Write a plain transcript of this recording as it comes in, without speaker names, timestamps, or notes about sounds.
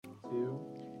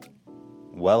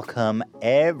Welcome,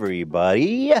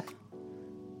 everybody,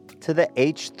 to the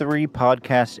H3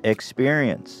 Podcast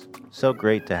Experience. So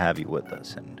great to have you with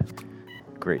us, and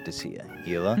great to see you.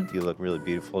 Hila, you look really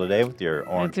beautiful today with your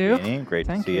orange beanie. Great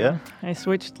Thank to see you. I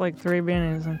switched like 3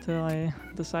 beanies until I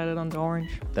decided on the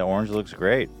orange. The orange looks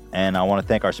great. And I want to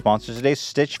thank our sponsors today,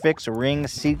 Stitch Fix, Ring,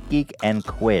 SeatGeek, and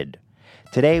Quid.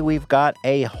 Today we've got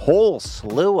a whole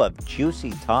slew of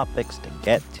juicy topics to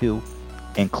get to,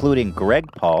 including Greg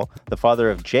Paul, the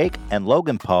father of Jake and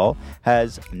Logan Paul,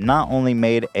 has not only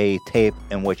made a tape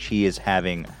in which he is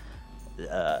having,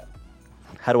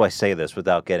 how do I say this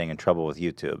without getting in trouble with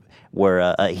YouTube,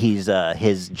 where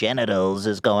his genitals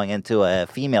is going into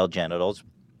female genitals.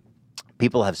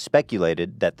 People have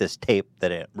speculated that this tape,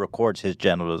 that it records his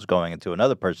genitals going into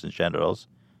another person's genitals,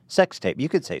 sex tape. You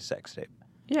could say sex tape.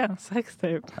 Yeah, sex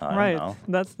tape. I don't know.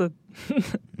 That's the...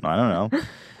 I don't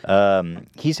know.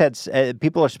 He's had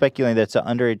people are speculating that it's an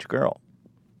underage girl.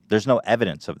 There's no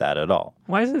evidence of that at all.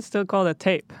 Why is it still called a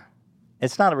tape?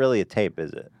 It's not really a tape,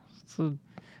 is it? So,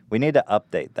 We need to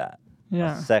update that.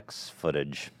 yeah, Sex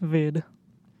footage. vid.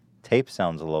 Tape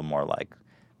sounds a little more like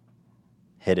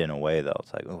hidden away, though.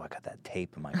 It's like, oh, I got that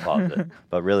tape in my closet.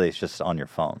 But really, it's just on your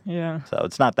phone. Yeah. So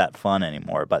it's not that fun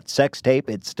anymore. But sex tape,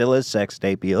 it still is sex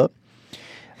tape.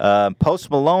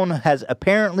 Post Malone has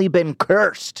apparently been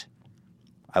cursed.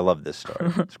 I love this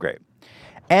story. It's great.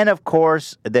 And, of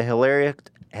course, the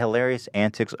hilarious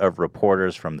antics of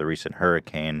reporters from the recent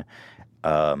hurricane.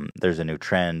 There's a new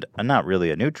trend. Not really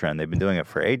a new trend. They've been doing it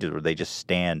for ages where they just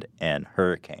stand in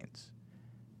hurricanes.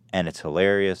 And it's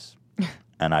hilarious.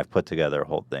 And I've put together a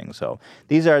whole thing. So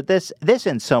these are this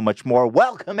and so much more.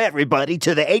 Welcome, everybody,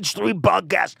 to the H3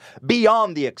 Podcast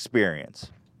Beyond the Experience.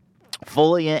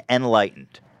 Fully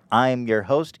enlightened. I am your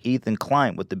host, Ethan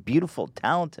Klein, with the beautiful,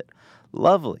 talented,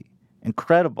 lovely,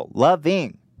 incredible,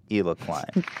 loving Hila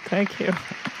Klein. Thank you.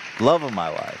 Love of my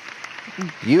life.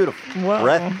 Beautiful. Whoa.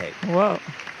 Breathtaking. Whoa.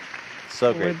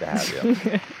 So great to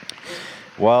have you.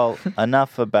 Well,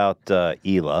 enough about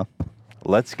Hila.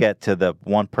 Let's get to the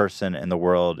one person in the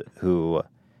world who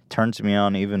turns me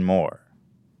on even more.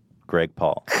 Greg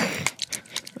Paul.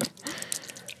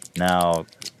 Now,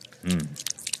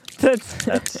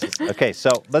 that's okay.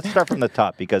 So let's start from the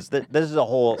top because this is a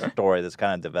whole story that's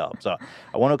kind of developed. So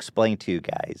I want to explain to you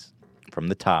guys from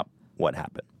the top what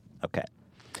happened. Okay.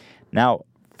 Now,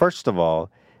 first of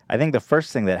all, I think the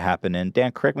first thing that happened, and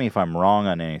Dan, correct me if I'm wrong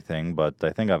on anything, but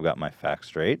I think I've got my facts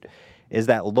straight, is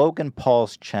that Logan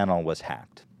Paul's channel was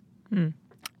hacked.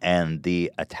 And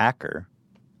the attacker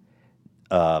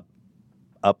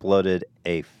uploaded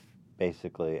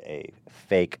basically a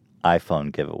fake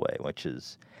iPhone giveaway, which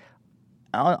is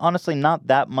honestly not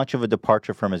that much of a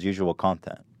departure from his usual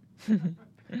content.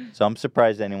 So I'm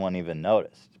surprised anyone even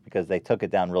noticed because they took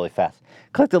it down really fast.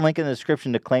 Click the link in the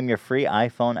description to claim your free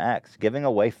iPhone X, giving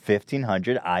away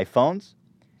 1,500 iPhones.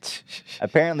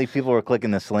 Apparently, people were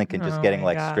clicking this link and just getting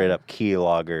like straight up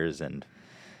keyloggers and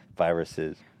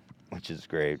viruses, which is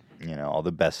great. You know, all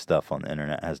the best stuff on the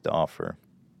internet has to offer.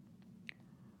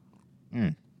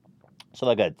 So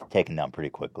that got taken down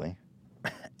pretty quickly.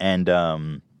 And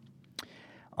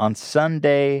on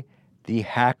Sunday, the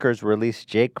hackers released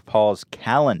Jake Paul's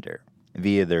calendar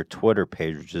via their Twitter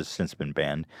page, which has since been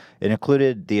banned. It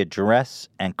included the address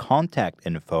and contact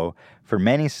info for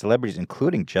many celebrities,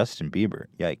 including Justin Bieber.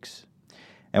 Yikes.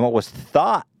 And what was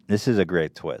thought, this is a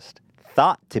great twist,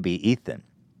 thought to be Ethan.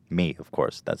 Me, of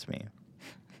course, that's me.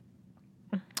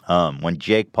 When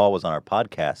Jake Paul was on our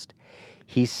podcast,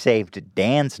 he saved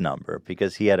Dan's number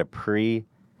because he had a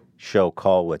pre-show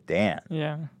call with Dan.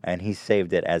 Yeah. And he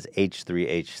saved it as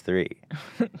H3H3.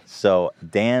 So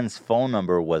Dan's phone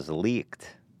number was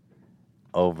leaked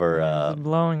over... It was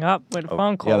blowing up with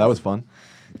phone calls. Yeah, that was fun.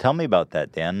 Tell me about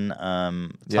that, Dan.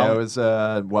 It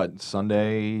was,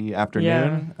 Sunday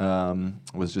afternoon.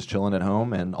 Was just chilling at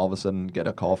home, and all of a sudden get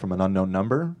a call from an unknown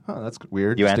number. Oh, that's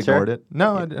weird. You just answer? ignored it.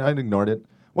 No, I ignored it.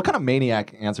 What kind of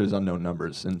maniac answers unknown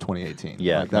numbers in 2018?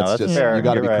 Yeah, that's just fair. You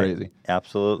got to be You're right. crazy.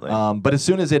 Absolutely. But as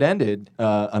soon as it ended,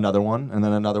 another one, and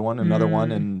then another one, another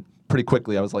one, and pretty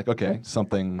quickly I was like, okay,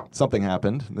 something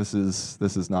happened. This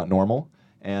is not normal.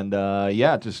 And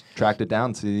just tracked it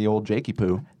down to the old Jakey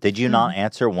Poo. Did you not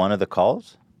answer one of the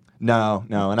calls? No.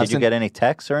 And Did you get any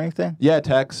texts or anything? Yeah,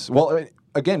 texts. Well,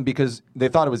 again, because they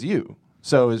thought it was you.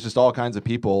 So it was just all kinds of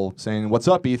people saying, "What's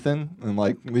up, Ethan?" And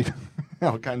like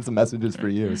all kinds of messages for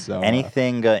you. So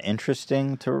Anything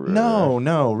interesting to?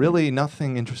 No, really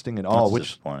nothing interesting at all. That's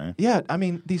disappointing. Yeah, I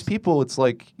mean, these people, it's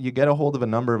like you get a hold of a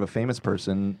number of a famous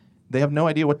person, they have no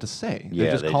idea what to say. Yeah,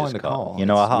 They're just calling just to call. You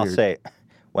know, It's I'll weird. say,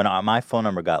 when my phone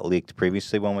number got leaked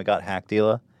previously when we got hacked,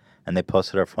 Hila, and they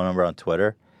posted our phone number on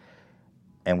Twitter,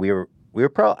 and we were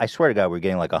probably, I swear to God, we were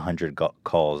getting like 100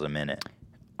 calls a minute.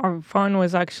 Our phone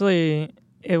was actually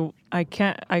I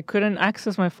couldn't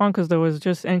access my phone because there was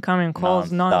just incoming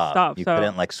calls nonstop. You so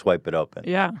couldn't like swipe it open.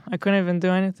 yeah, I couldn't even do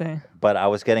anything. But I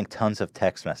was getting tons of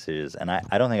text messages, and I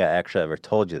don't think I actually ever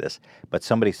told you this, but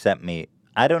somebody sent me,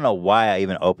 I don't know why I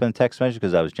even opened text message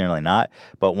because I was generally not,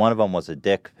 but one of them was a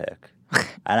dick pic.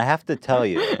 And I have to tell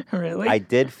you, Really? I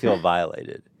did feel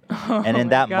violated. Oh And in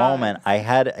my that God. moment, I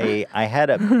had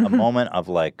a moment of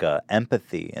like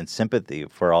empathy and sympathy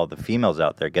for all the females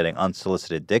out there getting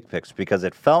unsolicited dick pics because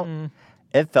it felt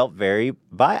very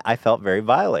I felt very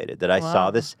violated that I saw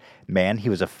Wow. this man. He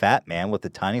was a fat man with a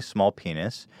tiny small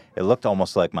penis. It looked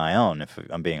almost like my own, if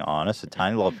I'm being honest. A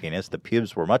tiny little penis. The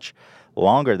pubes were much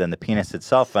longer than the penis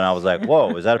itself, and I was like,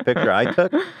 "Whoa, is that a picture I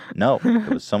took?" No, it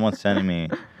was someone sending me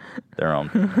their own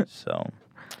penis. So.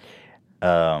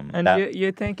 And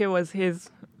you think it was his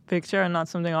picture and not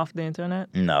something off the internet?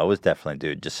 No, it was definitely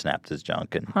dude just snapped his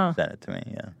junk and sent it to me.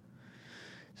 Yeah.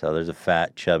 So there's a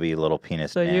fat, chubby little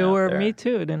penis. So man you out were there. Me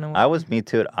Too'd in a way. I was Me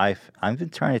Too. I've been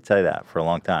trying to tell you that for a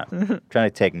long time. Trying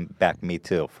to take back Me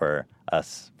Too for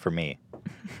us, for me.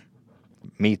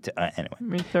 Me Too. Anyway.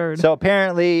 Me third. So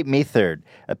apparently, Me Third.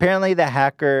 Apparently, the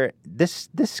hacker. This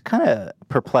kind of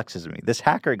perplexes me. This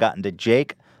hacker got into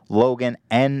Jake, Logan,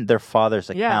 and their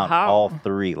father's account. how? All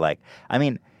three. Like, I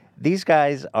mean, these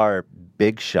guys are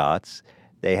big shots.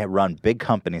 They have run big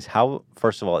companies. How?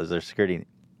 First of all, is their security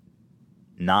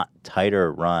not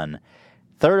tighter run?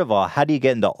 Third of all, how do you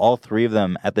get into all three of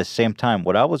them at the same time?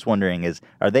 What I was wondering is,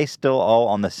 are they still all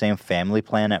on the same family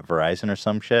plan at Verizon or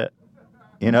some shit?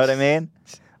 You know what I mean?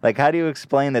 Like, how do you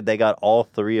explain that they got all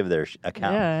three of their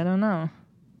accounts? Yeah, I don't know.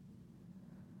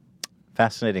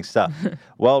 Fascinating stuff.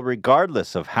 Well,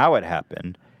 regardless of how it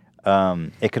happened,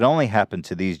 it could only happen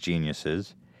to these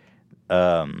geniuses.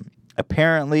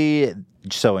 Apparently,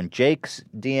 so in Jake's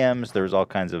DMs, there was all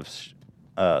kinds of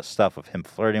stuff of him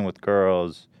flirting with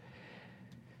girls.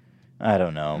 I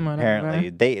don't know. Whatever. Apparently,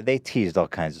 they teased all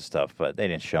kinds of stuff, but they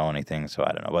didn't show anything, so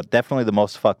I don't know. But definitely the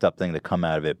most fucked up thing to come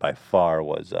out of it by far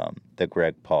was the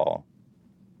Greg Paul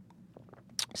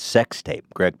sex tape.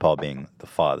 Greg Paul being the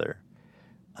father.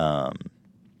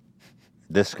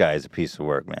 This guy is a piece of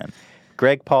work, man.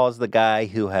 Greg Paul is the guy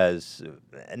who has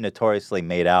notoriously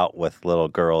made out with little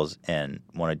girls in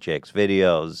one of Jake's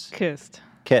videos. Kissed.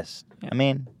 Yeah. I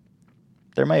mean,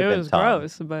 there may It have been was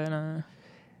times. gross, but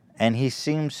And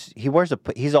he wears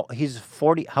he's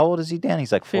 40. How old is he, Dan?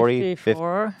 He's like 40,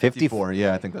 54. 54.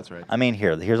 Yeah, I think that's right. I mean,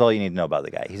 here's all you need to know about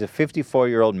the guy. He's a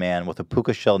 54-year-old man with a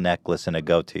puka shell necklace and a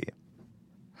goatee.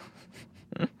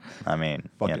 I mean,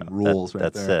 Fucking rules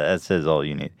right there. That says all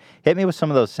you need. Hit me with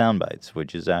some of those sound bites,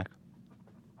 would you, Zach?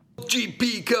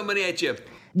 GP coming at you.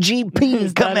 GP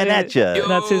Is coming that at it? you.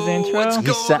 That's his intro? What's He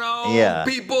going on, yeah.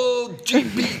 people?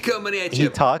 GP coming at He you.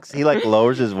 talks. He like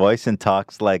lowers his voice and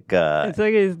talks like. It's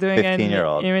like he's doing an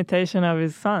 15-year-old. imitation of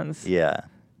his sons. Yeah.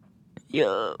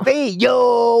 Yo. Hey,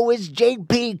 yo, it's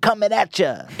JP coming at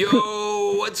you.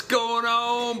 Yo, what's going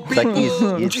on, people? like he's-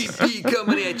 GP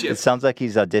coming at you. It sounds like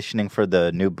he's auditioning for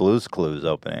the new Blues Clues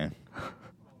opening.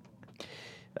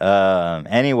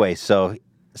 Anyway, so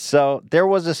there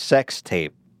was a sex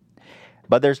tape,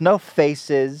 but there's no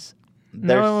faces.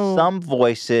 There's No. some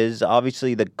voices.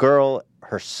 Obviously, the girl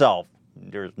herself,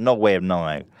 there's no way of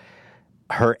knowing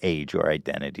her age or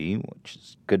identity, which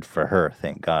is good for her.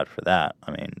 Thank God for that.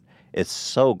 I mean, it's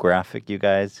so graphic, you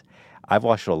guys. I've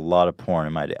watched a lot of porn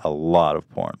in my day. A lot of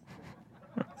porn.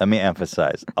 Let me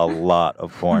emphasize, a lot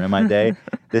of porn in my day.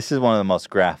 This is one of the most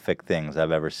graphic things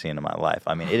I've ever seen in my life.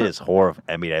 I mean, it is it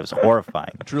was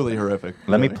horrifying. Truly horrific.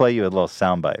 Let me really. play you a little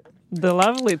soundbite. The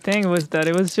lovely thing was that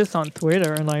it was just on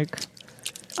Twitter. Like,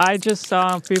 I just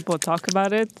saw people talk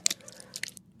about it.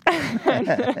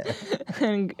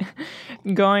 And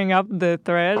going up the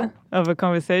thread of a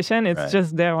conversation, it's Right.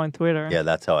 just there on Twitter. Yeah,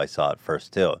 that's how I saw it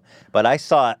first too. But I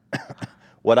saw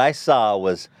what I saw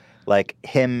was like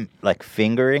him like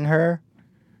fingering her.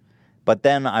 But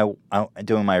then I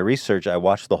doing my research, I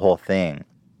watched the whole thing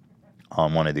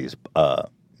on one of these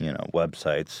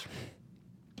websites.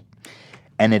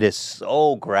 And it is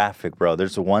so graphic, bro.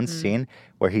 There's one scene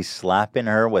where he's slapping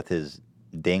her with his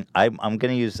ding. I'm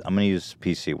gonna use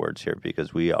PC words here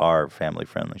because we are a family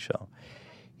friendly show.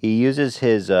 He uses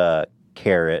his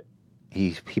carrot.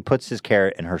 He puts his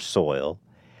carrot in her soil.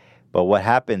 But what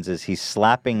happens is he's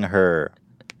slapping her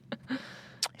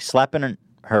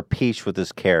peach with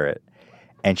his carrot,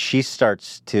 and she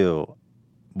starts to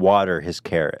water his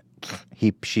carrot.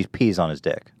 She pees on his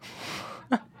dick.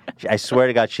 I swear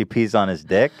to God, she pees on his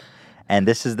dick, And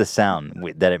this is the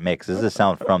sound that it makes. This is the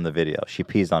sound from the video. She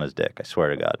pees on his dick, I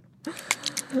swear to God.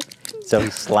 So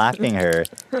he's slapping her,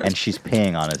 and she's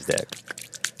peeing on his dick.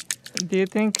 Do you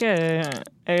think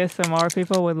ASMR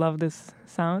people would love this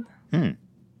sound?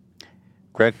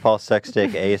 Greg Paul sex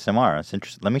tape ASMR. That's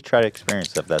interesting. Let me try to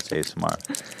experience if that's ASMR.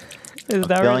 Is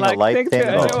that feeling a light relaxing to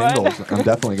tingle. Oh, anyone? tingles. I'm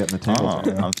definitely getting the tingles.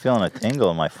 Oh, I'm feeling a tingle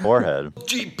in my forehead.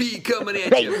 GP coming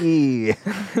at you.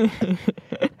 Hey!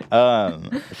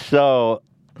 So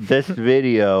this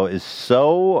video is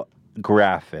so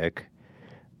graphic.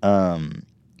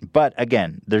 But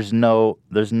again, there's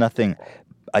nothing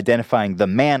identifying the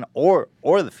man or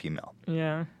the female.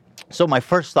 Yeah. So my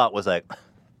first thought was like,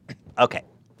 okay,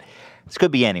 this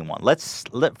could be anyone.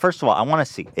 First of all, I want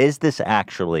to see, is this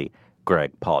actually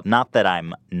Greg Paul? Not that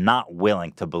I'm not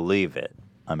willing to believe it.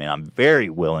 I mean, I'm very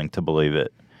willing to believe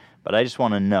it, but I just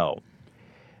want to know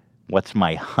what's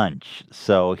my hunch.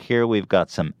 So here we've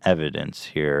got some evidence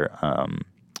here.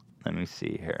 Let me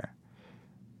see here.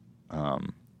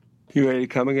 You ready to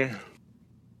come again?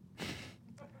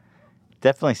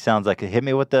 Definitely sounds like it. Hit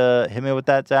me with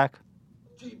that, Zach.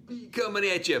 GP coming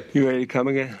at you. You ready to come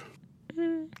again?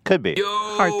 Could be. Yo,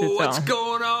 Hard to what's tell.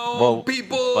 going on, Well,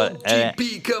 people? but,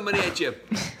 GP coming at you.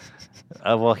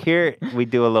 Well, here we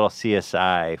do a little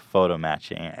CSI photo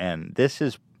matching, and this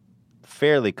is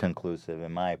fairly conclusive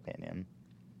in my opinion.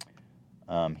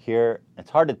 Here,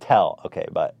 it's hard to tell, okay,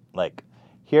 but like,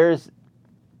 here's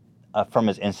from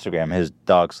his Instagram, his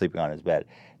dog sleeping on his bed.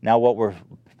 Now, what we're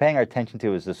paying our attention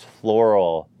to is this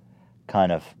floral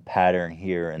kind of pattern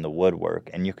here in the woodwork,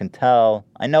 and you can tell.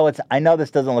 I know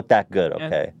this doesn't look that good,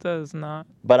 okay, It does not.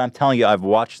 but I'm telling you, I've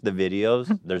watched the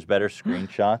videos. There's better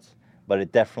screenshots, but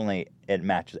it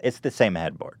matches. It's the same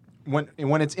headboard. When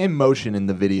it's in motion in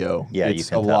the video, Yeah, you it's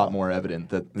can a tell. lot more evident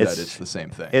that it's the same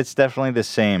thing. It's definitely the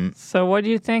same. So what do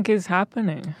you think is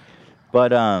happening?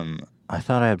 But I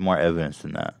thought I had more evidence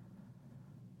than that.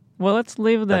 Well, let's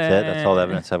leave the... That's it. That's all the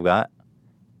evidence I've got.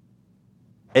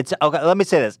 It's okay. Let me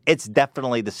say this. It's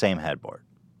definitely the same headboard.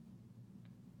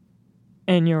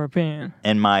 In your opinion.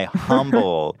 In my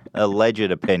humble,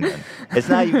 alleged opinion, it's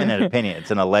not even an opinion.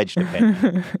 It's an alleged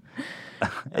opinion.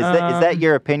 Is that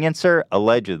your opinion, sir?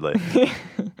 Allegedly. Is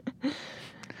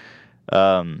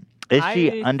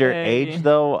she I underage say-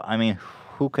 though? I mean,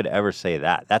 who could ever say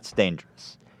that? That's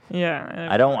dangerous. Yeah.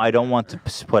 I don't want to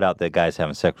put out that guy's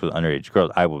having sex with underage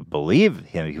girls. I would believe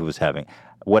him he was having.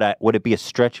 Would it be a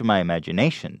stretch of my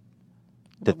imagination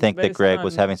to think that based Greg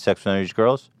was on- having sex with underage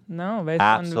girls? No, based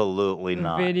Absolutely on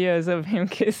not. videos of him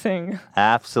kissing.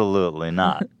 Absolutely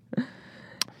not.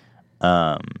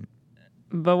 But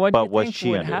what But do you was think she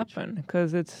would underage? happen?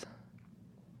 Because it's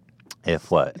If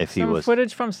what? If he some was.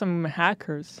 footage from some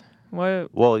hackers.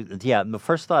 What? Well, yeah. The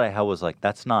first thought I had was like,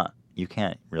 that's not. You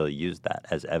can't really use that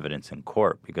as evidence in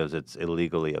court because it's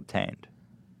illegally obtained.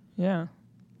 Yeah.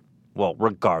 Well,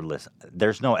 regardless,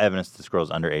 there's no evidence this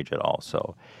girl's underage at all.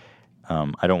 So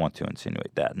I don't want to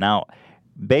insinuate that. Now,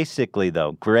 basically,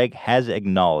 though, Greg has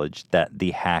acknowledged that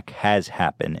the hack has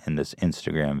happened in this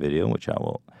Instagram video, which I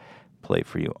will play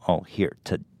for you all here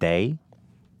today.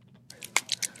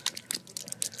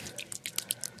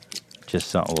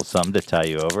 Just a little something to tie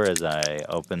you over as I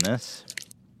open this.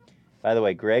 By the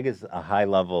way, Greg is a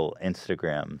high-level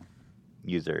Instagram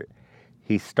user.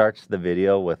 He starts the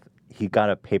video with, he got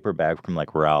a paper bag from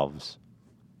like Ralph's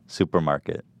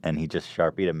supermarket, and he just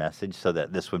Sharpied a message so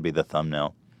that this would be the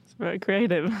thumbnail. It's very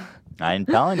creative. I'm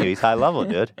telling you, he's high-level,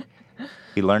 dude.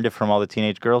 He learned it from all the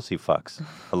teenage girls he fucks,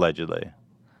 allegedly.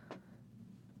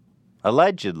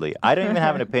 Allegedly. I don't even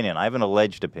have an opinion. I have an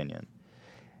alleged opinion.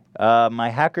 My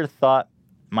hacker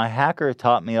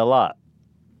taught me a lot.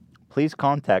 Please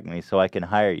contact me so I can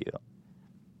hire you.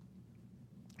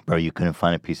 Bro, you couldn't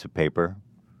find a piece of paper?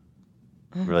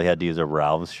 Really had to use a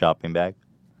Ralph's shopping bag?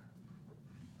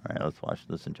 All right, let's watch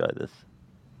this. Enjoy this.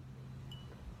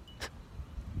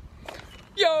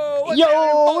 Yo, what's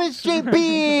Yo, it's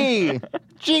GP!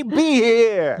 GP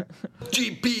here!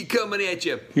 GP coming at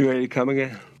you. You ready to come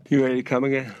again? You ready to come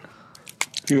again?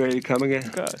 You ready to come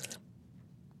again? God.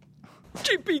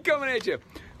 GP coming at you.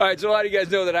 All right, so a lot of you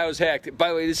guys know that I was hacked. By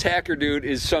the way, this hacker dude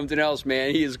is something else,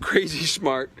 man. He is crazy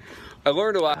smart. I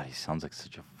learned a lot. God, he sounds like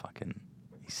such a fucking...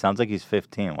 He sounds like he's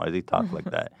 15. Why does he talk like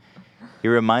that? He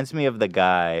reminds me of the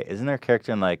guy... Isn't there a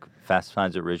character in, like, Fast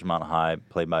Times at Ridgemont High,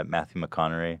 played by Matthew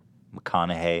McConaughey?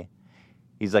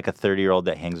 He's like a 30-year-old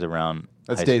that hangs around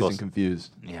That's high Dazed school. and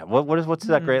Confused. Yeah, what's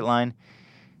that great line?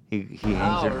 He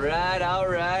hangs around... all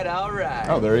right.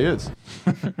 Oh, there he is.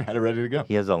 Had it ready to go.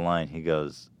 He has a line. He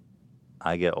goes,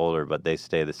 I get older, but they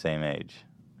stay the same age.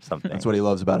 something. That's what he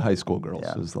loves about high school girls,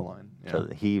 Yeah. is the line. Yeah. So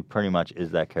he pretty much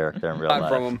is that character in real Lot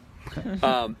life. from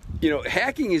him.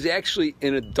 Hacking is actually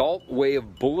an adult way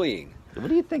of bullying. What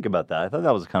do you think about that? I thought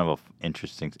that was kind of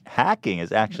interesting. Hacking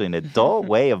is actually an adult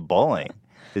way of bullying.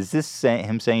 Is this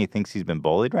him saying he thinks he's been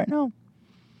bullied right now?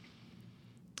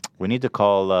 We need to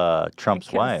call Trump's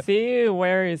I can wife. see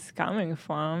where he's coming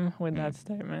from with that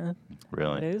statement. It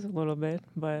Really? is a little bit,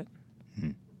 but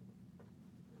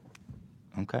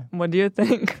Okay. what do you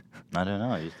think? I don't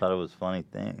know. I just thought it was a funny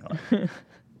thing. Like,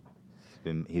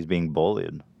 he's being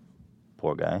bullied.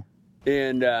 Poor guy.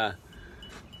 And, I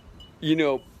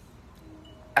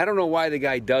don't know why the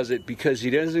guy does it, because he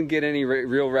doesn't get any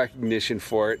real recognition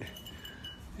for it.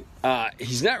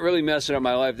 He's not really messing up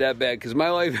my life that bad, because my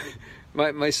life,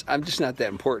 I'm just not that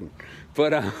important.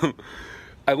 But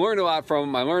I learned a lot from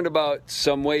him. I learned about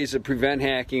some ways to prevent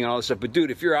hacking and all this stuff. But,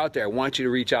 dude, if you're out there, I want you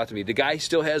to reach out to me. The guy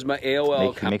still has my AOL He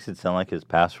account. makes it sound like his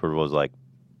password was like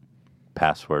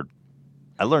password.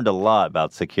 I learned a lot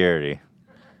about security.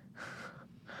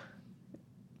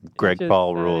 Greg Just,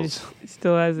 Paul he rules.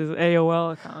 still has his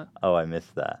AOL account. Oh, I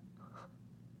missed that.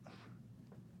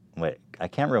 Wait, I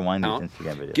can't rewind these Account.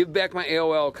 Instagram videos. Give back my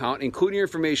AOL account, including your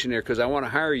information there, because I want to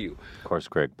hire you. Of course,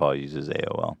 Greg Paul uses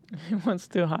AOL. He wants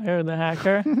to hire the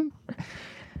hacker.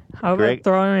 How about Greg-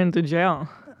 throw him into jail?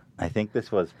 I think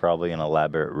this was probably an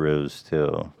elaborate ruse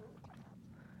to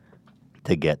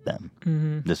get them.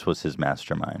 This was his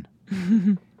mastermind.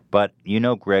 But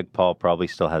Greg Paul probably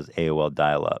still has AOL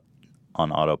dial-up on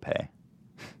autopay.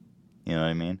 You know what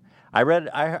I mean? I read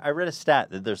a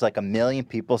stat that there's like 1 million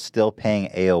people still paying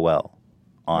AOL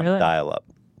on Really? dial-up.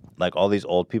 Like all these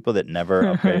old people that never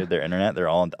upgraded their internet, they're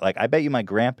all like, I bet you my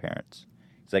grandparents,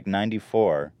 he's like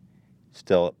 94,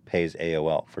 still pays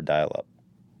AOL for dial-up.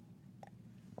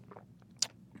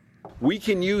 We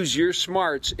can use your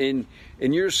smarts and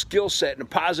your skill set in a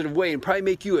positive way and probably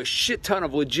make you a shit ton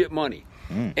of legit money.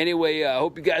 Anyway, I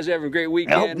hope you guys have a great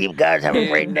weekend. I hope you guys have a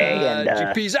great day, and,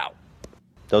 GP's out.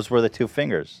 Those were the 2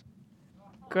 fingers.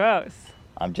 Gross.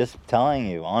 I'm just telling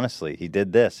you, honestly, he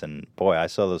did this, and boy, I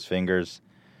saw those fingers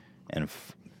in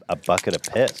a bucket of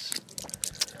piss.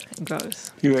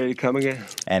 Gross. You ready to come again?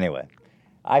 Anyway,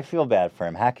 I feel bad for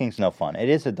him. Hacking's no fun. It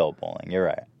is adult bullying. You're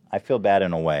right. I feel bad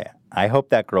in a way. I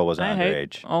hope that girl wasn't I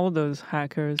underage. hate all those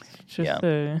hackers. It's just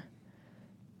Yeah.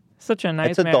 such a nightmare.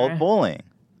 It's adult bullying.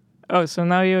 Oh, so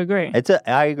now you agree?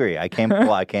 I agree. I came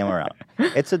around.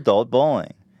 It's adult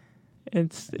bullying.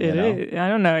 It know? is. I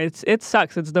don't know. It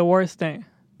sucks. It's the worst thing.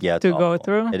 Yeah, it's To go awful.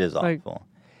 through? It is Like- awful.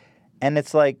 And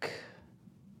it's like,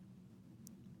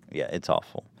 yeah, it's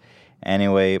awful.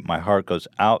 Anyway, my heart goes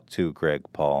out to Greg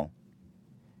Paul,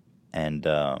 and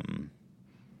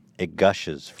it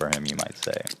gushes for him, you might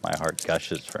say. My heart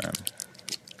gushes for him.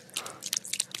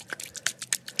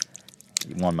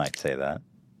 One might say that.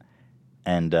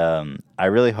 And I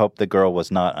really hope the girl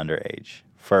was not underage.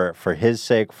 For his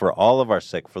sake, for all of our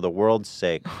sake, for the world's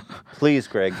sake, please,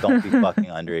 Greg, don't be fucking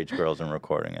underage girls and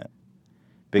recording it.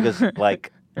 Because,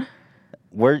 like,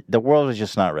 the world is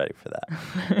just not ready for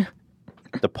that.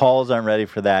 The Pauls aren't ready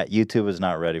for that. YouTube is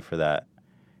not ready for that.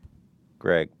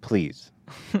 Greg, please.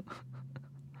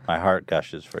 My heart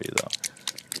gushes for you, though.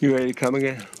 You ready to come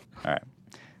again? All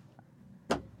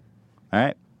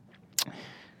right.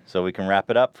 So we can wrap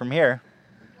it up from here.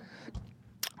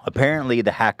 Apparently,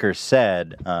 the hacker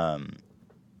said,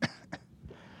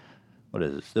 what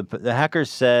is this? The hackers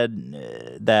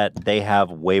said that they have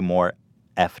way more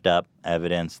effed up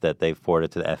evidence that they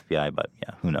forwarded to the FBI, but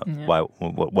yeah, who knows? Yeah. Why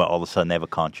all of a sudden they have a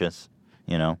conscience,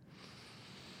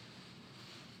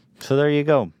 So there you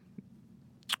go.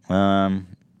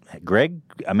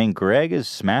 Greg is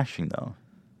smashing, though.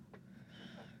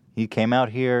 He came out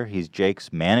here. He's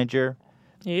Jake's manager.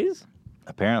 He's?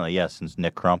 Apparently, yes, since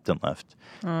Nick Crompton left.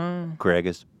 Greg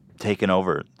has taken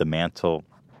over the mantle,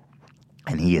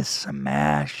 and he is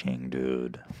smashing,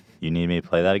 dude. You need me to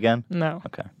play that again? No.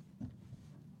 Okay.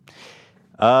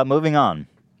 Moving on.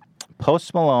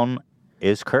 Post Malone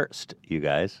is cursed, you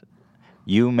guys.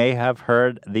 You may have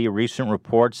heard the recent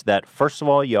reports that, first of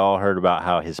all, you all heard about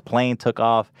how his plane took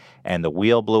off and the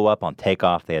wheel blew up on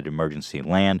takeoff. They had emergency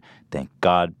land. Thank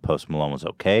God Post Malone was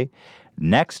okay.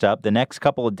 Next up, the next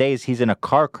couple of days, he's in a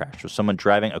car crash with someone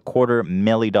driving a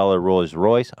 $250,000 Rolls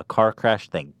Royce. A car crash.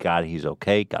 Thank God he's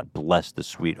okay. God bless the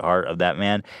sweetheart of that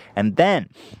man. And then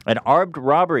an armed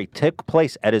robbery took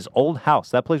place at his old house.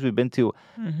 That place we've been to.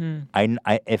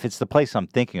 If it's the place I'm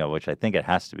thinking of, which I think it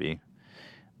has to be.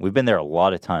 We've been there a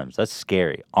lot of times. That's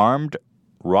scary. Armed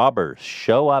robbers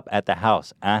show up at the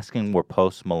house asking where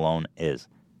Post Malone is.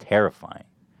 Terrifying.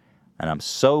 And I'm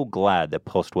so glad that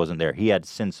Post wasn't there. He had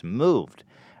since moved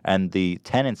And the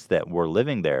tenants that were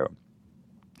living there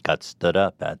got stood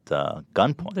up at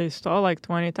gunpoint. They stole like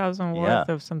 20,000 worth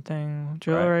of something,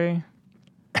 jewelry.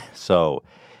 So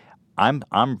I'm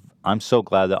so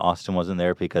glad that Austin wasn't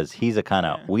there because he's a kind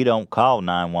of we don't call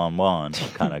 911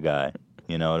 kind of guy.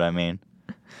 You know what I mean?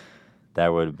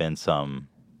 That would have been some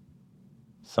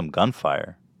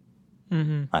gunfire.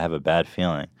 Mm-hmm. I have a bad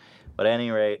feeling. But at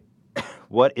any rate,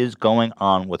 what is going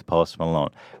on with Post Malone?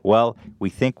 Well, we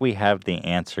think we have the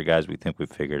answer, guys. We think we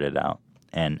figured it out.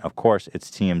 And, of course, it's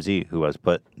TMZ who has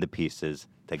put the pieces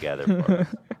together for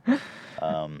us.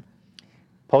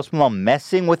 Post Malone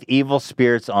messing with evil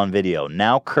spirits on video.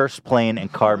 Now cursed plane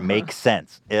and car makes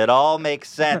sense. It all makes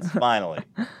sense, finally.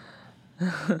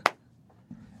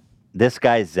 This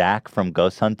guy, Zach from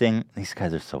Ghost Hunting, these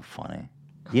guys are so funny.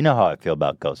 You know how I feel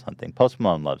about ghost hunting. Post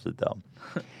Malone loves it, though.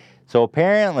 So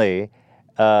apparently,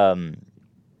 there's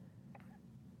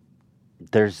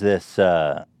this...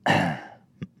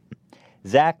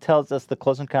 Zach tells us the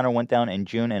close encounter went down in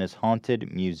June in his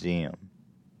haunted museum.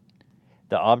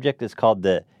 The object is called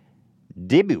the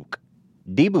Dibuk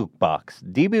box.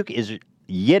 Dibuk is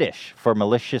Yiddish for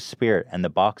malicious spirit, and the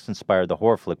box inspired the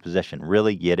horror flick possession.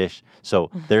 Really Yiddish.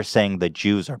 So they're saying the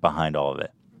Jews are behind all of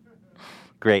it.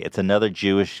 Great. It's another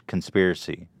Jewish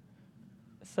conspiracy.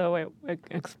 So wait,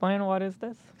 explain what is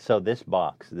this? So this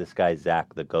box, this guy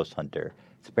Zach, the ghost hunter,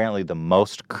 it's apparently the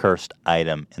most cursed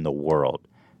item in the world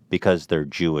because they're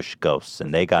Jewish ghosts,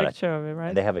 and they got picture of it,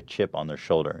 right? They have a chip on their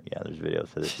shoulder. Yeah, there's video,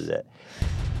 so this is it.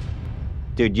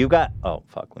 Dude, you got... Oh,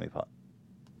 fuck, let me pause.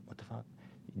 What the fuck?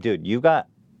 Dude, you got...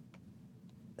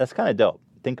 That's kind of dope.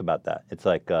 Think about that. It's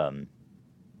like, of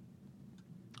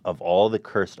all the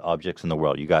cursed objects in the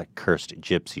world, you got cursed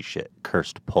gypsy shit,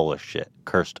 cursed Polish shit,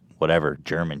 cursed whatever,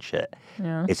 German shit.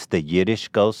 Yeah. It's the Yiddish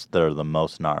ghosts that are the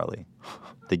most gnarly.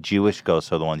 The Jewish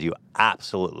ghosts are the ones you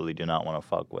absolutely do not want to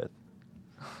fuck with.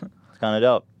 It's kind of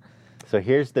dope. So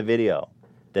here's the video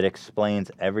that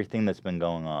explains everything that's been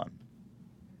going on.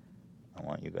 I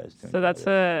want you guys to... So that's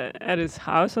at his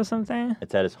house or something?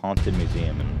 It's at his haunted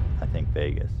museum in, I think,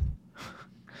 Vegas.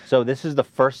 So this is the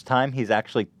first time he's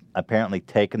actually apparently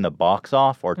taken the box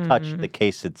off or touched the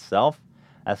case itself.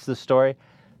 That's the story.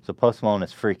 So Post Malone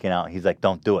is freaking out. He's like,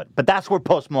 don't do it. But that's where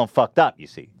Post Malone fucked up, you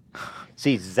see.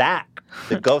 See, Zach,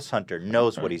 the ghost hunter,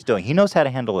 knows what he's doing. He knows how to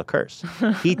handle a curse.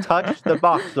 He touched the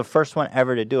box, the first one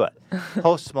ever to do it.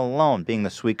 Post Malone, being the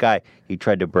sweet guy, he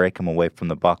tried to break him away from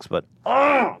the box, but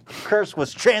the curse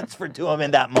was transferred to him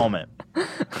in that moment.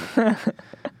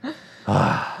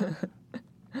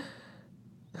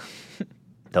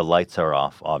 The lights are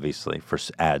off, obviously, for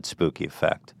add spooky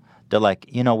effect. They're like,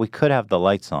 we could have the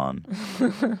lights on,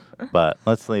 but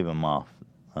let's leave them off.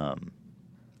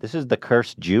 This is the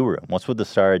cursed Jew room. What's with the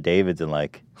Star of Davids and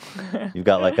like, you've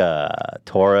got like a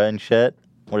Torah and shit?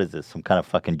 What is this, some kind of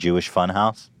fucking Jewish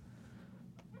funhouse?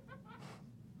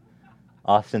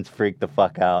 Austin's freaked the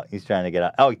fuck out. He's trying to get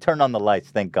out. Oh, he turned on the lights.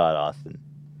 Thank God, Austin.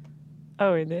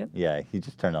 Oh, he did? Yeah, he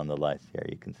just turned on the lights. Here,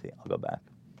 you can see. I'll go back.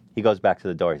 He goes back to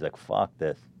the door. He's like, fuck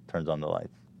this. Turns on the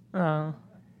lights. Oh.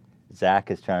 Zach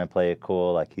is trying to play it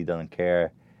cool, like he doesn't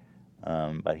care.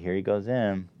 But here he goes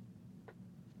in.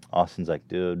 Austin's like,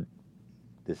 dude,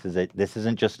 this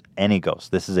isn't just any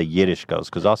ghost. This is a Yiddish ghost,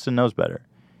 because Austin knows better.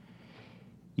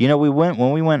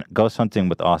 When we went ghost hunting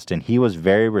with Austin, he was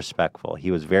very respectful. He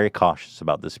was very cautious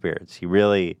about the spirits. He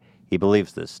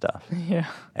believes this stuff. Yeah.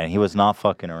 And he was not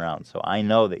fucking around. So I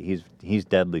know that he's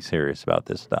deadly serious about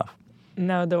this stuff.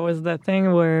 No, there was that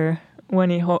thing where when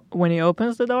he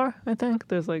opens the door, I think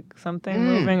there's like something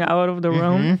moving out of the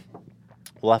room.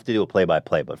 We'll have to do a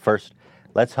play-by-play, but first,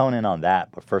 let's hone in on that.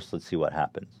 But first, let's see what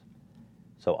happens.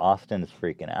 So Austin is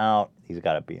freaking out. He's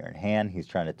got a beer in hand. He's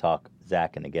trying to talk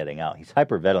Zach into getting out. He's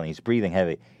hyperventilating. He's breathing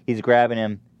heavy. He's grabbing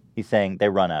him. He's saying, they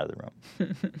run out of the room.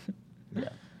 Yeah.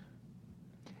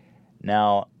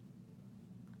 Now,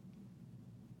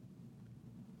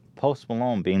 Post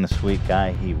Malone, being the sweet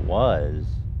guy he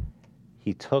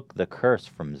took the curse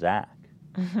from Zach.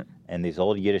 And these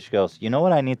old Yiddish ghosts, you know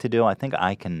what I need to do? I think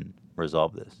I can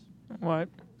resolve this. What?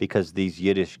 Because these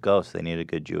Yiddish ghosts, they need a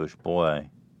good Jewish boy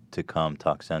to come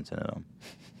talk sense into them.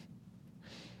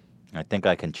 I think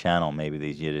I can channel maybe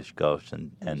these Yiddish ghosts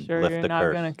and sure lift you're the not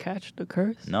curse. gonna catch the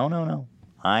curse? No.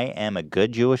 I am a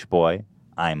good Jewish boy.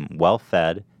 I'm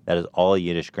well-fed. That is all a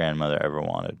Yiddish grandmother ever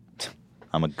wanted.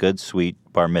 I'm a good, sweet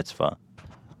bar mitzvah.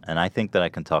 And I think that I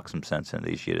can talk some sense into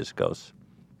these Yiddish ghosts.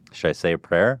 Should I say a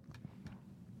prayer?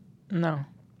 No.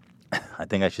 I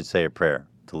think I should say a prayer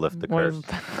to lift the What curse. is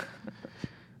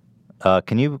that?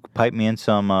 Can you pipe me in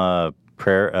some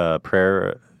prayer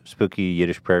spooky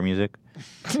Yiddish prayer music?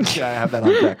 Yeah, I have that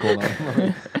on deck. Hold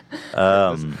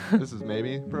on. This is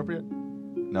maybe appropriate?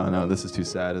 No, this is too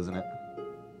sad, isn't it?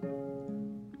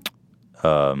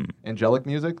 Angelic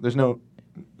music?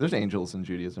 There's angels in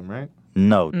Judaism, right?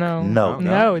 No, Dan.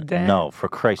 no, for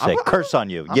Christ's sake. Curse on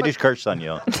you. Yiddish curse on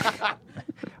you. All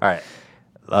right.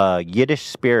 Yiddish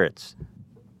spirits.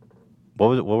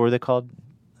 What were they called?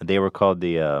 They were called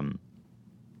the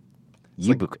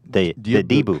Yibuk. The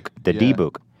Dibuk. The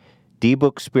Dibuk.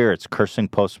 Dibuk spirits cursing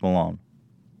Post Malone.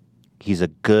 He's a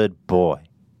good boy.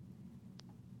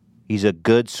 He's a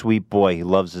good, sweet boy. He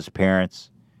loves his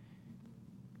parents.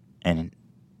 And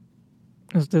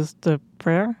is this the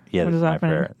prayer? yeah, this is my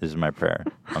prayer. This is my prayer.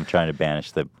 I'm trying to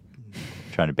banish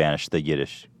the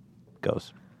Yiddish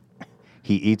ghost.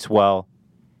 He eats well,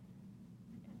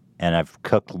 and I've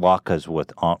cooked latkes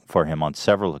for him on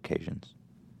several occasions.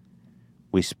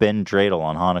 We spin dreidel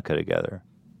on Hanukkah together.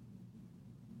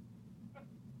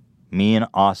 Me and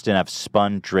Austin have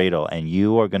spun dreidel, and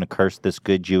you are going to curse this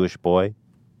good Jewish boy?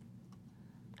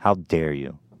 How dare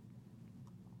you?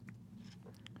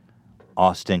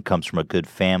 Austin comes from a good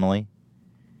family,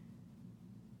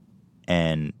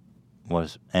 and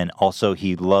also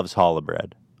he loves challah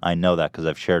bread. I know that because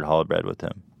I've shared challah bread with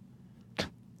him.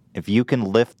 If you can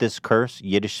lift this curse,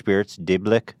 Yiddish spirits,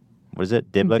 diblik, what is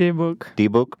it?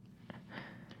 Dibuk,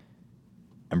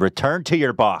 and return to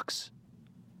your box,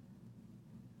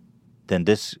 then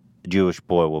this Jewish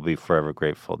boy will be forever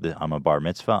grateful. I'm a bar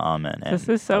mitzvah, amen. This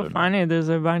is so funny. There's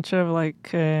a bunch of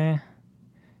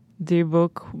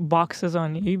D-book boxes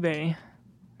on eBay.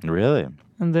 Really?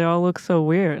 And they all look so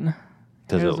weird.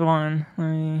 Here's one.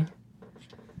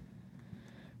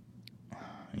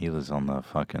 He was on the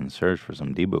fucking search for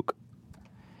some D-book.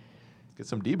 Get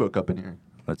some D-book up in here.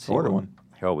 Let's see. Order one.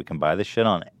 Here, we can buy this shit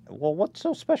on... Well, what's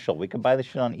so special? We can buy this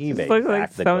shit on eBay. It looks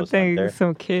like something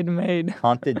some kid made.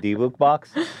 Haunted D-book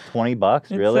box? $20,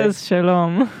 really? It says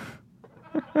Shalom.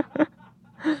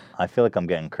 I feel like I'm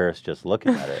getting cursed just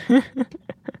looking at it.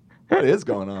 What is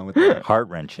going on with that?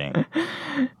 Heart-wrenching.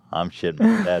 I'm shitting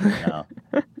my bed right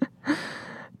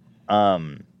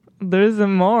now. There's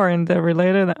more in the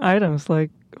related items.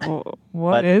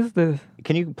 What is this?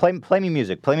 Can you play me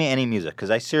music? Play me any music, because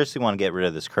I seriously want to get rid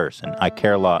of this curse, and I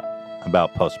care a lot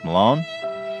about Post Malone.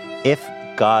 If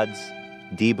God's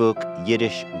D-book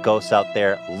Yiddish ghosts out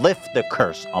there lift the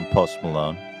curse on Post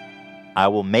Malone, I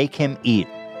will make him eat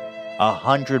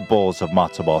 100 bowls of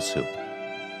matzo ball soup.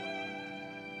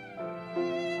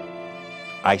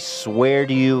 I swear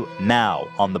to you now,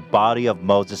 on the body of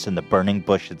Moses in the burning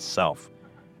bush itself,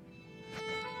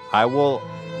 I will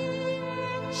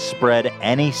spread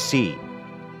any seed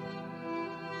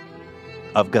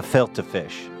of gefilte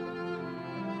fish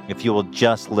if you will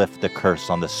just lift the curse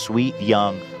on the sweet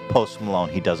young Post Malone.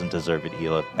 He doesn't deserve it.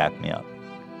 He'll back me up.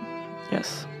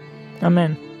 Yes.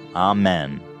 Amen.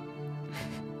 Amen.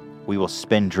 We will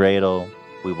spin dreidel.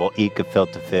 We will eat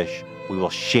gefilte fish. We will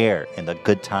share in the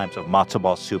good times of matzo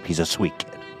ball soup. He's a sweet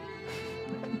kid.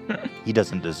 He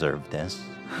doesn't deserve this.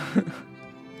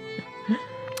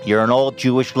 You're an old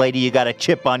Jewish lady. You got a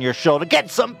chip on your shoulder.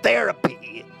 Get some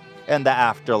therapy in the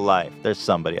afterlife. There's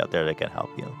somebody out there that can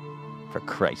help you. For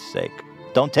Christ's sake.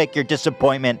 Don't take your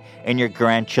disappointment and your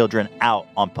grandchildren out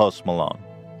on Post Malone.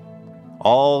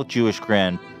 All Jewish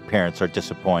grandparents are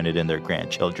disappointed in their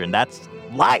grandchildren. That's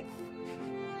life.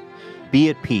 Be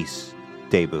at peace,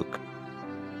 Debuk.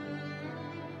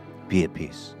 Be at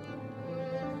peace.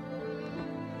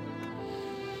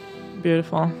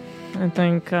 Beautiful. I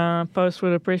think Post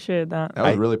would appreciate that. That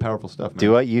was really powerful stuff, man.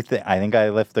 Do what you think? I think I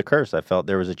lift the curse. I felt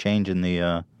there was a change in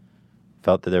the...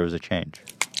 felt that there was a change.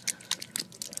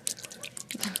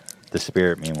 The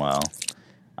spirit, meanwhile,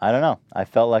 I don't know. I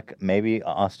felt like maybe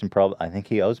Austin I think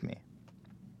he owes me.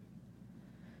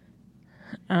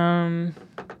 Can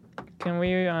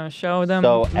we show them?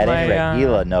 So, at any rate,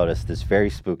 Hila noticed this very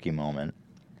spooky moment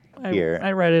here.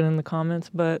 I read it in the comments,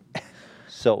 but...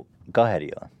 So, go ahead,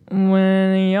 Hila.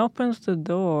 When he opens the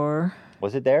door...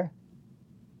 Was it there?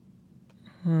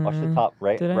 Watch the top,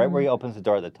 right where he opens the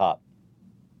door at the top.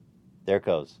 There it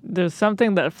goes. There's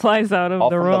something that flies out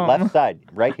of the room. From the left side,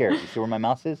 right here. You see where my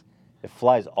mouse is? It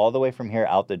flies all the way from here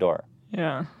out the door.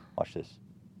 Yeah. Watch this.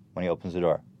 When he opens the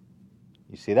door.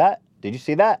 You see that? Did you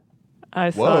see that?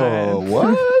 I saw it.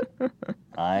 What?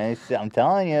 I'm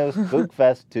telling you,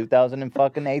 Spookfest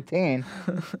 2018.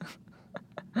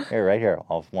 Here, right here.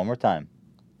 One more time.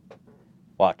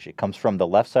 Watch. It comes from the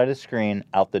left side of the screen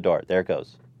out the door. There it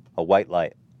goes. A white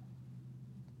light.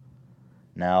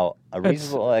 Now, a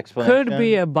reasonable explanation... Could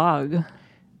be a bug.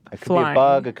 It could be a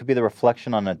bug. It could be the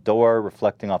reflection on a door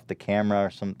reflecting off the camera or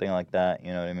something like that.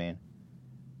 You know what I mean?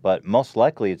 But most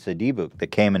likely it's a Divook that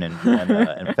came in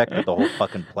and infected the whole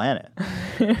fucking planet.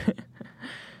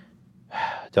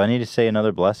 Do I need to say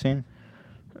another blessing?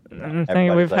 I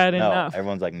think we've had no. enough.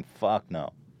 Everyone's like, fuck no.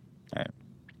 All right.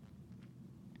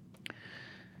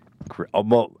 Oh,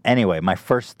 well, anyway, my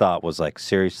first thought was like,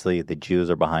 seriously, the Jews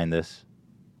are behind this?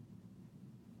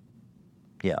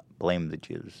 Yeah, blame the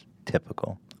Jews.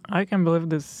 Typical. I can't believe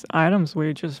this items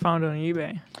we just found on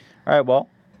eBay. All right, well.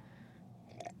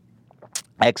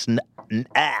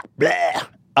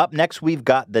 Up next, we've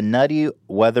got the nutty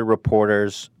weather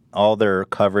reporters. All their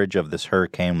coverage of this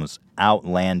hurricane was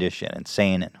outlandish and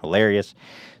insane and hilarious.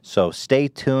 So stay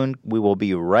tuned. We will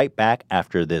be right back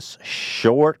after this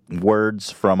short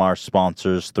words from our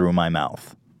sponsors through my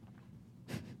mouth.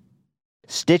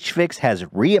 Stitch Fix has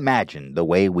reimagined the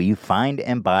way we find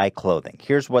and buy clothing.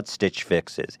 Here's what Stitch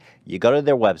Fix is. You go to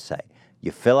their website.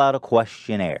 You fill out a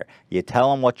questionnaire. You tell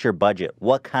them what's your budget.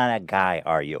 What kind of guy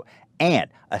are you?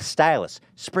 And a stylist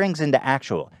springs into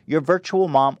actual. Your virtual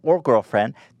mom or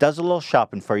girlfriend does a little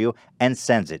shopping for you and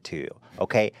sends it to you.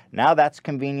 Okay? Now that's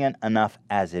convenient enough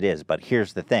as it is. But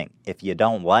here's the thing. If you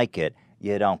don't like it,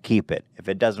 you don't keep it. If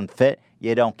it doesn't fit,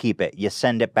 you don't keep it. You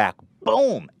send it back.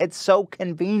 Boom! It's so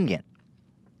convenient.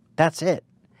 That's it.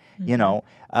 You know,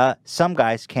 some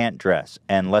guys can't dress.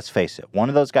 And let's face it, one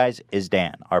of those guys is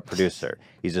Dan, our producer.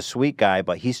 He's a sweet guy,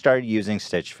 but he started using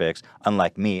Stitch Fix.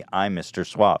 Unlike me, I'm Mr.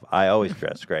 Suave. I always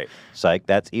dress great. Psych,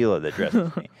 that's Hila that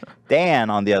dresses me.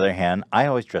 Dan, on the other hand, I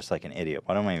always dress like an idiot.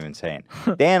 What am I even saying?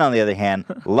 Dan, on the other hand,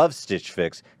 loves Stitch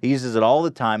Fix. He uses it all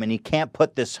the time, and he can't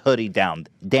put this hoodie down.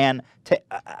 Dan,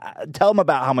 tell him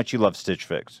about how much you love Stitch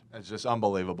Fix. It's just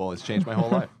unbelievable. It's changed my whole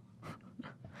life.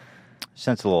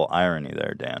 Sense a little irony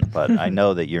there, Dan, but I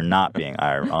know that you're not being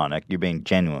ironic. You're being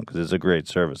genuine because it's a great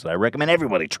service that I recommend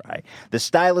everybody try. The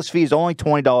stylist fee is only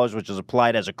 $20, which is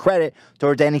applied as a credit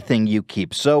towards anything you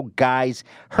keep. So, guys,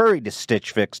 hurry to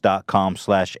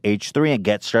StitchFix.com/H3 and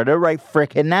get started right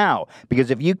frickin' now.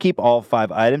 Because if you keep all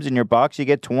 5 items in your box, you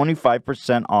get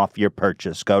 25% off your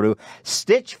purchase. Go to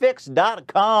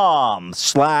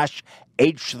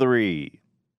StitchFix.com/H3.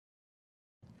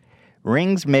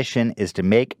 Ring's mission is to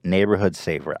make neighborhoods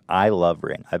safer. I love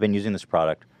Ring. I've been using this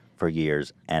product for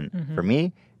years, and for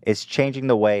me, it's changing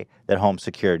the way that home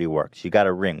security works. You got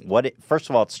a Ring. First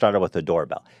of all, it started with a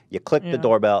doorbell. You click the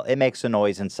doorbell, it makes a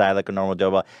noise inside like a normal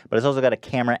doorbell, but it's also got a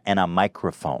camera and a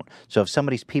microphone. So if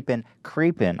somebody's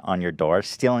creeping on your door,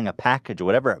 stealing a package or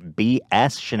whatever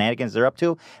BS shenanigans they're up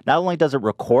to, not only does it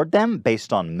record them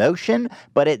based on motion,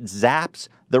 but it zaps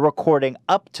the recording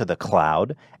up to the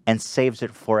cloud and saves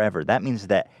it forever. That means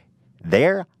that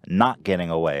they're not getting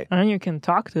away. And you can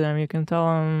talk to them. You can tell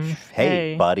them,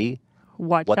 hey buddy,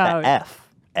 watch what out. the F?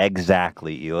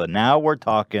 Exactly, Hila. Now we're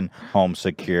talking home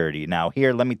security. Now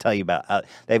here, let me tell you about,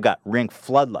 they've got Ring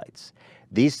floodlights.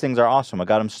 These things are awesome. I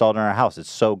got them installed in our house. It's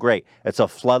so great. It's a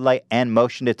floodlight and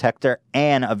motion detector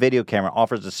and a video camera.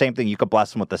 Offers the same thing. You can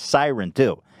blast them with a siren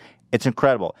too. It's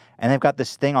incredible. And they've got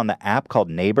this thing on the app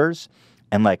called Neighbors.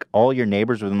 And like all your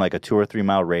neighbors within like a 2 or 3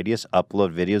 mile radius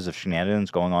upload videos of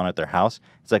shenanigans going on at their house.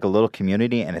 It's like a little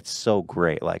community, and it's so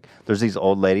great. Like there's these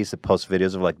old ladies that post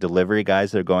videos of like delivery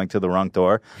guys that are going to the wrong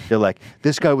door. They're like,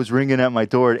 this guy was ringing at my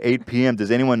door at 8 p.m.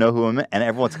 Does anyone know who I'm? And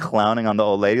everyone's clowning on the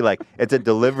old lady. Like it's a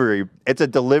delivery. It's a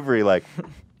delivery. Like,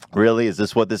 really? Is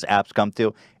this what this app's come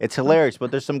to? It's hilarious,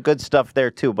 but there's some good stuff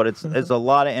there too. But it's a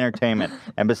lot of entertainment.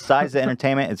 And besides the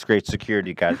entertainment, it's great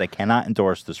security, guys. I cannot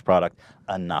endorse this product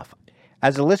enough.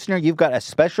 As a listener, you've got a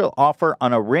special offer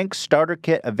on a Ring starter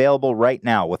kit available right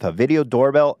now. With a video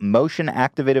doorbell,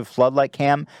 motion-activated floodlight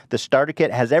cam, the starter kit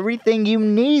has everything you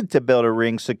need to build a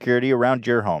Ring security around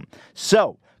your home.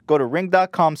 So, go to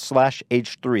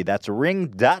ring.com/H3. That's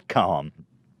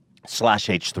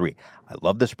ring.com/H3. I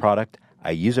love this product.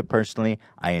 I use it personally.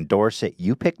 I endorse it.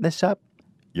 You pick this up,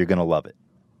 you're going to love it.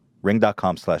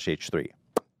 Ring.com/H3.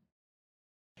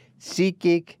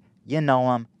 SeatGeek, you know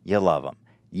them, you love them.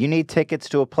 You need tickets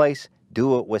to a place?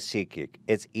 Do it with SeatGeek.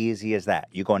 It's easy as that.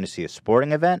 You're going to see a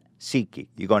sporting event? SeatGeek.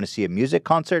 You're going to see a music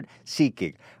concert?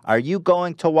 SeatGeek. Are you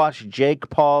going to watch Jake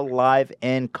Paul live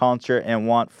in concert and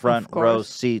want front row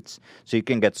seats so you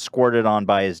can get squirted on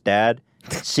by his dad?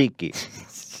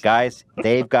 SeatGeek. Guys,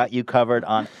 they've got you covered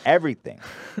on everything.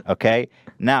 Okay?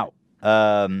 Now,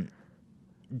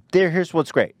 here's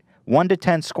what's great. 1 to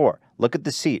 10 score. Look at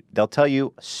the seat. They'll tell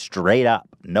you straight up.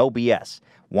 No BS.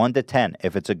 1 to 10,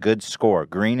 if it's a good score.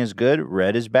 Green is good,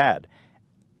 red is bad.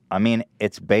 I mean,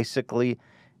 it's basically,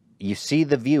 you see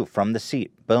the view from the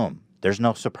seat. Boom. There's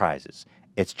no surprises.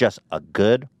 It's just a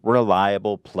good,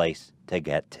 reliable place to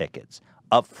get tickets.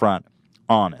 Up front,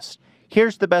 honest.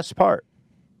 Here's the best part.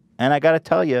 And I got to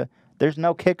tell you, There's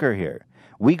no kicker here.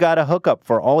 We got a hookup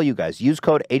for all you guys. Use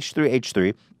code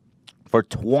H3H3 for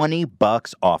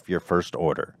 $20 off your first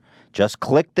order. Just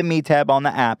click the Me tab on the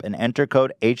app and enter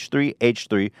code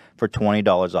H3H3 for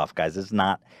 $20 off, guys.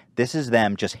 This is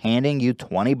them just handing you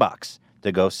 $20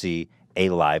 to go see a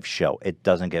live show. It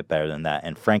doesn't get better than that.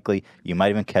 And frankly, you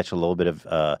might even catch a little bit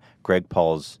of Greg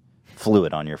Paul's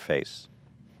fluid on your face.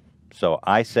 So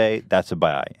I say that's a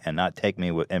buy, and not take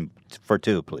me for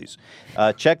two, please.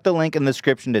 Check the link in the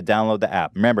description to download the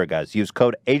app. Remember, guys, use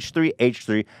code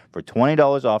H3H3 for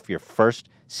 $20 off your first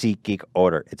SeatGeek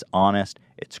order. It's honest,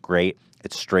 it's great,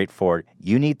 it's straightforward.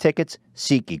 You need tickets?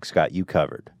 SeatGeek's got you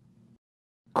covered.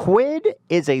 Quid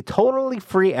is a totally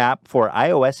free app for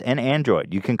iOS and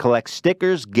Android. You can collect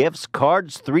stickers, gifts,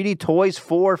 cards, 3D toys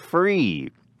for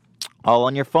free, all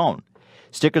on your phone.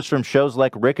 Stickers from shows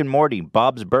like Rick and Morty,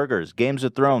 Bob's Burgers, Games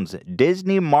of Thrones,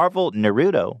 Disney, Marvel,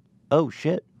 Naruto. Oh,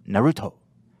 shit. Naruto.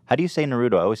 How do you say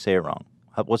Naruto? I always say it wrong.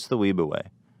 What's the Weebu way?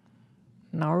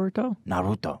 Naruto?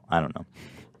 Naruto. I don't know.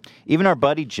 Even our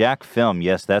buddy Jack Film.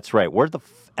 Yes, that's right. Where the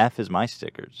F is my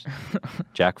stickers?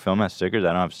 Jack Film has stickers.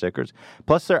 I don't have stickers.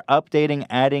 Plus, they're updating,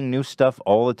 adding new stuff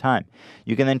all the time.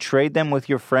 You can then trade them with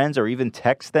your friends or even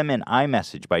text them in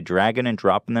iMessage by dragging and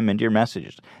dropping them into your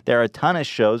messages. There are a ton of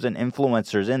shows and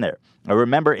influencers in there. Now,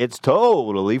 remember, it's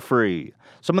totally free.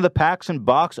 Some of the packs and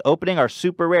box opening are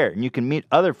super rare, and you can meet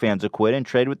other fans of Quid and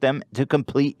trade with them to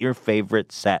complete your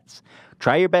favorite sets.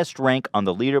 Try your best rank on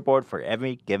the leaderboard for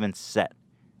every given set.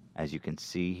 As you can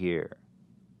see here,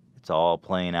 it's all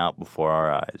playing out before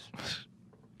our eyes.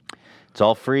 It's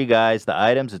all free, guys. The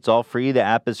items, it's all free. The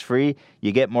app is free.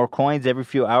 You get more coins every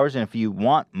few hours, and if you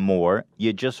want more,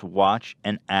 you just watch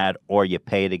an ad or you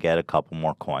pay to get a couple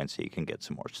more coins so you can get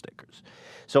some more stickers.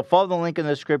 So follow the link in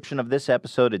the description of this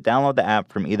episode to download the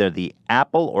app from either the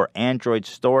Apple or Android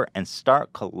store and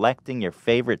start collecting your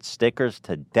favorite stickers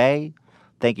today.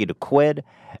 Thank you to Quid.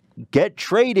 Get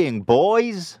trading,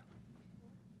 boys.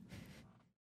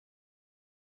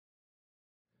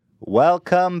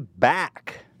 Welcome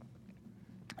back,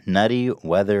 Nutty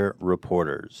Weather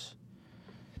Reporters.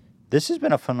 This has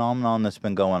been a phenomenon that's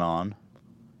been going on.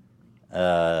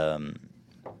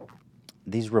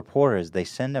 These reporters, they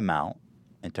send them out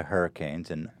into hurricanes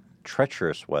and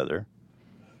treacherous weather.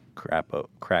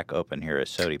 Crack open here a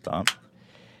soda pump.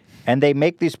 And they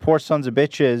make these poor sons of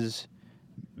bitches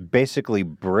basically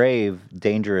brave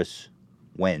dangerous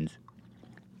winds.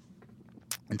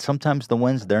 And sometimes the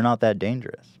winds, they're not that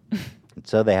dangerous. And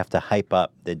so they have to hype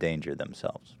up the danger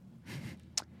themselves.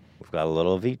 We've got a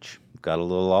little of each. We've got a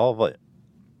little all of it.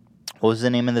 What was the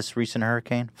name of this recent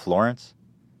hurricane? Florence?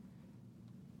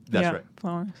 That's right.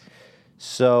 Florence.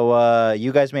 So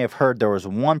you guys may have heard there was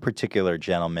one particular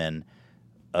gentleman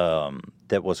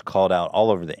that was called out all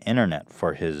over the internet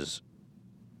for his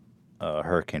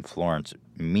Hurricane Florence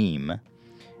meme.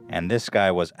 And this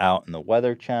guy was out in the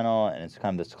Weather Channel, and it's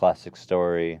kind of this classic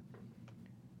story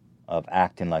of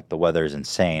acting like the weather is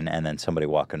insane, and then somebody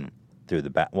walking through the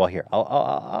back. Well, here,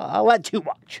 I'll let you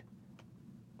watch.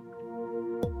 All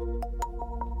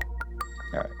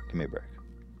right, give me a break.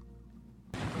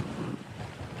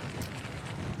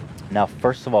 Now,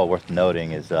 first of all, worth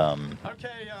noting is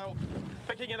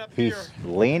picking it up he's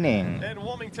leaning. In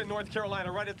Wilmington, North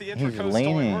Carolina, right at the he's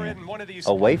leaning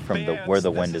away from where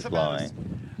the wind is blowing.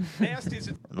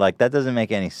 Like, that doesn't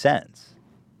make any sense.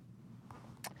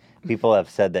 People have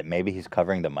said that maybe he's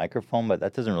covering the microphone, but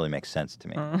that doesn't really make sense to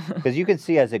me. Because you can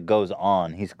see as it goes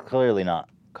on, he's clearly not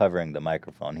covering the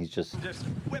microphone. He's just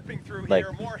whipping through like,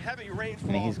 here, more heavy rainfall.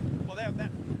 I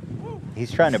mean,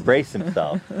 he's trying to brace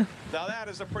himself. Now that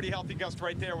is a pretty healthy gust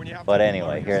right there when you have. But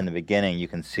anyway, here in the beginning, you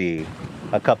can see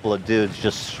a couple of dudes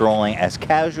just strolling as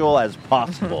casual as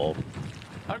possible.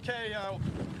 Okay,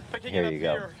 picking here it up you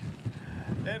go. Here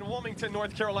in Wilmington,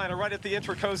 North Carolina, right at the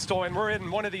Intracoastal, and we're in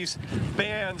one of these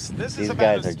bands. These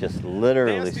guys are just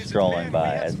literally strolling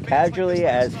by as casually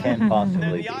as can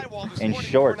possibly be. In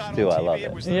shorts, too, I love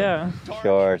it. Yeah.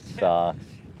 Shorts, socks,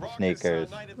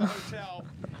 sneakers.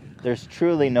 There's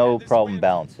truly no problem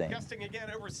balancing. Gusting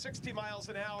again over 60 miles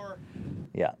an hour.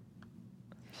 Yeah.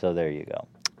 So there you go.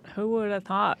 Who would have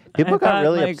thought? People got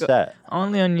really upset.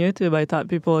 Only on YouTube, I thought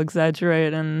people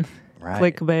exaggerate and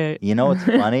clickbait. You know what's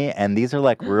funny? And these are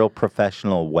like real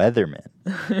professional weathermen.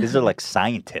 These are like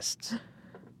scientists.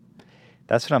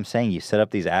 That's what I'm saying. You set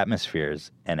up these atmospheres,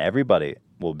 and everybody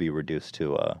will be reduced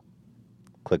to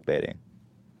clickbaiting.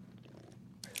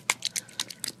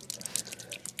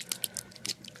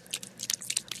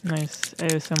 Nice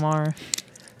ASMR.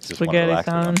 Just wanna Spaghetti relax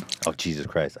sound. again. Oh, Jesus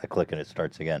Christ. I click and it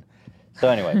starts again. So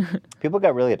anyway, people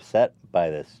got really upset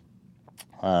by this.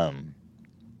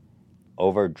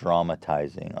 over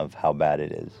dramatizing of how bad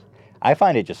it is. I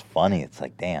find it just funny. It's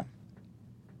like, damn.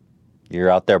 You're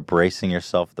out there bracing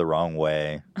yourself the wrong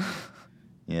way.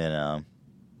 You know.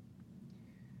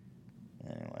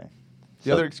 Anyway.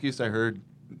 The other excuse I heard,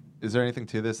 is there anything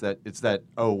to this that it's that,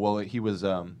 oh, well, he was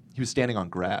standing on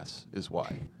grass is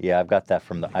why. Yeah, I've got that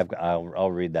from the.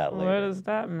 I'll read that later. What does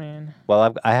that mean?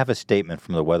 Well, I have a statement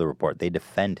from the weather report. They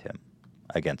defend him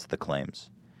against the claims,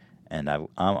 and I've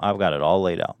got it all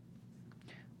laid out.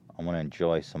 I want to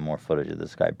enjoy some more footage of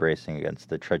this guy bracing against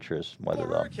the treacherous weather.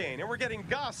 Hurricane, and we're getting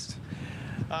gusts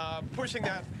pushing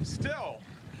that still.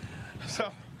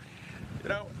 So, you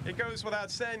know, it goes without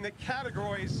saying that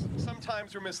categories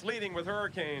sometimes are misleading with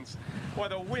hurricanes. Or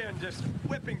the wind just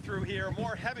whipping through here,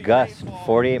 more heavy Gusts, rainfall.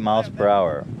 48 miles per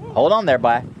hour. Hold on there,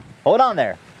 bye. Hold on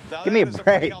there. Now Give me a that is break.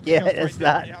 pretty Yeah, altitude it's right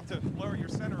there. not. You have to lower your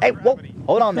center of Hey, whoa. gravity.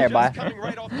 Hold on there, Just bye. coming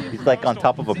right off the He's like on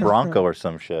top of a intercoastal. Bronco or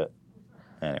some shit.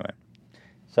 Anyway.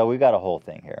 So we got a whole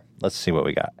thing here. Let's see what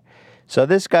we got. So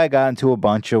this guy got into a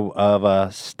bunch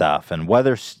of stuff, and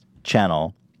Weather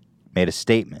Channel made a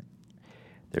statement.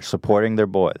 They're supporting their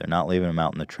boy. They're not leaving him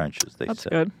out in the trenches. They That's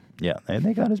said. good. Yeah,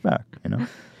 they got his back. You know,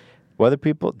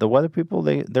 the weather people,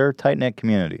 they're a tight knit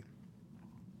community.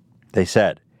 They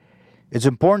said it's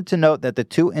important to note that the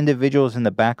two individuals in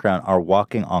the background are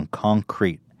walking on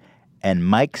concrete, and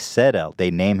Mike Settle, they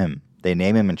name him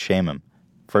and shame him.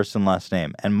 First and last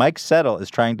name. And Mike Settle is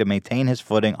trying to maintain his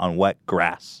footing on wet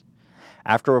grass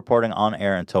after reporting on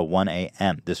air until 1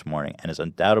 a.m. this morning and is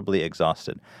undoubtedly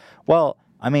exhausted. Well,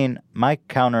 I mean, my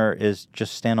counter is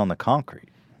just stand on the concrete.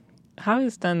 How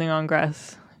is standing on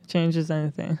grass changes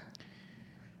anything?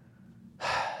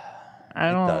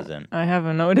 I doesn't. I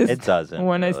haven't noticed. It doesn't,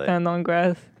 when I really. stand on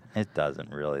grass. It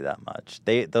doesn't really that much.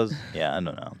 I don't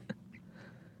know.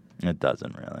 It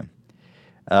doesn't really.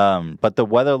 But the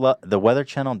Weather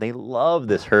Channel, they love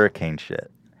this hurricane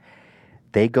shit.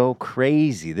 They go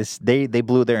crazy. They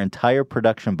blew their entire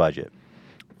production budget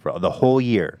for the whole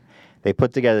year. They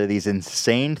put together these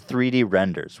insane 3D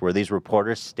renders where these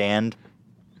reporters stand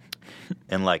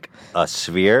in like a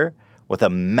sphere with a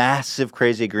massive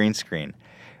crazy green screen,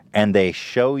 and they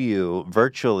show you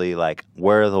virtually like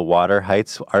where the water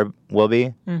heights will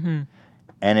be. Mm-hmm.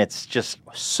 And it's just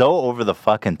so over the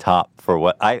fucking top for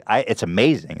what it's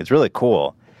amazing. It's really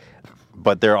cool.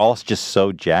 But they're all just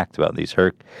so jacked about these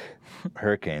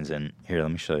hurricanes. And here,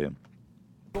 let me show you.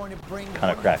 Kind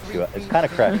of cracks you up. It's kind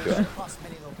of cracks you up.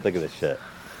 Look at this shit.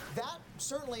 That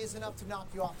certainly is enough to knock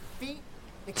you off your feet.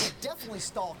 It can definitely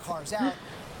stall cars out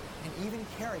and even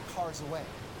carry cars away.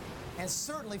 And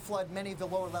certainly flood many of the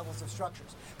lower levels of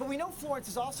structures. But we know Florence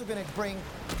is also going to bring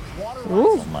water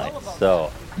Oh rising my, well above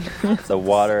so that. the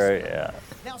water, yeah.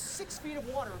 Now 6 feet of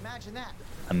water, imagine that.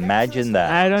 Imagine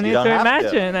that. I don't You need to have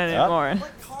imagine Yep. anymore.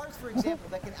 Like cars, for example,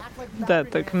 that can act like The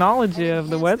battery technology and of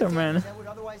the enhance weatherman. damage that would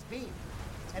otherwise be.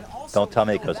 And also, Don't tell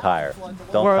me we it know goes that higher. will flood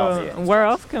the Don't lower tell me. levels. Where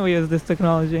else can we use this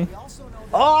technology? We also know that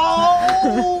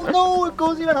Oh no! It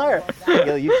goes even higher.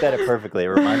 You said it perfectly. It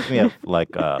reminds me of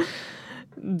like The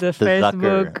the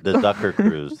Facebook, Zucker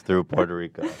cruise through Puerto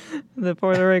Rico. the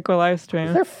Puerto Rico live Is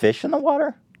stream. there fish in the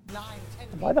water? 9, 10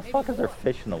 feet, Why the maybe fuck is there more.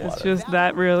 fish in the It's water? just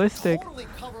that realistic. Totally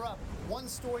cover up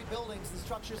one-story buildings and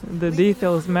structures. The leaving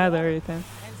details them matter, underwater, Ethan.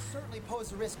 and certainly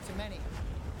pose a risk to many.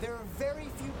 There are very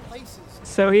few places.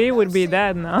 So he that would are be safe.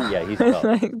 dead now. Yeah, he's tough.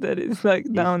 like that is like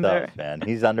He's down there. tough, man.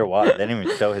 He's underwater. They didn't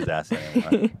even show his ass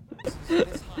anymore.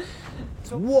 This high.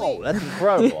 So Whoa, please, that's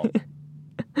incredible.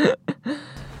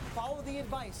 follow the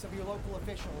advice of your local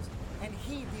officials and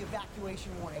heed the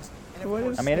evacuation warnings. And of What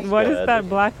course, is, I mean, it's what is good. that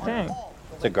black on thing? all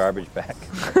the It's a garbage bag.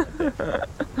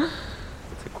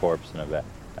 It's a corpse in a bag.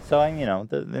 So,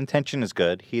 the intention is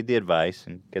good. Heed the advice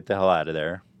and get the hell out of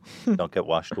there. Don't get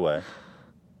washed away.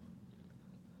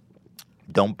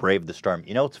 Don't brave the storm.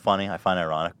 You know what's funny? I find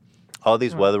ironic. All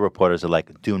these weather reporters are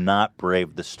like, do not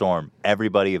brave the storm.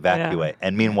 Everybody evacuate.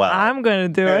 And meanwhile, I'm gonna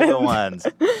do they're it. the ones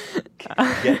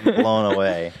getting blown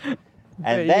away. But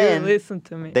And you then listen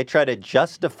to me. they try to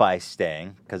justify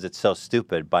staying because it's so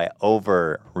stupid by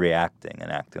overreacting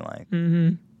and acting like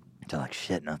they're like,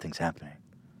 shit, nothing's happening.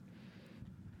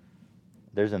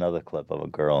 There's another clip of a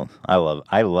girl.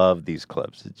 I love these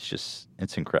clips.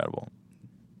 It's incredible.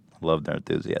 Love their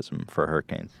enthusiasm for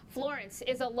hurricanes. Florence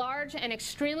is a large and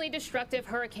extremely destructive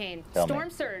hurricane. Tell me. Storm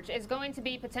surge is going to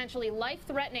be potentially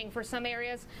life-threatening for some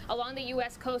areas along the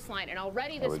U.S. coastline. And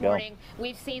already There this we go. morning,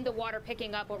 we've seen the water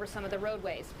picking up over some of the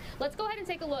roadways. Let's go ahead and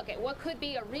take a look at what could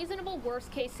be a reasonable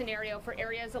worst-case scenario for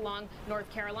areas along North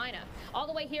Carolina. All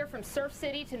the way here from Surf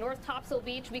City to North Topsail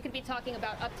Beach, we could be talking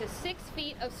about up to 6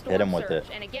 feet of Hit 'em storm with surge. it.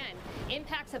 And again,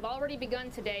 impacts have already begun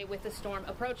today with the storm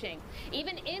approaching.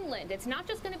 Even inland, it's not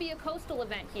just going to be a coastal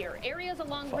event here. Areas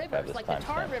along Fuck, I have rivers this like the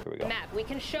Tar timestamp. Here we River go. map, we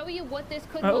can show you what this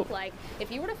could Oh. look like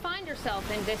if you were to find yourself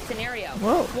in this scenario.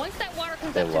 Whoa. Once that water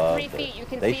comes They up to love 3 feet, this. you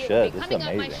can They see it should. will be This is coming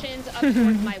up my amazing. shins up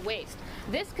towards my waist.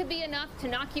 This could be enough to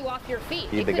knock you off your feet.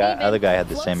 See, It the could guy- even other guy had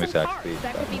the float same some exact cars speed.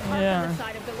 that could be parked Yeah. on the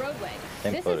side of the roadway.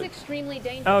 Same This footage. is extremely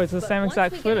dangerous. Oh, it's the but same once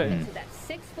exact we get up footage. into that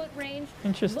 6-foot range,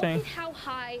 Interesting. Look at how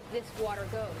high this water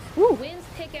goes. Woo. Winds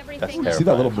pick everything That's up. terrifying. See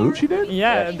that little move she did?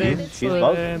 Yeah, Yeah, they she's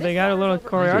buzzing. they got a little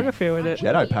choreography with it.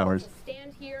 Jedi powers.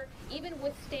 Stand here, even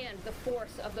withstand the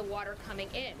force of the water coming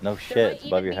in. No There shit, might it's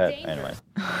above even your be head. Anyway.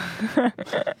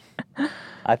 danger.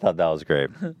 I thought that was great.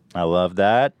 I love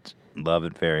that. Love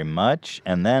it very much.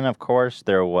 And then, of course,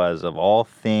 there was, of all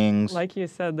things, Like you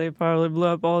said, they probably blew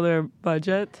up all their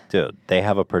budget. dude, they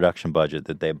have a production budget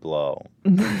that they blow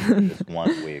this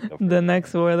 1 week. Of The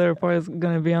next weather report is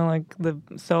gonna be on like the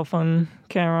cell phone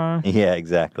camera. Yeah,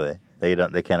 exactly. They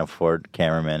can't afford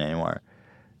cameramen anymore.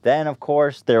 Then, of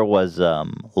course, there was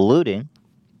looting.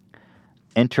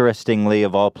 Interestingly,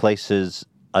 of all places,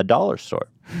 a dollar store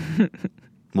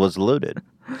was looted.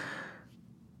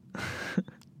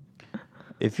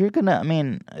 If you're gonna, I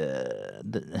mean,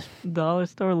 Dollar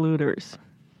store looters.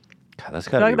 God, that's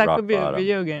I feel gotta like be that rock could be bottom. a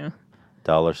video game.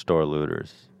 Dollar store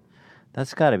looters.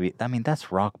 That's gotta be. I mean,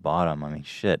 that's rock bottom. I mean,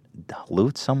 shit.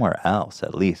 Loot somewhere else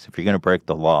at least. If you're gonna break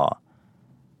the law,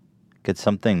 get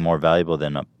something more valuable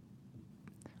than a.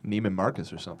 Neiman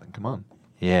Marcus or something. Come on.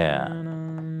 Yeah.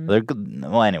 They're good.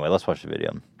 Well, anyway, let's watch the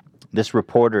video. This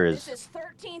reporter is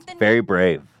very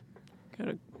brave,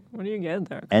 What do you get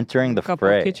there? entering the A couple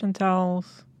fray. of kitchen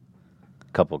towels.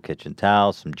 Couple kitchen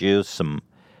towels, some juice,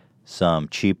 some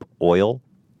cheap oil.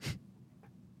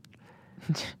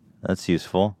 That's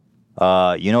useful.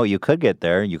 You know what you could get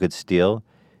there? You could steal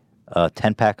a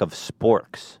 10-pack of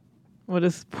sporks. What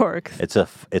is sporks?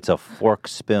 It's a fork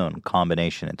spoon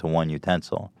combination into one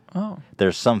utensil. Oh,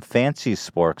 There's some fancy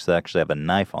sporks that actually have a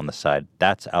knife on the side.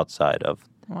 That's outside of.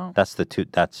 wow. That's the two.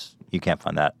 That's you can't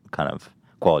find that kind of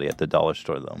quality at the dollar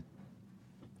store though.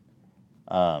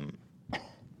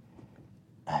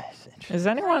 It's interesting. Is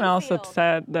anyone else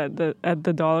upset that at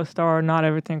the dollar store not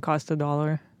everything costs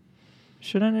 $1?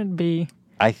 Shouldn't it be?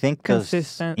 I think because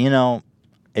Consistent. you know,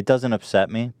 it doesn't upset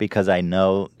me because I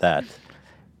know that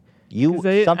you 'Cause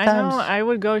I sometimes know I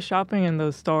would go shopping in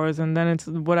those stores and then it's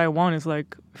what I want is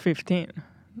like 15.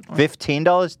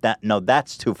 $15.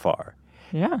 That's too far.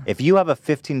 Yeah. If you have a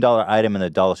 $15 item in the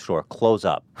dollar store, close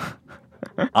up.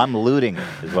 I'm looting it,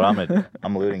 is what I'm gonna do.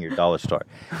 I'm looting your dollar store.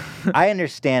 I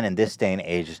understand in this day and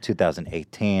age, it's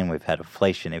 2018, we've had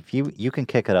inflation. If you can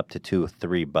kick it up to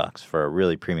 $2-3 for a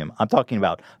really premium. I'm talking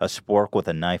about a spork with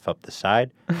a knife up the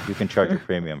side. You can charge a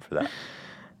premium for that.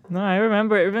 No, I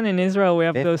remember even in Israel we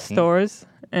have those 15. stores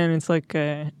and it's like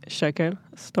a shekel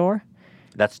store.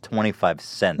 That's 25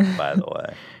 cents, by the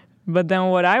way. But then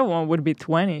what I want would be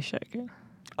 20 shekel.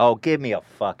 Oh, give me a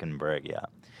fucking break, yeah.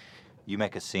 You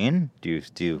make a scene? Do you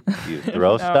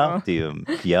throw No. stuff? Do you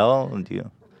yell? Do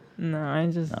you? No, I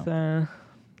just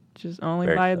only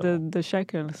Very buy civil. the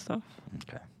shekel stuff.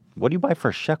 Okay. What do you buy for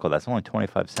a shekel? That's only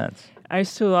 25 cents. I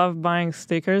used to love buying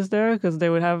stickers there because they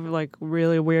would have like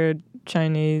really weird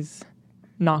Chinese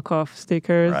knockoff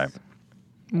stickers Right.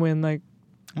 with like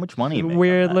How much money you make on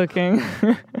weird that? looking.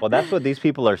 Well, that's what these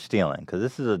people are stealing because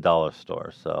this is a dollar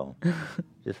store. So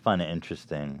just find it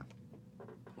interesting.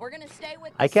 We're gonna stay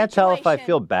with. I can't tell if I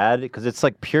feel bad because it's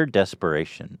like pure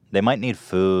desperation. They might need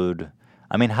food.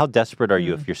 I mean, how desperate are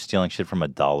you if you're stealing shit from a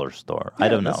dollar store? I Yeah,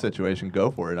 don't in know. this situation, go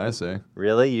for it, I say.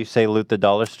 Really? You say loot the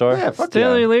dollar store? Yeah, fuck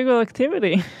Still yeah. illegal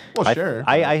activity. Well, I, sure.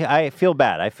 I feel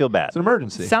bad. I feel bad. It's an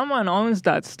emergency. Someone owns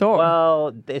that store.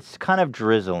 Well, it's kind of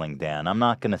drizzling, Dan. I'm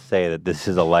not going to say that this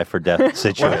is a life or death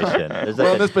situation. There's Well,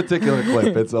 like in this particular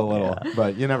clip, it's a little,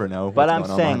 but you never know. but what's I'm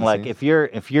going on saying, behind the like,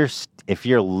 scenes. if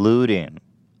you're looting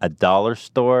a dollar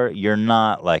store, you're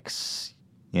not like,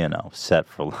 set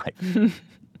for life.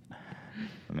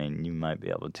 I mean, you might be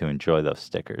able to enjoy those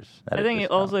stickers. at I a think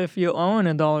discount. also if you own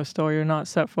a dollar store, you're not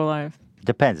set for life.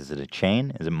 Depends. Is it a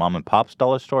chain? Is it mom and pop's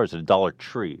dollar store? Is it a Dollar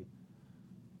Tree?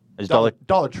 Is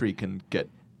Dollar Tree can get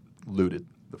looted.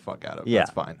 the fuck out of. Yeah.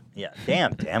 That's fine. Yeah.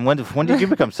 Damn, Dan. When did you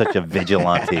become such a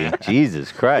vigilante?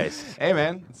 Jesus Christ. Hey,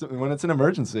 man, when it's an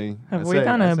emergency. Have I we say-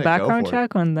 done I a say go background for it.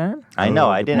 check on that? I know.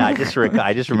 I didn't. I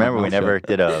just remember we mouth never shut.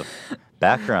 did a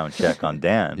background check on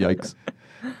Dan. Yikes.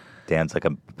 Dan's like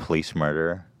a police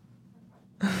murderer.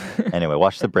 Anyway,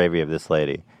 watch the bravery of this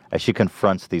lady as she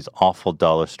confronts these awful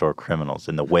dollar store criminals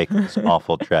in the wake of this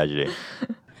awful tragedy.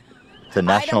 It's a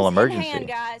national Items in emergency. hand,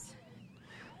 guys.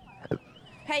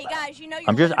 Hey guys, you know you're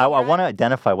I'm just. I looting, want to right?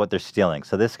 identify what they're stealing.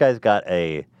 So this guy's got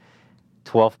a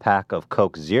 12-pack of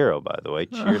Coke Zero, by the way.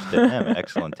 Cheers to him.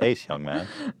 Excellent taste, young man.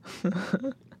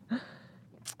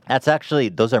 That's actually.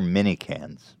 Those are mini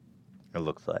cans. It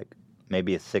looks like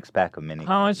maybe a 6-pack of mini.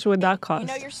 How much would that You cost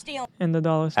know you're stealing. in the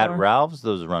dollar store? At Ralph's,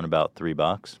 those run about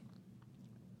 $3.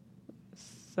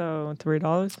 So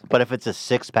 $3. But if it's a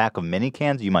 6-pack of mini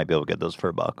cans, you might be able to get those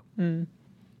for $1. Mm.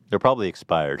 They're probably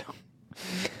expired.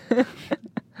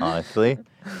 Honestly.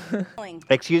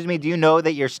 Excuse me, do you know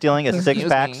that you're stealing a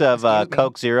 6-pack of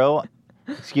Coke Zero?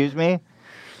 Excuse me?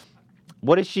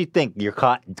 What does she think? You're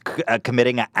caught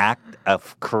committing an act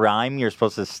of crime? You're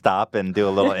supposed to stop and do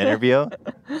a little interview?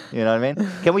 You know what I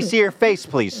mean? Can we see your face,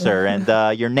 please, sir?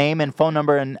 And your name and phone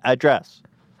number and address.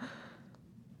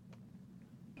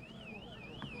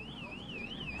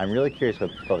 I'm really curious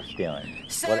what people are stealing.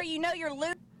 Sir, What- you know you're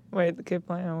looting, Wait, keep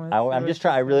playing. I'm just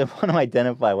trying. I really want to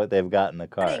identify what they've got in the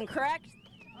car. correct?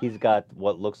 He's got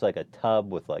what looks like a tub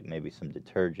with like maybe some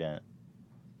detergent.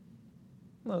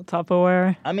 Little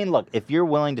Tupperware. I mean, look, if you're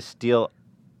willing to steal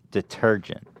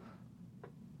detergent,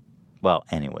 well,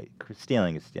 anyway,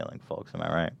 stealing is stealing, folks. Am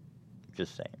I right?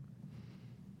 Just saying.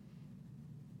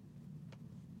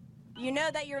 You know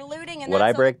that you're looting, and Would I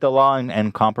that's break the law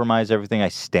and compromise everything I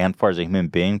stand for as a human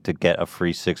being to get a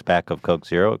free 6-pack of Coke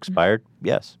Zero expired?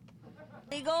 Yes.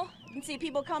 illegal. You can see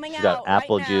people coming She's out got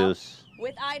apple right now juice.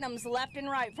 with items left and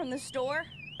right from the store.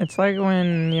 It's like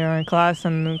when you're in class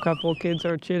and a couple kids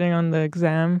are cheating on the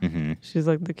exam. Mm-hmm. She's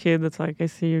like the kid that's like, I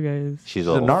see you guys. She's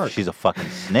a narc. She's a fucking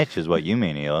snitch, is what you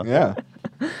mean, Hila. Yeah.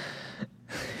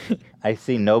 I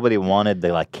see nobody wanted the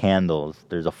like candles.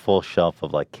 There's a full shelf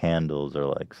of like candles or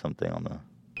like something on the.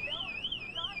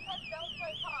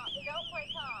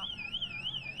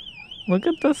 Look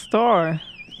at the store.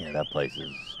 Yeah, that place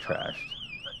is trashed.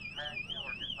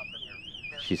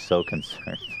 She's so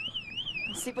concerned.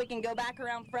 Let's see if we can go back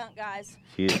around front, guys.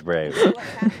 She's brave. See what's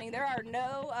happening. There are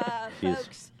no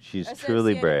folks She's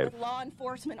truly associated brave. with law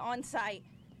enforcement on site.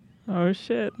 Oh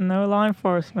shit, no law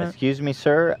enforcement. Excuse me,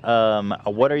 sir.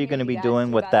 What are you going to be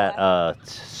doing with that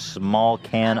small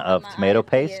can of tomato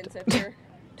paste? Kids, if you're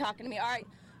talking to me. All right,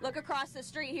 look across the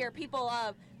street here. People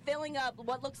filling up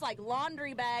what looks like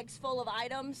laundry bags full of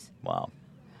items. Wow.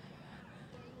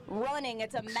 Running.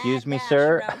 It's a Excuse mad me, dash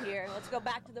sir. around here. Let's go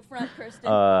back to the front,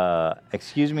 Kristen.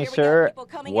 Excuse me, Here we go, sir. people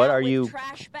coming What out are with you?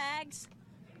 trash bags.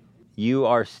 You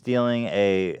are stealing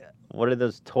a. What are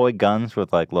those toy guns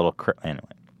with like little? Anyway.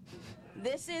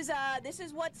 This is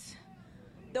what's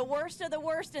the worst of the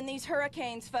worst in these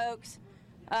hurricanes, folks.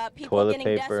 People Toilet getting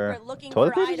paper. desperate, looking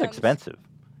Toilet for paper is items. expensive.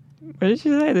 What did she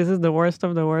say? This is the worst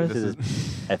of the worst?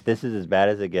 If this is as bad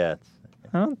as it gets.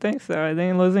 I don't think so. I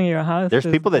think losing your house There's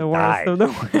is people that the worst died. of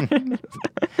the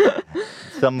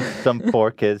worst. Some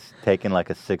poor kids taking like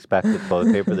a 6-pack of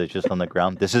toilet paper that's just on the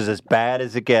ground. This is as bad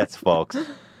as it gets, folks.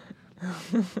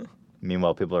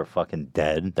 Meanwhile, people are fucking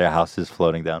dead. Their house is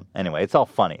floating down. Anyway, it's all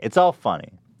funny. It's all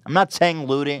funny. I'm not saying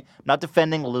looting. I'm not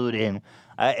defending looting.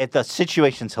 The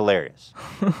situation's hilarious.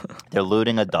 They're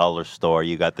looting a dollar store.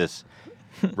 You got this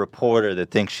reporter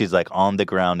that thinks she's like on the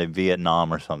ground in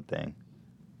Vietnam or something.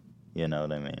 You know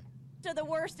what I mean? To the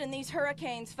worst in these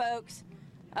hurricanes, folks.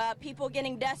 People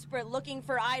getting desperate, looking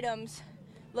for items.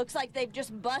 Looks like they've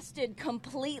just busted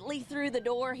completely through the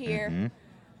door here. Mm-hmm.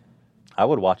 I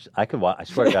would watch. I could watch. I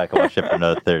swear to God, I could watch it for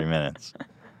another 30 minutes.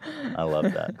 I love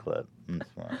that clip. It's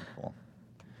wonderful.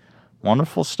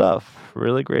 Wonderful stuff.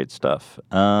 Really great stuff.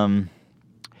 What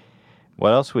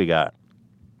else we got?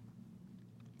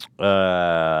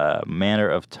 Manner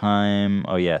of time.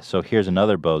 Oh, yeah. So here's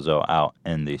another bozo out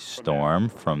in the storm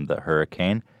from the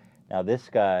hurricane. Now, this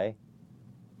guy,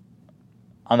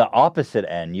 on the opposite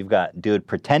end, you've got dude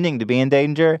pretending to be in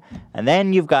danger, and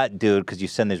then you've got dude, because you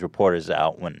send these reporters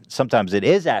out when sometimes it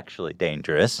is actually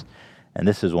dangerous, and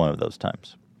this is one of those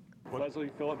times. Leslie,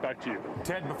 Philip, back to you.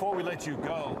 Ted, before we let you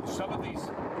go, some of these...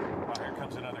 Oh, here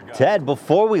comes another guy. Ted,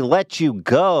 before we let you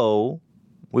go,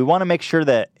 we want to make sure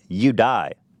that you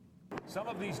die. Some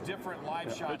of these different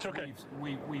live shots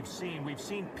we've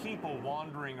seen people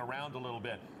wandering around a little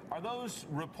bit. Are those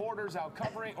reporters out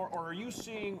covering, or are you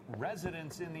seeing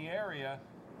residents in the area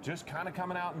just kind of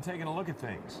coming out and taking a look at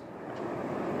things?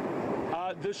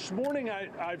 This morning,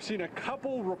 I've seen a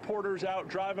couple reporters out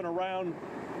driving around,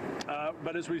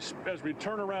 but as we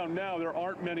turn around now, there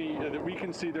aren't many that we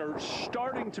can see. There are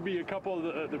starting to be a couple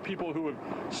of the people who have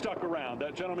stuck around.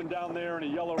 That gentleman down there in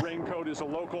a yellow raincoat is a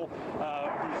local.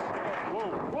 Whoa!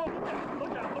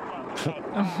 Look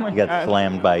out! He got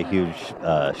slammed by a huge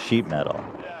sheet metal.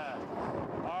 Yeah.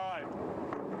 All right.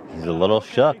 He's a little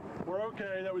shook. We're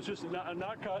okay. That was just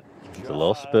not cut. He's a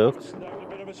little spooked. That was a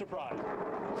bit of a surprise.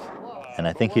 And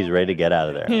I think he's ready to get out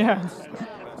of there. Yeah.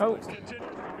 Oh. I'm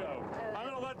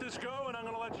going to let this go, and I'm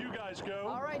going to let you guys go.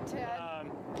 All right,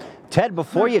 Ted. Ted,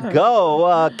 before you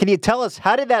go, can you tell us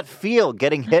how did that feel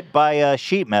getting hit by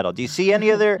sheet metal? Do you see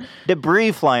any other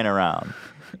debris flying around?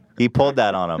 He pulled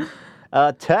that on him.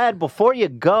 Ted, before you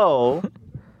go,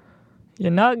 You're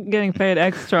not getting paid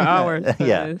extra hours for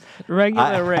this.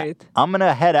 Regular rate. I'm going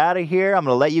to head out of here. I'm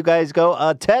going to let you guys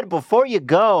go. Ted, before you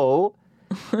go,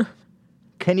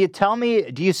 can you tell me,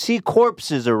 do you see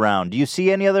corpses around? Do you see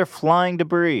any other flying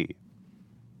debris?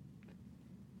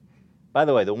 By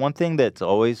the way, the one thing that's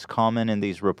always common in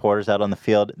these reporters out on the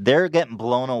field, they're getting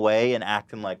blown away and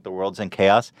acting like the world's in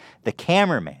chaos. The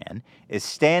cameraman is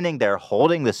standing there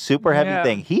holding the super heavy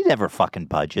thing. He never fucking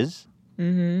budges.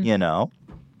 Mm-hmm. You know?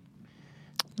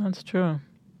 That's true.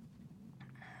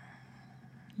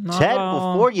 Not Ted,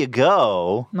 all, before you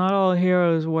go... Not all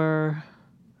heroes wear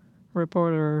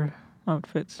reporter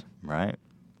outfits. Right.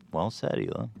 Well said,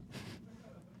 Ela.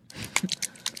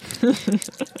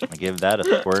 I give that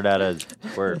a squirt out of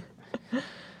squirt.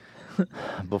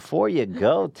 Before you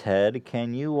go, Ted,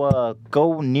 can you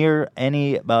go near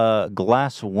any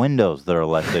glass windows that are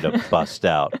likely to bust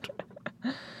out?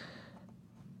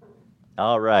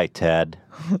 All right, Ted.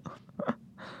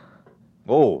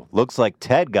 Oh, looks like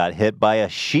Ted got hit by a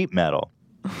sheet metal.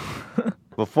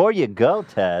 Before you go,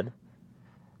 Ted.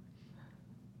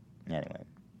 Anyway.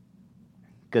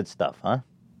 Good stuff, huh?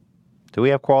 Do we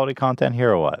have quality content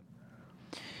here or what?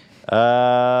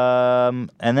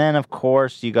 And then, of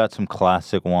course, you got some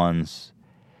classic ones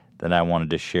that I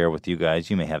wanted to share with you guys.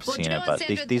 You may have seen it, but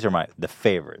these are the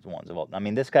favorite ones of all. I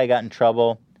mean, this guy got in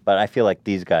trouble, but I feel like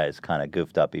these guys kind of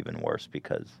goofed up even worse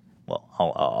because,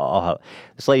 well,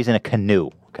 this lady's in a canoe,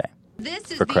 okay?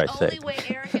 This is for the Christ's only sake. way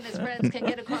Eric and his friends can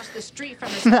get across the street from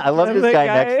the I love this guy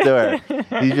next door.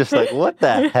 He's just like, what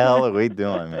the hell are we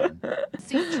doing, man?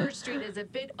 See, Church Street is a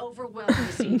bit overwhelmed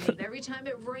this evening. Every time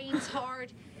it rains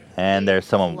hard. And there's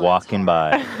someone walking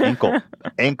by,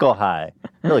 ankle high.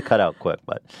 Really cut out quick,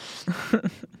 but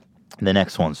the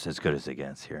next one's as good as it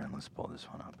gets here. Let's pull this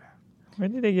one up here. Where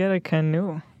did they get a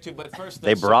canoe? But first,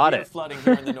 They brought severe it. flooding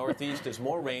here in the Northeast as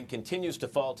more rain continues to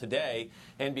fall today.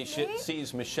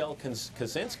 NBC's Michelle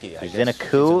Kaczynski. She's in a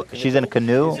canoe. She's in a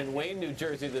canoe. Is in Wayne, New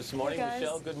Jersey this morning.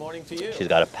 Michelle, good morning to you. She's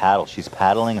got a paddle. She's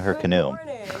paddling her canoe.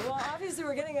 Well, obviously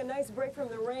we're getting a nice break from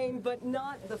the rain, but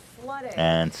not the flooding.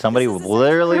 And somebody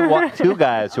literally two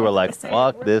guys who were like,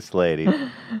 fuck this lady.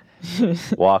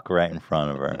 Walk right in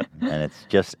front of her. And it's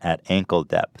just at ankle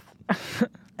depth.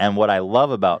 And what I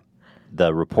love about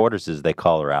the reporters is they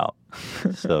call her out.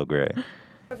 So great.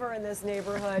 In this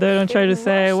neighborhood. They don't try to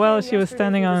say, well, she was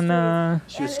standing on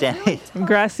She was standing.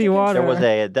 grassy water.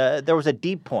 There was a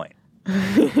deep point.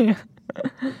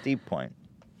 Deep point.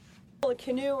 A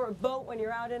canoe or a boat when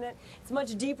you're out in it, it's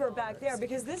much deeper back there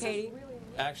because this is really...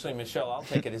 Actually, Michelle, I'll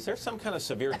take it. Is there some kind of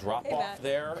severe drop-off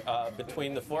there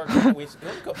between the four? Let me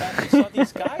go back. We saw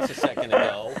these guys a second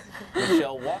ago.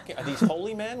 Michelle, walking. Are these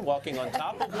holy men walking on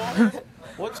top of water?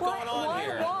 What's going on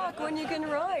here? Why walk when you can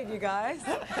ride, you guys?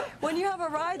 When you have a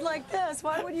ride like this,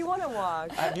 why would you want to walk?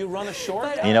 Have you run ashore?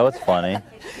 You know what's funny?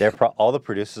 All the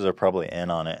producers are probably in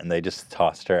on it, and they just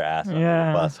tossed her ass on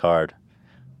the bus hard.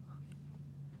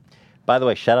 By the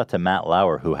way, shout out to Matt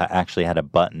Lauer, who actually had a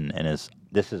button in his...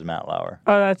 This is Matt Lauer.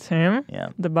 Oh, that's him? Yeah.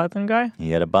 The button guy?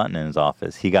 He had a button in his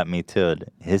office. He got Me Too'd.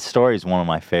 His story is one of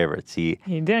my favorites. He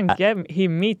didn't get me. He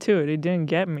Me Too'd. He didn't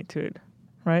get Me Too'd.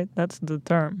 Right? That's the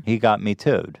term. He got Me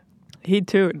Too'd. He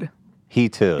Too'd. He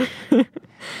Too'd.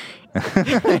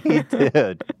 He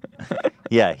Too'd.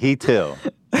 Yeah, he too.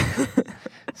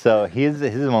 So his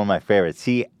is one of my favorites.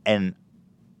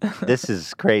 This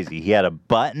is crazy. He had a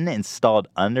button installed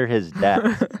under his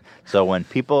desk. So when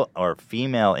people or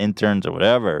female interns or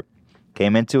whatever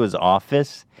came into his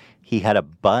office, he had a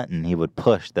button he would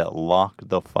push that locked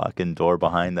the fucking door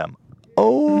behind them.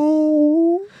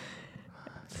 Oh!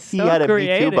 He had a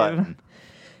Me Too button.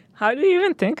 How do you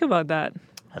even think about that?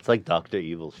 That's like Dr.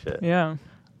 Evil shit. Yeah.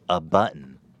 A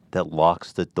button that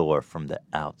locks the door from the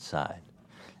outside.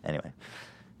 Anyway,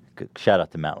 good, shout out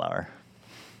to Matt Lauer.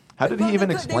 How did he even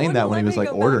explain that when he was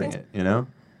like ordering it, you know?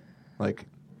 Like,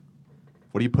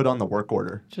 What do you put on the work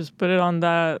order? Just put it on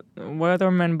that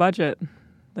Weatherman budget.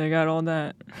 They got all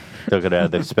that. Took it out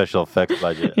of the special effects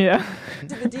budget. Yeah.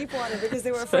 To the deep water because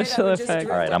they were afraid Special I would just effects.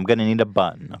 drift All right, I'm going to need a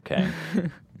button, okay?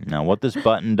 Now, what this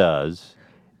button does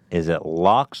is it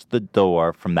locks the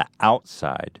door from the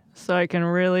outside. So I can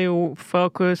really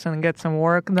focus and get some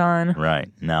work done. Right.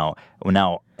 Now,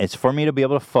 it's for me to be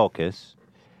able to focus,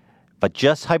 but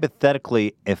just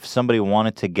hypothetically, if somebody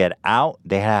wanted to get out,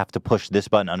 they have to push this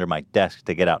button under my desk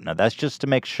to get out. Now, that's just to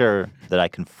make sure that I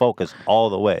can focus all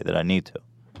the way that I need to.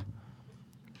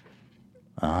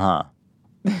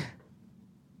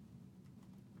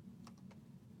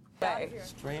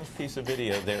 Strange piece of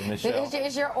video there, Michelle.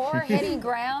 Is your oar hitting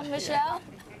ground, Michelle?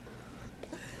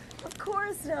 Of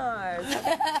course not.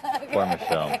 Poor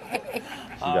Michelle.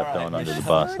 She got thrown under the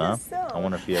bus, huh? I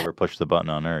wonder if you ever pushed the button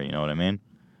on her, you know what I mean?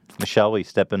 Michelle, will you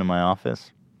step into my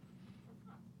office?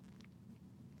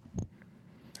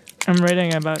 I'm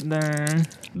reading about the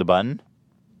button?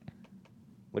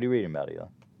 What are you reading about, Ela?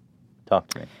 Talk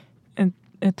to me.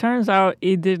 It turns out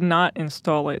he did not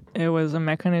install it. It was a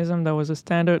mechanism that was a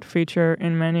standard feature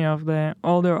in many of the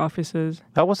older offices.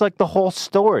 That was like the whole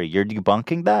story. You're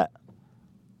debunking that?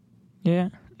 Yeah.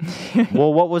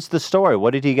 Well, what was the story?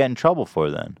 What did he get in trouble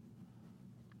for then?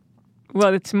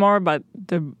 Well, it's more about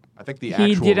I think the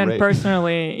he actual didn't rape.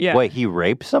 personally. Yeah. Wait, he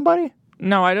raped somebody?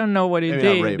 No, I don't know what he Maybe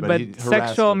did, not rape, but but he harassed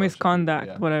sexual a bunch of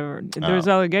misconduct, whatever. Oh. There's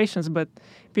allegations, but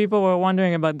people were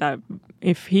wondering about that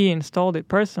if he installed it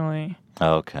personally.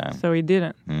 Okay. So he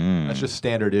didn't. That's just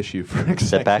standard issue for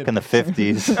Except executive. back in the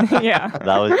 50s. Yeah.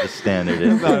 That was the standard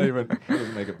It's issue. not even,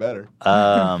 doesn't make it better.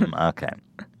 Okay.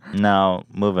 Now,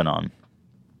 moving on.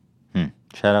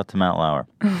 Shout out to Matt Lauer.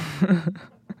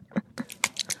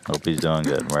 Hope he's doing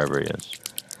good wherever he is.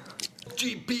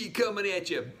 GP coming at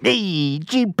you. Hey,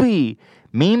 GP.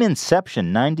 Meme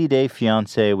Inception, 90 Day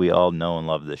Fiancé. We all know and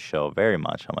love this show very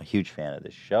much. I'm a huge fan of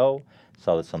this show.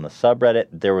 Saw this on the subreddit.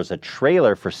 There was a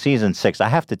trailer for season 6. I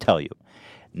have to tell you,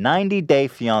 90 Day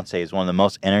Fiancé is one of the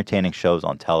most entertaining shows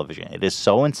on television. It is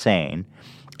so insane.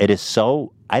 It is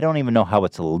so, I don't even know how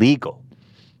it's legal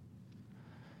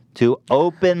to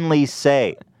openly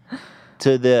say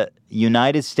to the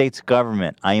United States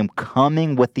government, I am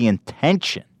coming with the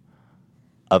intention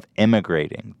of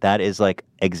immigrating. That is like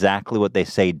exactly what they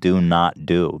say do not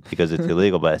do because it's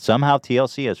illegal, but somehow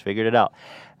TLC has figured it out.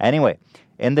 Anyway,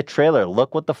 in the trailer,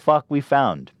 look what the fuck we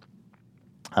found.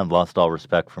 I've lost all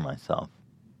respect for myself.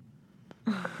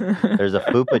 There's a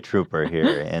Fupa Trooper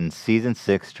here in season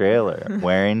 6 trailer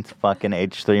wearing fucking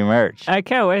H3 merch. I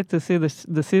can't wait to see the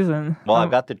season. Well,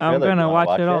 I've got the trailer. I'm Do you gonna wanna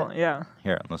watch it all. Yeah.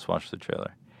 Here, let's watch the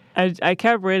trailer. I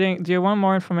kept reading. Do you want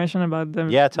more information about them?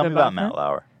 Yeah, tell me about Matt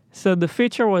Lauer. So the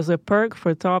feature was a perk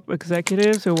for top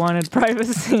executives who wanted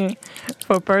privacy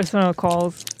for personal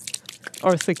calls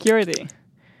or security.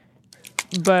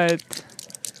 But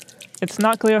it's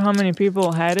not clear how many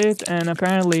people had it, and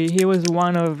apparently he was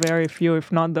one of very few,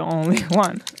 if not the only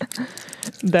one,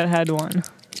 that had one.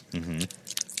 Mm-hmm.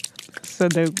 So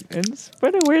it's a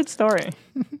pretty weird story.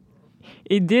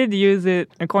 He did use it,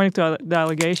 according to the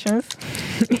allegations,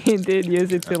 he did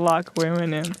use it to lock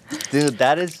women in. Dude,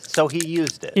 that is... So he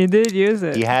used it. He did use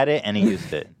it. He had it and he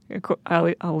used it.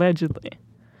 Allegedly.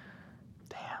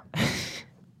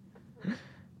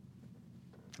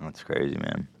 That's crazy,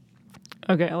 man.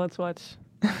 Okay, let's watch.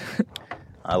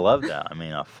 I love that. I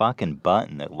mean, a fucking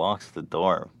button that locks the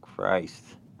door. Christ.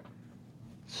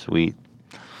 Sweet.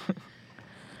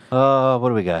 What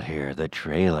do we got here? The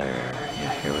trailer.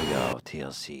 Yeah, here we go.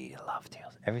 TLC. I love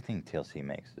TLC. Everything TLC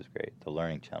makes is great. The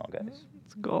Learning Channel, guys.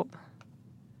 It's gold.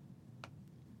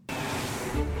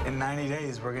 In 90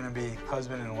 days, we're going to be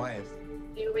husband and wife.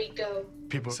 Here we go.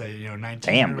 People say, 19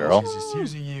 Damn, girl. she's just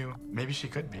using you. Maybe she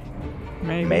could be.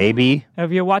 Maybe.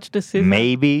 Have you watched the season?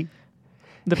 Maybe.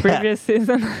 The previous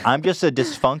season? I'm just a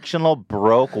dysfunctional,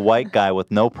 broke white guy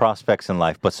with no prospects in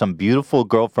life, but some beautiful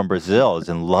girl from Brazil is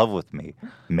in love with me.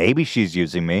 Maybe she's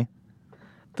using me.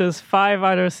 There's 5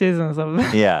 other seasons of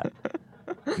that. Yeah.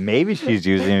 Maybe she's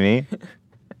using me.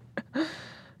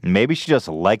 Maybe she just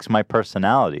likes my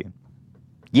personality.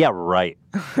 Yeah, right.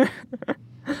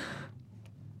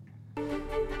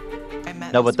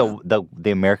 No, but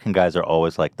the American guys are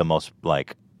always like the most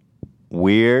like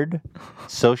weird,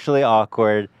 socially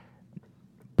awkward,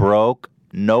 broke,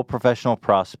 no professional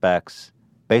prospects,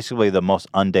 basically the most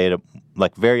undateable,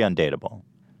 like very undateable.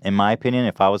 In my opinion,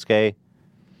 if I was gay.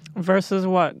 Versus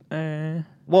what?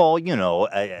 Well,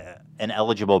 an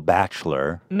eligible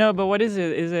bachelor. No, but what is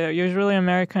it? Is it usually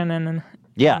American and...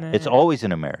 Yeah, it's always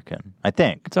an American, I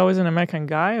think. It's always an American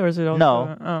guy, or is it also...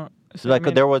 No. Oh, So like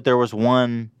there was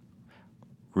one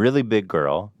really big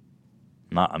girl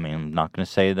I'm not going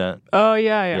to say that. Oh,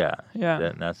 yeah.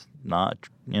 That's not,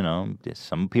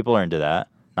 some people are into that.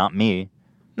 Not me.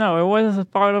 No, it was a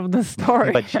part of the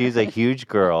story. But she's a huge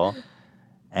girl,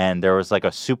 and there was like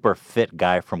a super fit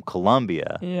guy from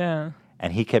Colombia. Yeah.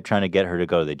 And he kept trying to get her to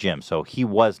go to the gym, so he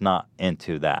was not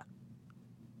into that.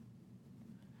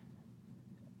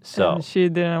 So and she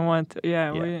didn't want to.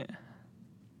 Yeah.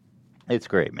 It's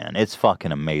great, man. It's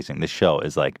fucking amazing. The show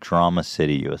is like Drama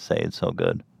City, USA. It's so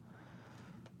good.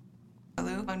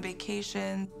 On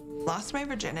vacation, lost my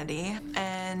virginity,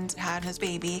 and had his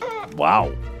baby.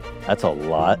 Wow. That's a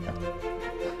lot.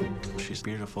 She's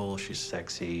beautiful, she's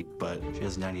sexy, but she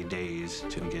has 90 days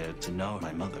to get to know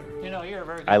my mother. You're a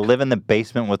very I live in the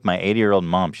basement with my 80-year-old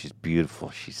mom. She's beautiful.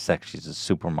 She's sexy. She's a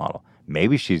supermodel.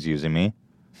 Maybe she's using me.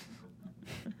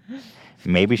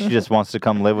 Maybe she just wants to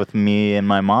come live with me and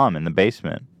my mom in the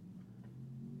basement.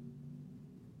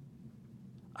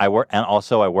 I work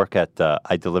at,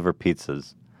 I deliver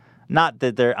pizzas. Not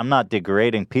that I'm not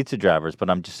degrading pizza drivers, but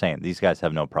I'm just saying these guys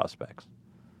have no prospects.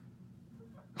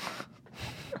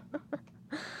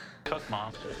 cook,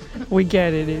 Mom. We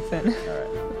get it, Ethan. All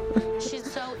right. She's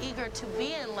so eager to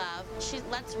be in love. She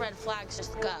lets red flags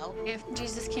just go. If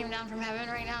Jesus came down from heaven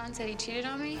right now and said he cheated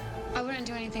on me, I wouldn't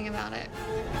do anything about it.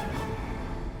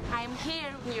 I'm here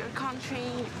in your country,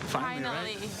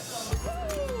 finally.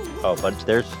 Oh, but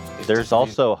there's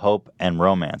also hope and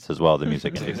romance as well, the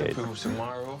music indicates.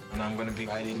 Tomorrow, and I'm gonna be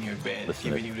right in your bed,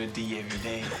 giving you the D every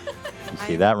day. You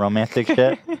see that romantic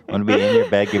shit? I'm going to be in your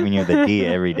bed giving you the D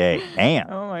every day. Damn.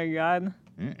 Oh, my God.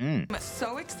 I'm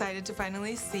so excited to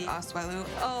finally see Oswelu.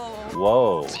 Oh.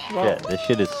 Whoa. Shit, this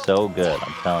shit is so good,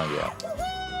 I'm telling you.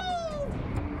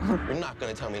 You're not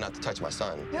gonna tell me not to touch my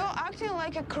son. You're acting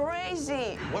like a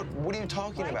crazy. What are you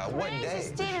talking about? What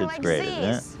day? Shit's like great, isn't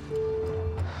it?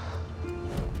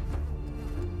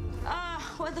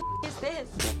 What the is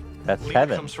this? That's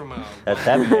heaven. That's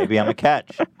heaven, baby. I'm a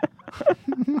catch.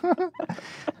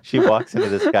 She walks into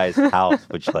this guy's house,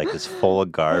 which like is full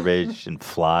of garbage and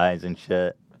flies and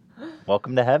shit.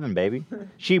 Welcome to heaven, baby.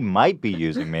 She might be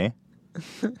using me.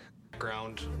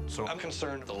 Ground. So I'm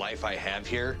concerned the life I have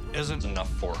here isn't enough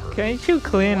for her. Can't you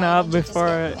clean up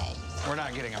before We're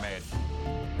not getting a maid.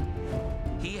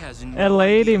 He has a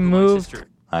lady moved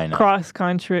I know. cross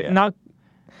country, not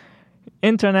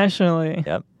internationally?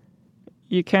 Yep.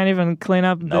 You can't even clean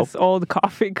up Nope. this old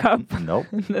coffee cup. Nope.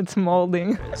 That's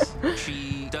molding.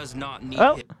 She does not need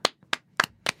Oh. him.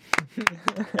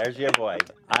 There's your boy.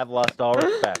 I've lost all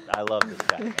respect. I love this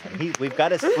guy. We've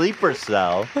got a sleeper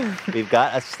cell. We've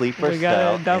got a sleeper We got a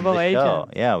cell. in double the agent. show.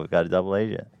 Yeah, we've got a double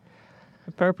agent.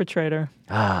 A perpetrator.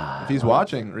 If he's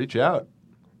watching, reach out.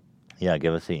 Yeah,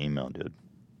 give us the email, dude.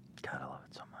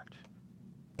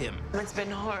 It's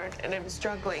been hard, and I'm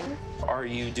struggling. Are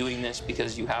you doing this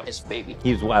because you have his baby?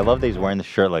 I love that he's wearing the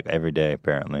shirt like every day,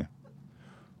 apparently.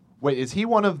 Wait, is he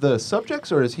one of the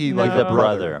subjects, or is he No. like He's a a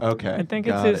brother. Okay. I think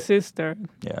it's got his it. sister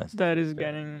Yes. that is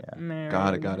getting married.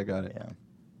 Got it. Yeah.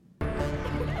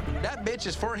 That bitch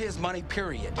is for his money,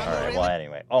 period. All right, well,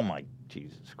 anyway. Oh, my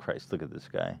Jesus Christ. Look at this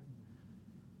guy.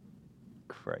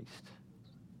 Christ.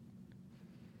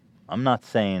 I'm not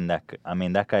saying that...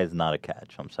 that guy is not a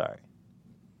catch. I'm sorry.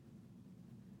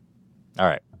 All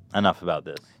right. Enough about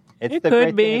this. It's It the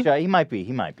could great thing be. is, he might be.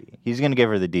 He might be. He's going to give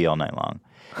her the D all night long.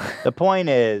 The point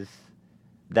is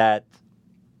that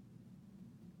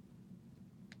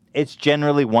it's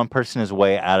generally one person is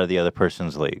way out of the other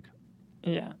person's league.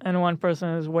 Yeah, and one person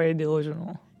is way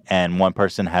delusional. And one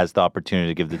person has the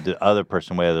opportunity to give the other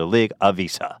person way out of their league a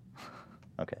visa.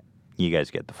 Okay. You guys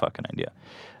get the fucking idea.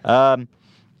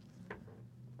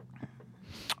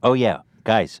 Oh, yeah.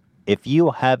 Guys, if you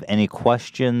have any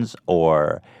questions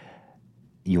or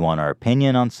you want our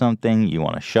opinion on something, you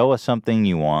want to show us something,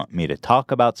 you want me to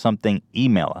talk about something,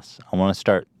 email us. I want to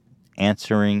start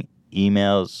answering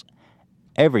emails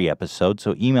every episode,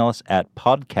 so email us at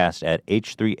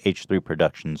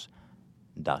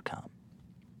podcast@h3h3productions.com.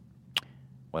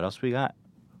 What else we got?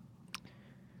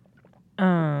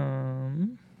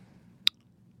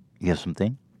 You have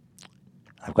something?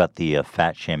 I've got the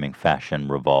Fat Shaming Fashion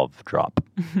Revolve drop.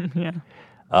 Yeah.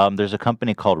 There's a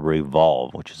company called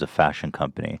Revolve, which is a fashion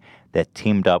company that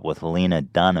teamed up with Lena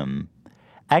Dunham.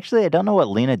 Actually, I don't know what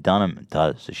Lena Dunham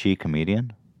does. Is she a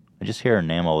comedian? I just hear her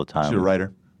name all the time. She's a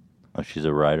writer. Oh, she's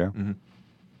a writer?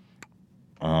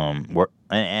 Mm-hmm.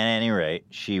 At any rate,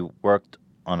 she worked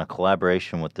on a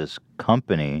collaboration with this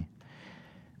company,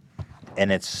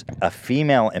 and it's a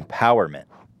female empowerment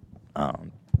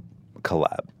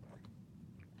collab.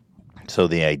 So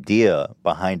the idea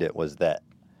behind it was that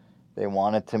they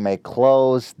wanted to make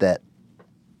clothes that,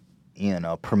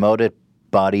 promoted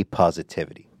body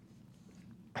positivity.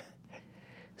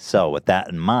 So with that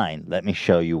in mind, let me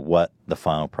show you what the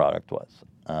final product was.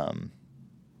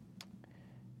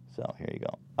 So here you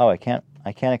go. Oh, I can't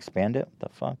expand it?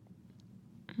 What the fuck?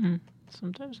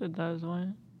 Sometimes it does, why?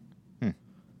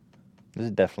 This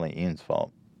is definitely Ian's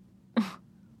fault.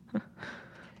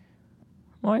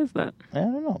 Why is that? I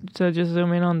don't know. So just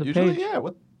zoom in on the Usually, page. yeah.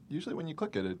 Usually when you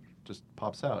click it, it just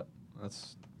pops out.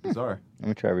 That's bizarre. Let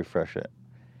me try to refresh it.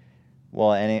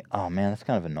 Well, oh man, that's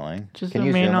kind of annoying. Just Can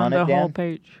you zoom in on it, the whole Dan?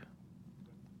 page.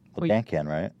 Well, Dan can,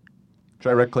 right?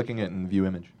 Try right-clicking it and view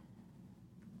image.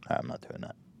 I'm not doing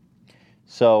that.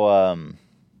 So,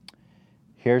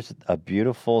 here's a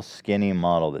beautiful skinny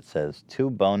model that says, too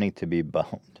bony to be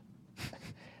boned.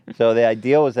 So the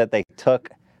idea was that they took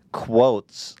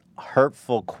quotes,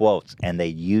 hurtful quotes, and they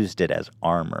used it as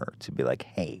armor to be like,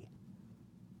 hey,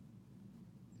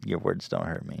 your words don't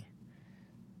hurt me.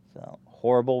 So,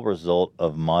 horrible result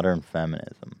of modern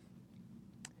feminism.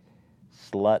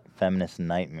 Slut feminist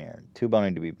nightmare. Too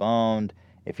bony to be boned.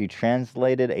 If you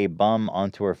translated a bum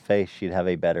onto her face, she'd have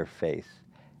a better face.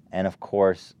 And of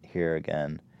course, here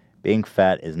again, being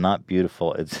fat is not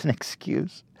beautiful. It's an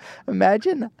excuse.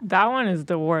 Imagine. That one is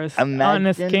the worst. Imagine on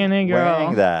a skinny girl.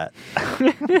 wearing that.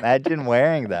 Imagine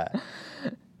wearing that.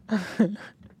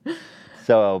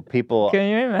 So people. Can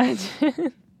you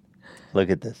imagine? Look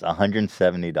at this.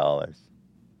 $170.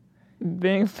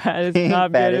 Being fat is Being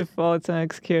not fat is- beautiful. It's an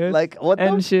excuse. Like, what the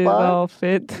And she's fuck? all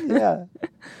fit. Yeah.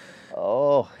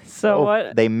 Oh. So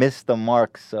what? They missed the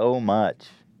mark so much.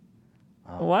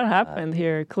 What happened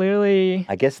here? Clearly,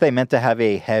 I guess they meant to have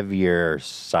a heavier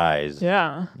size.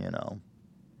 yeah, You know.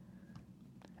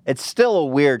 It's still a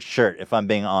weird shirt, if I'm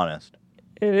being honest.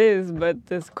 it is. But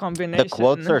this combination. The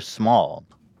quotes are small.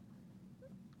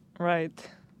 right.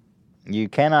 You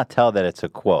cannot tell that it's a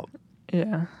quote.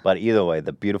 Yeah. But either way,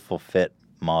 the beautiful fit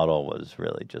model was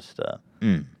really just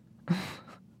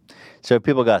So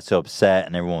people got so upset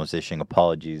and everyone was issuing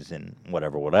apologies and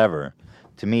whatever.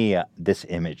 To me, this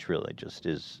image really just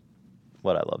is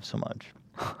what I love so much.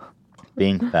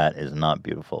 Being fat is not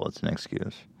beautiful. It's an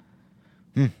excuse.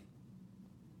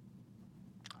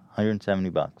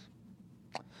 $170.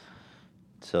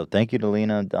 So thank you to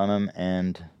Lena Dunham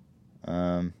and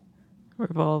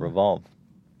Revolve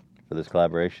for this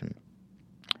collaboration.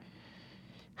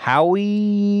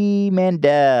 Howie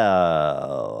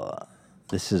Mandel.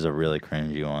 This is a really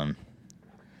cringy one.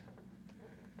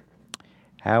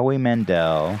 Howie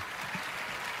Mandel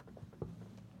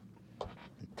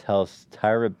tells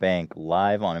Tyra Banks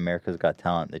live on America's Got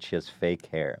Talent that she has fake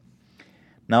hair.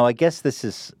 Now, I guess this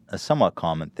is a somewhat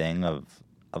common thing of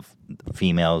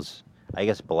females. I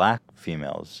guess black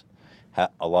females,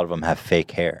 a lot of them have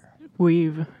fake hair.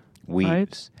 Weaves.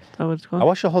 Right? Is that what it's called? I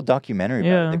watched a whole documentary about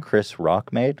Yeah. it that Chris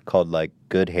Rock made called like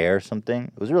Good Hair or something.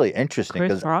 It was really interesting.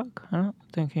 Chris Rock? I don't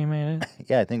think he made it.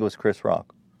 Yeah, I think it was Chris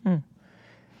Rock. Hmm.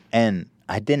 And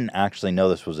I didn't actually know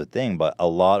this was a thing, but a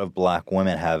lot of black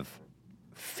women have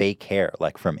fake hair,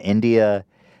 like from India.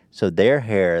 So their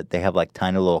hair, they have like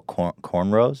tiny little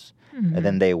cornrows, Mhm. and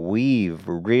then they weave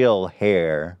real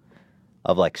hair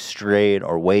of like straight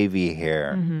or wavy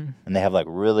hair, Mhm. and they have like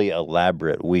really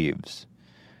elaborate weaves.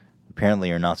 Apparently,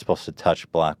 you're not supposed to touch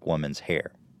black women's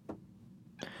hair.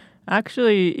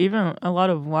 Actually, even a lot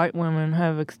of white women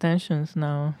have extensions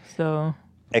now. So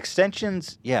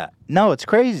Extensions, yeah. No, it's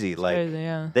crazy. Like crazy,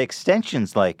 yeah. the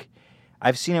extensions, like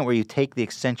I've seen it where you take the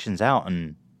extensions out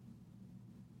and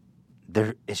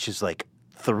it's just like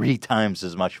 3 times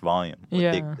as much volume.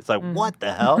 Yeah. It's like, what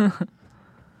the hell?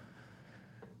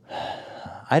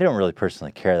 I don't really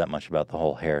personally care that much about the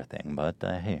whole hair thing, but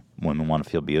hey, women want to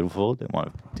feel beautiful. They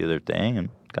want to do their thing, and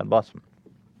God bless them.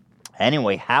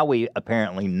 Anyway, Howie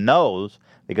apparently knows,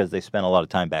 because they spent a lot of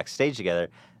time backstage together,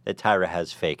 that Tyra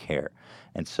has fake hair.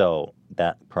 And so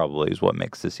that probably is what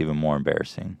makes this even more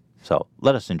embarrassing. So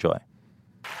let us enjoy.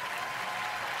 Oh,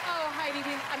 Heidi,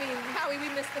 Howie, we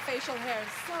missed the facial hair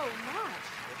so much.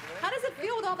 How does it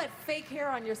feel with all that fake hair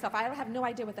on yourself? I have no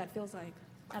idea what that feels like.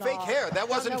 at Fake all. hair? That I don't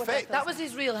wasn't know what fake. That was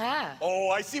his real hair. Oh,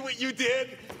 I see what you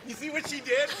did. You see what she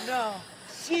did? No.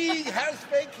 She has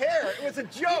fake hair. It was a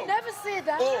joke. Never said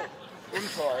that. Oh, I'm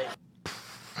sorry.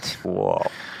 Whoa.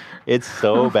 It's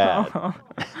so bad.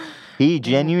 He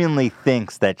genuinely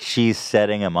thinks that she's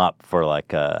setting him up for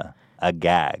like a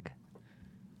gag.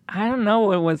 I don't know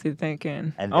what was he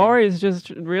thinking. And Or he's just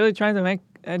really trying to make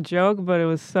a joke, but it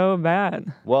was so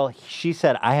bad. Well, she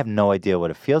said, I have no idea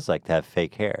what it feels like to have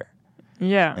fake hair.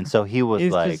 Yeah. And so he was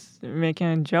he's like, just making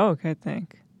a joke, I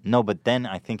think. no, but then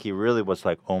I think he really was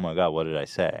like, oh my God, what did I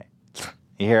say?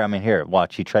 Here,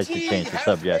 watch. He tries to change the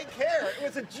subject. Fake hair. It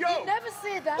was a joke. Never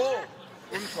said that. Oh,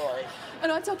 I'm sorry. Oh,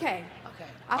 no, it's okay. Okay.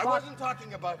 I I thought- wasn't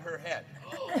talking about her head.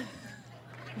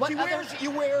 What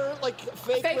You wear like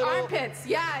fake little armpits.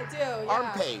 Yeah, I do. Yeah.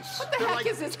 armpits. What the They're heck like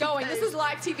is this going? This is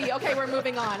live TV. Okay, we're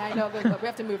moving on. I know that we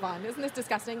have to move on. Isn't this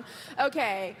disgusting?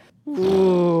 Okay.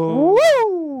 Ooh.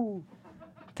 Woo!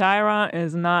 Tyra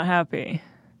is not happy.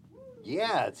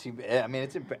 Yeah,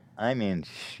 I mean,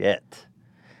 shit.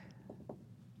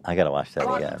 I gotta watch that I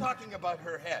wasn't again. talking about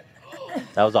her head.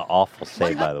 That was an awful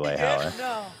save, by the way, Howard.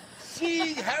 No.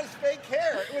 She has fake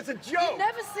hair. It was a joke.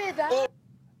 Never said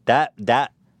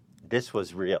that. This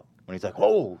was real. When he's like,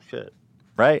 oh, shit.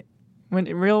 Right? When,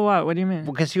 real what? What do you mean?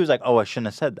 Because he was like, oh, I shouldn't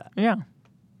have said that. Yeah.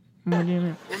 What do you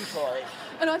mean? I'm sorry.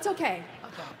 Oh, no, it's okay.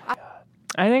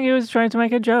 I think he was trying to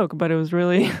make a joke, but it was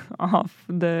really off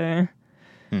the...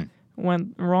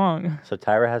 Went wrong. So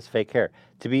Tyra has fake hair.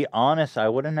 To be honest, I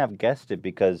wouldn't have guessed it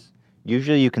because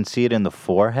usually you can see it in the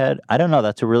forehead. I don't know.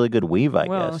 That's a really good weave, I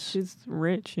Well, guess. she's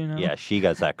rich, you know. Yeah, she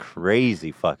got that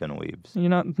crazy fucking weaves. You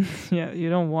know, yeah, you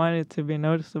don't want it to be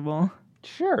noticeable.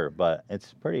 Sure, but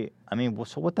it's pretty... I mean,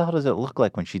 so what the hell does it look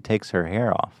like when she takes her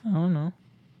hair off? I don't know.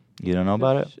 You don't know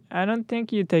about it? I don't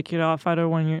think you take it off either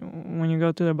when you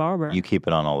go to the barber. You keep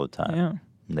it on all the time. Yeah.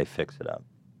 And they fix it up.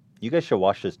 You guys should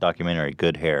watch this documentary,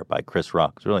 Good Hair, by Chris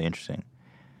Rock. It's really interesting.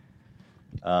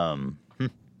 Tyra.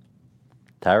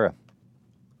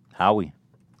 Howie.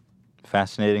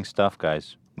 Fascinating stuff,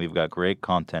 guys. We've got great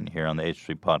content here on the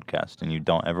H3 podcast, and you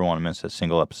don't ever want to miss a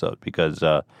single episode because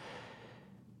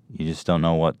you just don't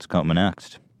know what's coming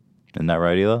next. Isn't that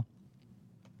right, Ela?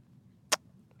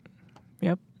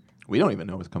 Yep. We don't even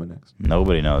know what's coming next.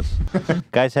 Nobody knows.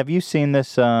 Guys, have you seen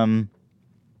this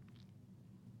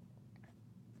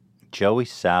Joey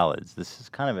Salads? This is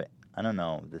kind of I don't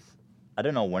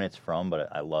know when it's from, but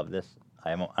I love this.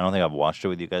 I don't think I've watched it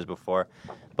with you guys before,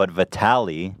 but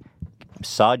Vitaly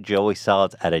saw Joey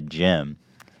Salads at a gym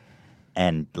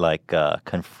and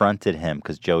confronted him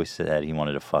because Joey said he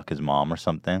wanted to fuck his mom or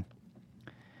something.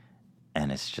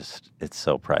 And it's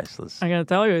so priceless. I gotta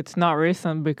tell you, it's not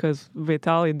recent because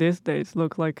Vitaly these days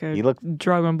look like a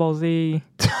Dragon Ball Z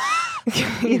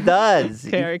He does.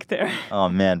 character. Oh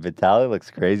man, Vitaly looks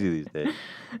crazy these days.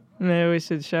 Maybe we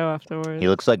should show afterwards. He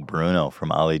looks like Bruno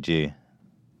from Ali G.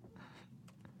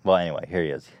 Well, anyway, here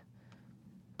he is.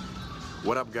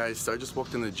 What up, guys? So I just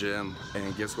walked in the gym,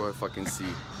 and guess what I fucking see?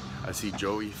 I see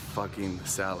Joey fucking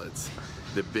Salads.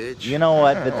 The bitch. You know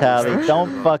what, Vitaly?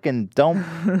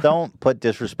 Don't put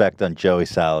disrespect on Joey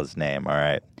Salads' name, all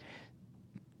right?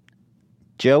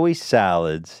 Joey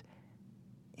Salads,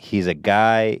 he's a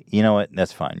guy, you know what?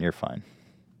 That's fine. You're fine.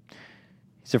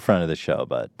 He's a friend of the show,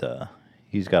 but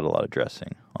he's got a lot of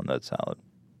dressing on that salad.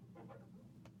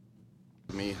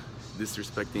 Me,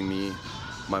 disrespecting me,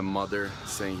 my mother,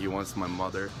 saying he wants my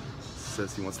mother,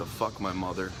 says he wants to fuck my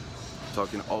mother,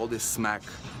 talking all this smack,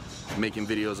 making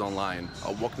videos online.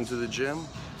 I walked into the gym,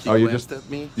 he Oh, you glanced just- at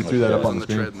me, you threw that he up was on on the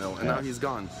the screen? treadmill, and Yeah. now he's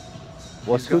gone.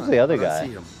 Who's He's gone. the other I don't guy?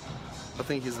 see him. I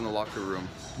think he's in the locker room.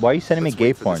 Why are you sending me Let's gay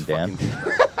wait for porn, this Dan?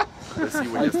 Let's see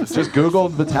what he has to say. Just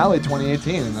Googled Vitaly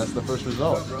 2018, and that's the first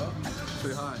result. What's up, bro?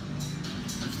 Say hi.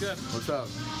 What's good? What's up?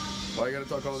 Why you gotta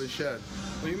talk all this shit?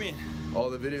 What do you mean? All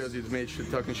the videos you've made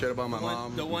talking shit about my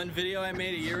mom. The one video I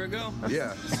made a year ago?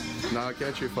 Yeah. Now I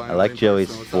catch you fine. I like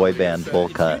Joey's boy band bowl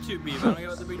cut. YouTube beef. I don't get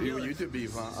what the big deal is. YouTube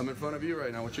beef, huh? I'm in front of you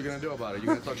right now. What you gonna do about it? You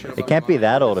gonna talk shit about It can't be my mom?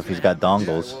 that old if he's got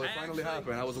dongles. Well, it finally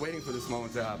happened. I was waiting for this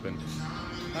moment to happen.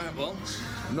 All right, well.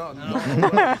 No. You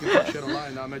can talk shit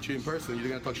online. Now I met you in person. You're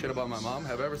gonna talk shit about my mom?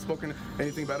 Have I ever spoken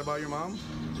anything bad about your mom?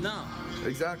 No.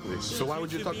 Exactly. So why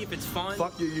would you YouTube talk? beef, it's fun.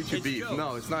 Fuck your YouTube It's beef. jokes.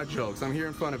 No, it's not jokes. I'm here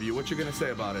in front of you. What you gonna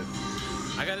say about it?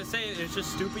 I gotta say, it's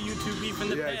just stupid YouTube beef in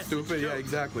the Yeah, past. it's stupid. Yeah,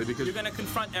 exactly. Because You're gonna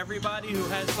confront everybody who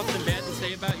has something bad to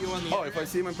say about you on the if I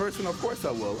see him in person, of course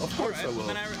I will. Of course I will.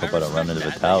 Hope I don't run into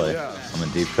Vitaly. I'm in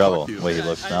deep trouble. The way he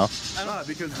looks now. Nah,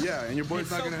 because and your boy's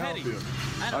It's not so gonna help petty. you.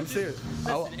 I don't I'm do- serious.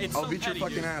 it's I'll so beat your petty,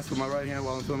 fucking dude. ass with my right hand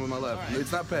while I'm filming with my left.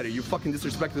 It's not petty. You fucking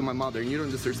disrespected my mother, and you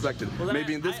don't disrespect it. Well, then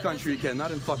Maybe in this country you can,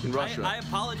 not in fucking Russia. I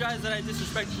apologize that I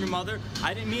disrespected your mother.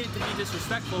 I didn't mean it to be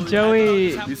disrespectful.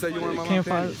 Joey, You said you wanted my can't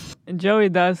mom follow- Joey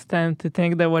does tend to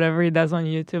think that whatever he does on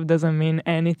YouTube doesn't mean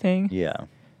anything. Yeah.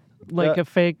 Like a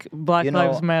fake Black you know-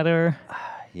 Lives Matter,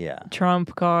 Yeah.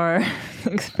 Trump car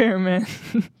experiment.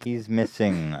 He's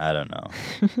missing, I don't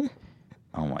know.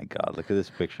 Oh my God, look at this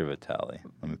picture of Vitaly.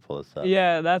 Let me pull this up.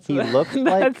 Yeah, that's He what, looks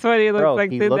like that's what he looks bro, like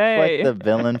he today. looks like the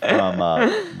villain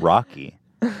from Rocky.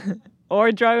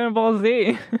 Or Dragon Ball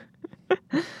Z.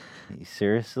 He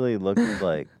seriously looks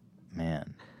like,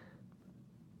 man.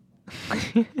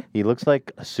 He looks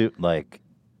like a suit, like,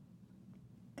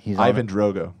 He's Ivan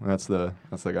Drogo. That's the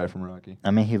guy from Rocky.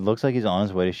 I mean, he looks like he's on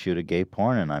his way to shoot a gay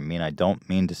porn, and I mean, I don't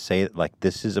mean to say like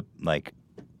this is a like.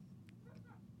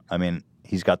 I mean,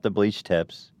 he's got the bleached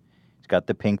tips, he's got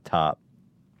the pink top.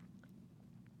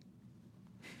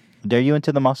 Are you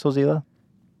into the muscles, Hila?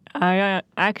 I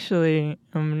actually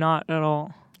am not at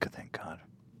all. Good, thank God.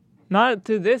 Not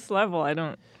to this level. I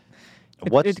don't.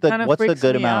 What's the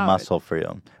good amount of out. muscle for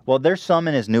you? Well, there's some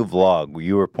in his new vlog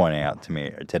you were pointing out to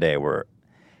me today where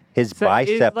his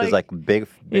bicep is like big.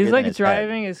 He's than like his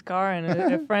driving his car, and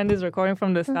a friend is recording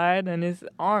from the side, and his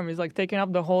arm is like taking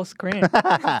up the whole screen.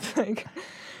 It's like,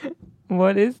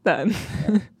 what is that?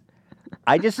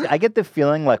 I get the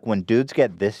feeling like when dudes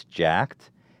get this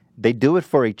jacked, they do it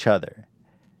for each other.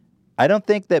 I don't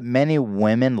think that many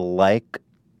women like.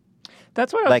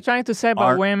 That's what I was trying to say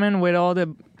about women with all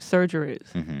the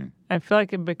surgeries. Mm-hmm. I feel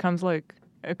like it becomes like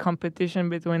a competition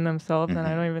between themselves, and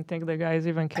I don't even think the guys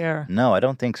even care. No, I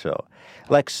don't think so.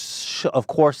 Like, of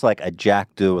course, like a jack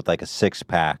dude with like a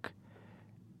 6-pack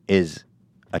is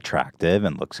attractive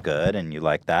and looks good, and you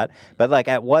like that. But like,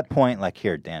 at what point, like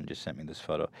here, Dan just sent me this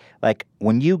photo. Like,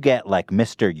 when you get like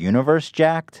Mr. Universe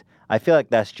jacked, I feel like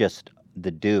that's just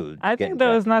the dude. I think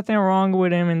there was nothing wrong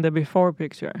with him in the before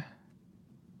picture.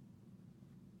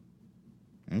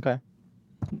 Okay.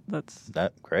 That's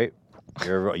great.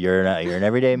 You're an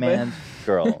everyday man's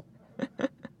girl.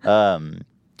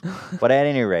 But at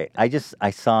any rate,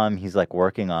 I saw him. He's like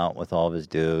working out with all of his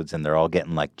dudes, and they're all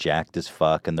getting like jacked as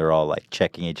fuck, and they're all like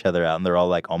checking each other out, and they're all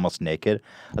like almost naked.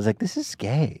 I was like, this is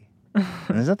gay. And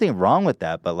there's nothing wrong with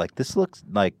that, but like this looks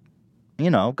like,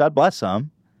 God bless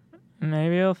him.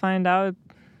 Maybe you'll find out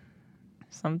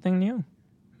something new.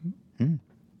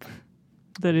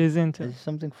 That he's into. There's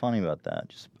something funny about that.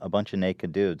 Just a bunch of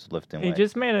naked dudes lifting He weights.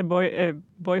 just made a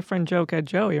boyfriend joke at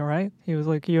Joey, right? He was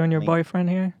like, "You and your boyfriend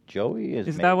here." Joey is.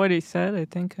 Is that what he said? I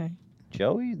think.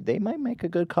 Joey, they might make a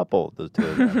good couple. The two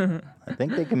of them. I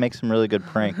think they can make some really good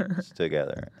pranks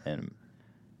together. And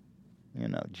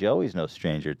Joey's no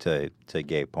stranger to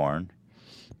gay porn.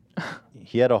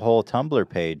 He had a whole Tumblr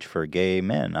page for gay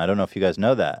men. I don't know if you guys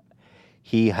know that.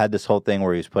 He had this whole thing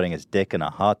where he was putting his dick in a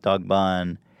hot dog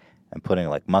bun and putting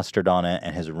like mustard on it,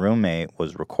 and his roommate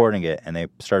was recording it, and they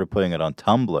started putting it on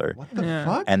Tumblr. What the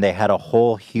fuck? And they had a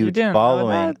whole huge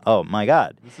following. Oh my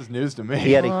God. This is news to me.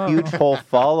 He had a huge whole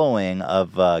following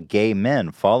of gay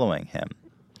men following him.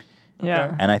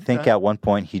 Yeah. And I think at one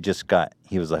point he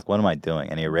was like, what am I doing?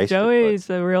 And he erased it. Joey is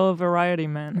a real variety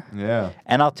man. Yeah.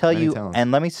 And I'll tell Many you, talents.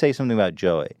 and let me say something about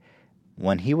Joey.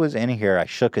 When he was in here, I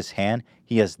shook his hand.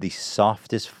 He has the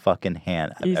softest fucking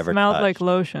hand I've He ever smelled touched. like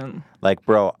lotion. Like,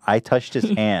 bro, I touched his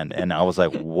hand, and I was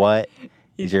like, what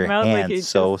He is your smelled hand like he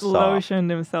so just soft? lotioned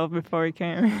himself before he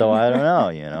came. So I don't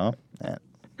know,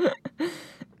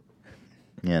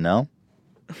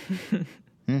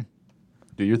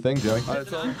 Do your thing, Joey.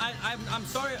 I'm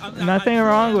sorry. Nothing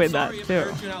wrong with that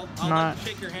too. Not.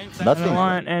 I Nothing. don't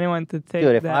want anyone to take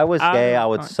Dude, if that I was out gay, of I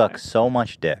would context. suck so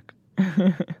much dick.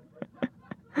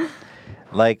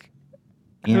 Like,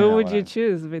 Who would you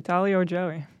choose, Vitaly or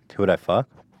Joey? Who would I fuck?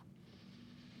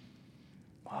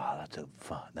 Wow,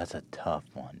 that's a tough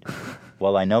one. Dude.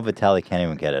 Well, I know Vitaly can't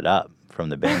even get it up from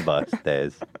the Bang Bucks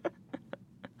days.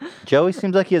 Joey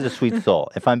seems like he has a sweet soul.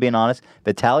 If I'm being honest,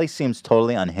 Vitaly seems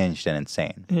totally unhinged and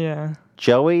insane. Yeah.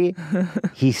 Joey,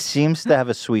 he seems to have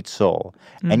a sweet soul,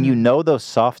 and those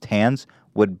soft hands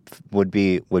would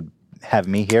have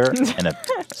me here in a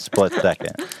split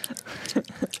second.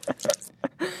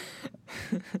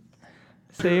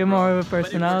 So you're more of a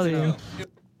personality.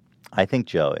 I think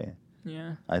Joey.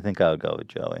 Yeah. I think I would go with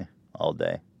Joey all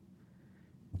day.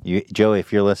 Joey,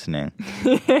 if you're listening,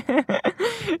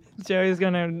 Joey's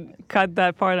gonna cut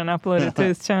that part and upload it to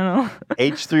his channel.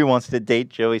 H3 wants to date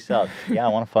Joey South. Yeah, I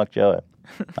want to fuck Joey.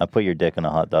 I put your dick in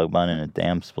a hot dog bun in a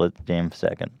damn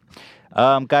second.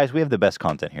 Guys, we have the best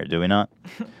content here, do we not?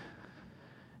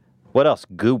 What else?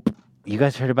 Goop. You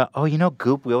guys heard about? Oh,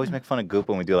 Goop. We always make fun of Goop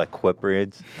when we do like quip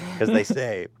reads because they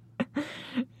say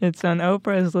It's on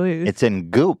Oprah's list. it's in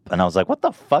Goop, and I was like, "What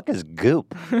the fuck is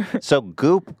Goop?" So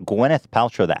Goop, Gwyneth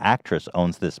Paltrow, the actress,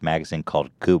 owns this magazine called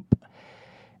Goop,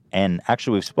 and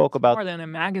actually we've spoke about. More than a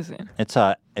magazine. It's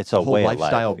a whole way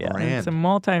lifestyle of life. brand. It's a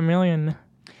multi-million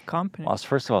company. Well,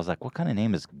 first of all, I was like, what kind of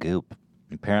name is Goop?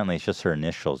 Apparently, it's just her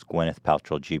initials, Gwyneth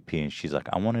Paltrow, GP, and she's like,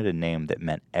 I wanted a name that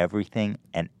meant everything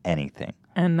and anything.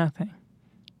 And nothing.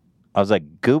 I was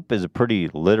like, Goop is a pretty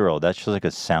literal. That's just like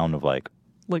a sound of like,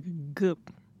 Like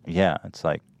goop. yeah, it's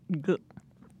like, Goop.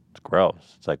 it's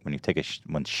gross. It's like when you take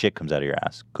when shit comes out of your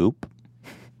ass. Goop.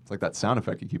 It's like that sound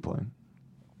effect you keep playing.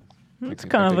 It's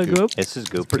kind of a goop. This is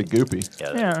Goop. It's pretty goopy.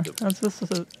 Yeah, Yeah, that's Goop. that's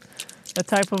just A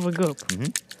type of a goop.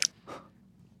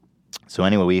 So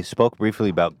anyway, we spoke briefly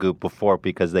about Goop before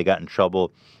because they got in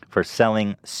trouble for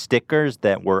selling stickers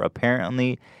that were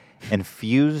apparently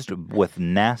infused with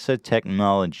NASA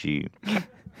technology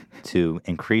to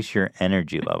increase your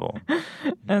energy level.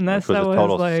 And which was a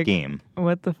total scheme.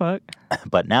 What the fuck?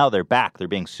 But now they're back. They're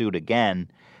being sued again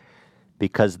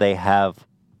because they have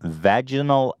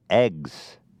vaginal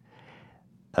eggs.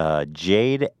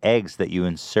 Jade eggs that you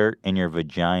insert in your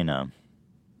vagina.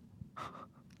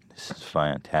 This is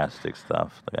fantastic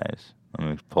stuff, guys. Let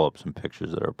me pull up some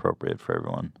pictures that are appropriate for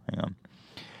everyone. Hang on.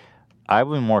 I've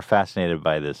been more fascinated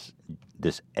by this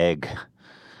egg.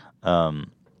 I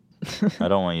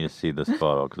don't want you to see this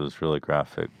photo because it's really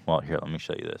graphic. Well, here, let me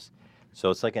show you this.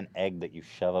 So it's like an egg that you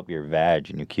shove up your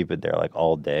vag and you keep it there like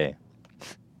all day.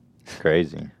 It's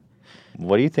crazy.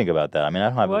 What do you think about that? I mean, I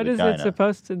don't have What a is vagina. it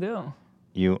supposed to do?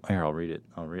 Here, I'll read it.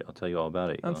 I'll tell you all about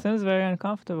it. That seems very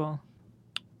uncomfortable.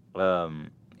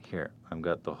 Here, I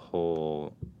got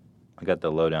the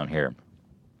lowdown here.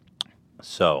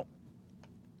 So,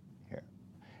 here,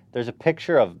 there's a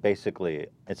picture of basically,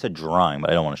 it's a drawing, but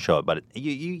I don't want to show it. But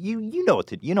you know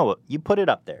what you put it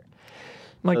up there,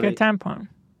 Like So a tampon.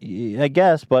 I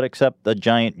guess, but except a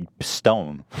giant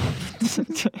stone.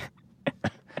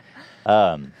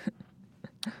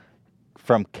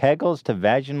 From kegels to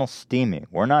vaginal steaming,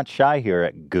 we're not shy here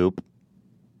at Goop.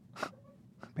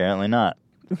 Apparently not.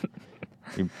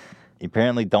 You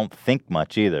apparently don't think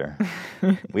much either.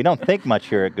 We don't think much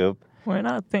here at Goop. We're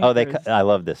not thinkers. I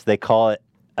love this. They call it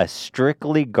a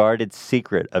strictly guarded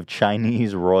secret of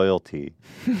Chinese royalty.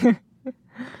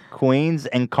 Queens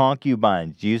and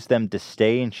concubines used them to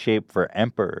stay in shape for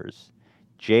emperors.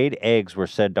 Jade eggs were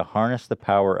said to harness the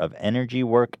power of energy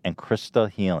work and crystal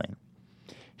healing.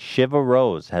 Shiva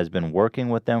Rose has been working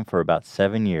with them for about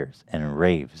 7 years and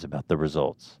raves about the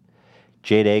results.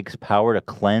 Jade eggs' power to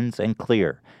cleanse and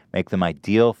clear make them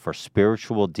ideal for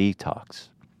spiritual detox.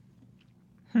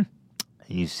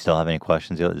 You still have any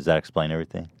questions? Does that explain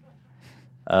everything?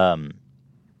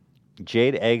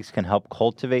 Jade eggs can help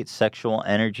cultivate sexual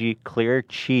energy, clear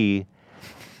chi.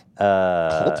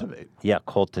 Cultivate? Yeah,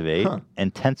 cultivate.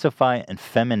 Intensify and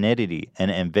femininity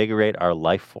and invigorate our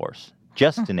life force,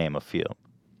 just to name a few.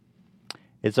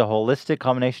 It's a holistic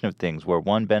combination of things where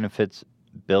one benefits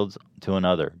builds to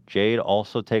another. Jade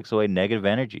also takes away negative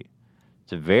energy.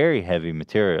 It's a very heavy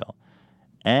material.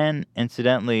 And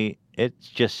incidentally, it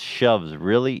just shoves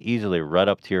really easily right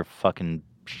up to your fucking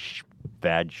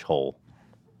vag hole.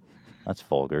 That's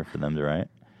vulgar for them to write.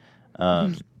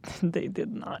 They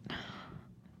did not.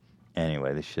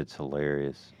 Anyway, this shit's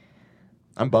hilarious.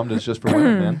 I'm bummed it's just for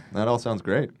women, man. That all sounds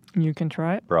great. You can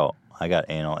try it. Bro, I got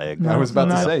anal egg. I was about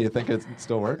to say, you think it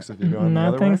still works if you go in the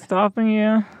other way? Nothing stopping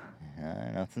you.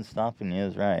 Nothing stopping you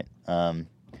is right.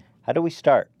 How do we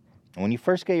start? When you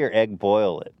first get your egg,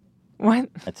 boil it. What?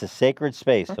 It's a sacred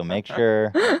space, so make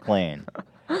sure it's clean.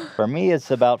 For me,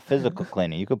 it's about physical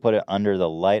cleaning. You could put it under the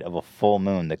light of a full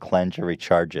moon to cleanse or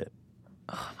recharge it.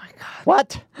 Oh my god.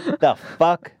 What the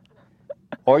fuck?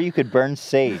 Or you could burn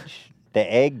sage.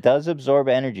 The egg does absorb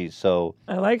energy, so...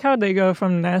 I like how they go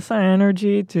from NASA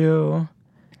energy to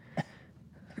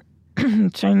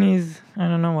Chinese, I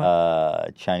don't know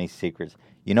what. Chinese secrets.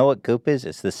 You know what goop is?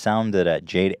 It's the sound that a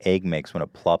jade egg makes when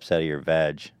it plops out of your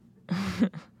vag.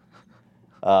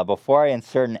 Before I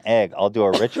insert an egg, I'll do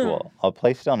a ritual. I'll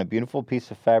place it on a beautiful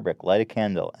piece of fabric, light a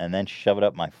candle, and then shove it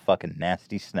up my fucking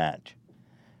nasty snatch.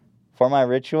 For my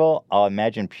ritual, I'll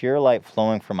imagine pure light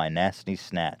flowing from my nasty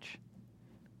snatch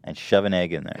and shove an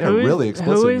egg in there. Who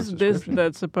is this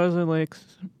that's supposedly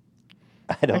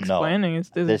I don't know. explaining? Is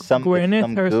this There's some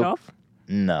Gwyneth herself? Goop.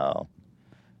 No,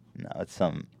 it's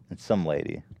some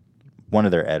lady, one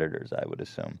of their editors, I would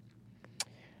assume.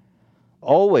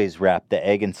 Always wrap the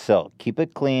egg in silk. Keep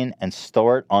it clean and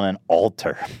store it on an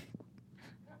altar.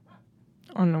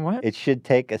 On what? It should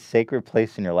take a sacred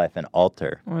place in your life. An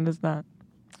altar. What is that?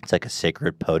 It's like a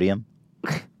sacred podium.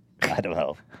 I don't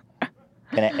know.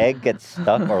 Can an egg get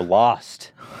stuck or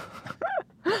lost?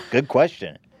 Good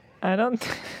question. I don't.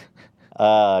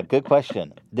 Good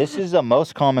question. This is the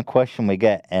most common question we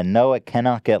get, and no, it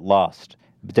cannot get lost.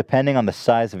 Depending on the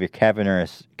size of your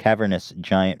cavernous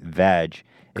giant vag,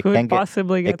 it Could can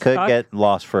possibly get it could stuck? get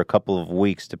lost for a couple of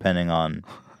weeks, depending on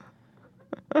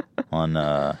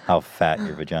how fat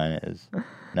your vagina is.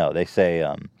 No, they say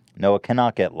no, it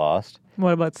cannot get lost.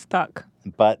 What about stuck?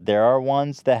 But there are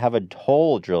ones that have a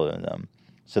hole drilled in them,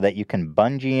 so that you can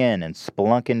bungee in and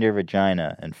spelunk into your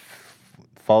vagina and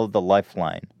follow the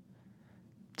lifeline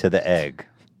to the egg.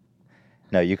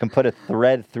 No, you can put a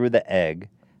thread through the egg,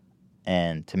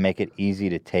 and to make it easy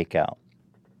to take out.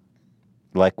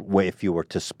 Like if you were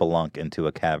to spelunk into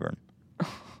a cavern. Do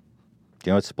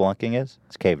you know what spelunking is?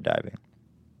 It's cave diving.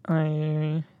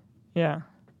 Yeah.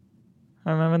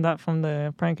 I remember that from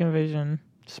the Prank Invasion.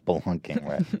 Spelunking,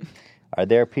 right? Are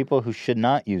there people who should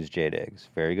not use jade eggs?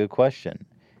 Very good question.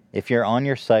 If you're on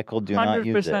your cycle, do not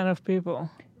use it. 100% of people.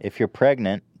 If you're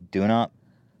pregnant, do not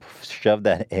shove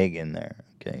that egg in there,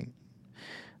 okay?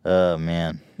 Oh,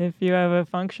 man. If you have a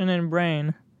functioning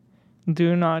brain,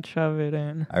 do not shove it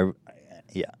in.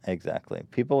 Yeah, exactly.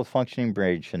 People with functioning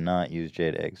brains should not use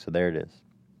jade eggs, so there it is.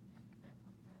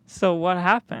 So what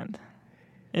happened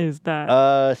is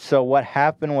that... So what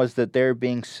happened was that they're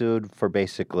being sued for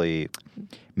basically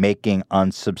making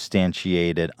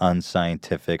unsubstantiated,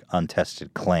 unscientific,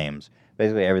 untested claims.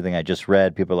 Basically everything I just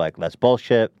read, people are like, that's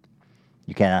bullshit.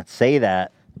 You cannot say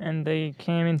that. And they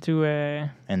came into a...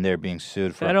 And they're being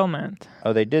sued for... Settlement.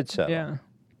 Oh, they did settle? Yeah.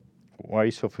 Why are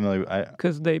you so familiar?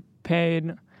 Because they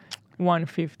paid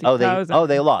 $150,000. Oh,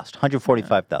 they lost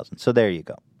 $145,000. So there you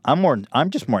go. I'm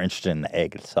just more interested in the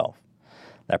egg itself.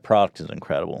 That product is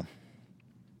incredible.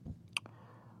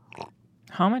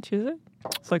 How much is it?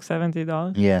 It's like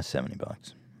 $70. Yeah,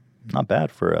 $70. Not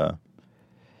bad for a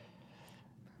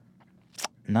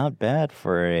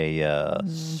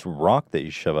rock that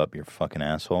you shove up your fucking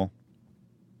asshole.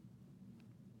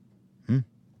 It's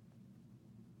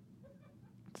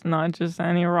not just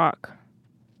any rock.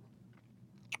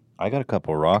 I got a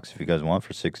couple of rocks if you guys want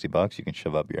for $60. You can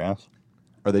shove up your ass.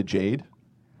 Are they jade?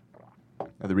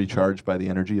 Are they recharged by the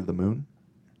energy of the moon?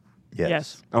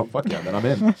 Yes. Oh, fuck yeah, then I'm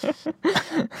in.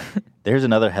 There's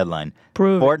another headline.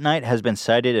 Fortnite has been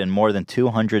cited in more than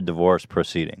 200 divorce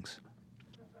proceedings.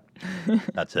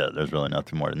 That's it. There's really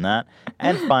nothing more than that.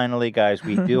 And finally, guys,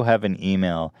 we do have an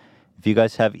email. If you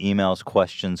guys have emails,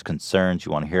 questions, concerns,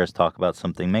 you want to hear us talk about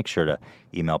something, make sure to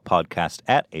email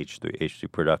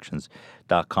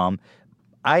podcast@h3productions.com.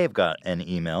 I have got an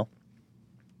email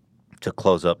to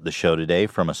close up the show today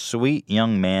from a sweet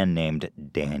young man named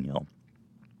Daniel.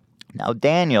 Now,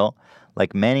 Daniel,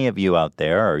 like many of you out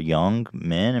there, are young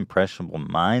men, impressionable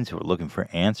minds who are looking for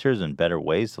answers and better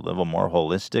ways to live a more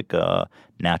holistic,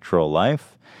 natural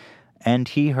life. And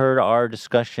he heard our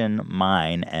discussion,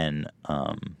 mine and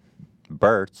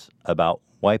Bert's, about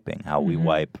wiping, how we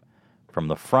wipe from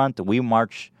the front. We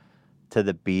march to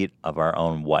the beat of our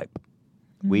own wipe.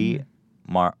 We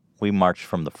march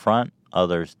from the front.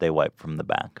 Others, they wipe from the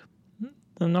back.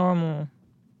 The normal.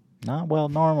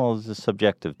 Normal is a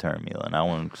subjective term, Elon. I don't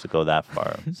want to go that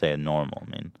far. Say normal. I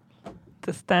mean,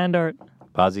 the standard.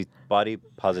 Body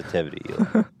positivity.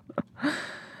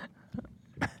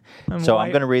 So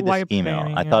I'm going to read this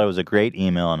email. I thought it was a great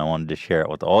email, and I wanted to share it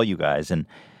with all you guys. And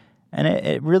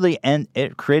it really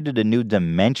it created a new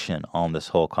dimension on this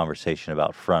whole conversation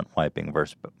about front wiping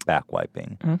versus back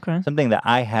wiping. Okay. Something that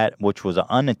I had, which was an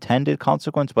unintended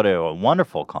consequence, but a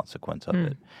wonderful consequence of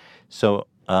it. So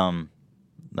let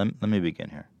me begin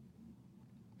here.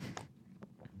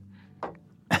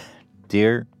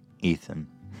 Dear Ethan,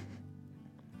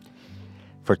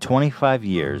 for 25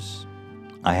 years,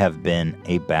 I have been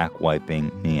a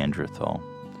back-wiping Neanderthal.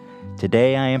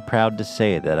 Today, I am proud to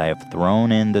say that I have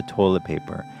thrown in the toilet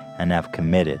paper and have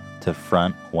committed to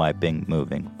front wiping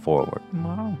moving forward.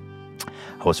 Wow.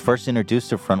 I was first introduced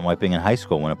to front wiping in high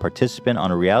school when a participant on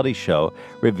a reality show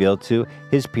revealed to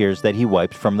his peers that he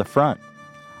wiped from the front.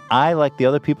 I, like the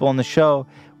other people on the show,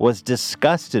 was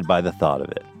disgusted by the thought of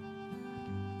it.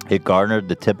 It garnered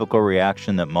the typical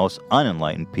reaction that most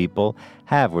unenlightened people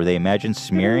have, where they imagine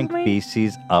smearing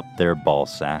feces up their ball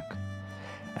sack.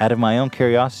 Out of my own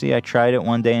curiosity, I tried it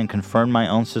one day and confirmed my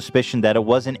own suspicion that it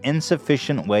was an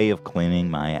insufficient way of cleaning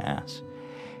my ass.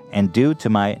 And due to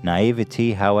my own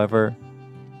naivety, however,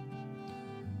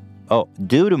 I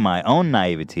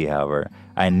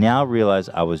now realize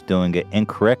I was doing it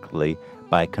incorrectly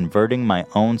by converting my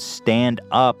own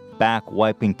stand-up back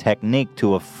wiping technique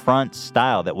to a front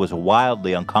style that was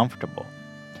wildly uncomfortable.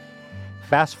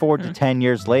 Fast forward to 10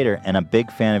 years later, and I'm a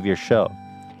big fan of your show.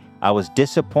 I was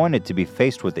disappointed to be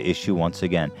faced with the issue once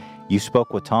again. You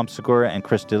spoke with Tom Segura and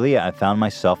Chris D'Elia. I found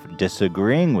myself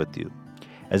disagreeing with you,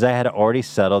 as I had already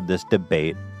settled this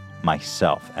debate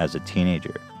myself as a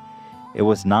teenager. It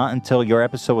was not until your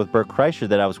episode with Bert Kreischer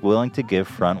that I was willing to give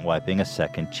front wiping a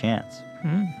second chance.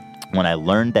 When I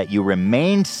learned that you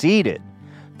remained seated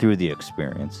through the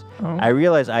experience, I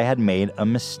realized I had made a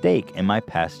mistake in my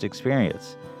past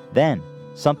experience. Then,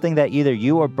 something that either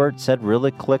you or Bert said really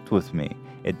clicked with me.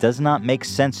 It does not make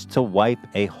sense to wipe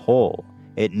a hole.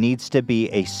 It needs to be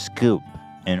a scoop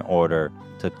in order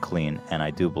to clean. And I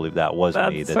do believe that was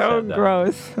me that so said that.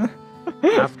 gross.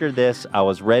 After this, I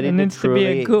was ready It to needs to be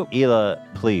a truly... goop.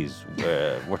 Hila, please,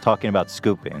 we're talking about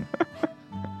scooping.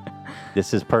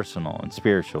 This is personal and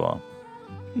spiritual.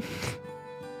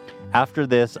 After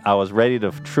this, I was ready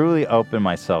to truly open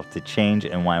myself to change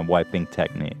in my wiping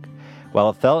technique. While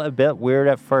it felt a bit weird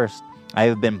at first, I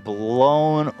have been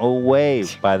blown away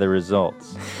by the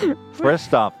results.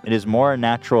 First off, it is more a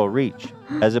natural reach,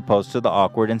 as opposed to the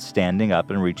awkward and standing up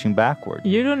and reaching backward.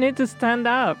 You don't need to stand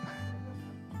up.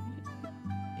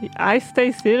 I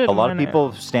stay seated. A lot of when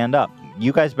people stand up.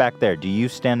 You guys back there, do you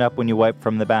stand up when you wipe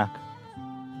from the back?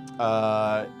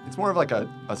 It's more of like a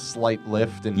slight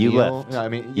lift and You kneel. lift. Yeah, I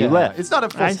mean, You yeah, lift. It's not a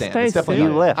full I stand. stay It's definitely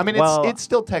seated. You lift. I mean, Well- it's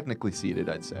still technically seated,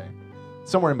 I'd say.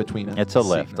 Somewhere in between. It's a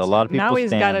lift. A lot of people Now he's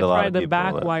stand. got to a lot try of the people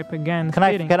back lift. wipe again. Can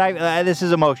sitting. this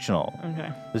is emotional. Okay.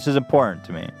 This is important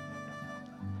to me.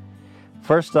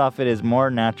 First off, it is more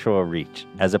natural reach,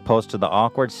 as opposed to the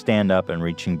awkward stand up and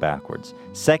reaching backwards.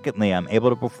 Secondly, I'm able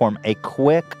to perform a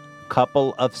quick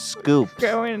couple of scoops.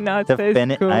 Going nuts. To say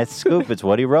finish, scoop. I scoop. It's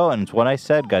what he wrote, and it's what I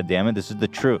said. God damn it, this is the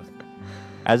truth.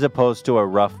 As opposed to a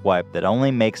rough wipe that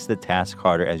only makes the task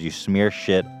harder as you smear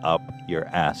shit up your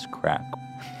ass crack.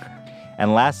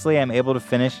 And lastly, I'm able to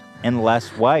finish in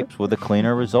less wipes with a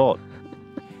cleaner result.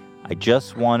 I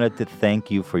just wanted to thank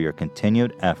you for your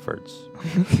continued efforts.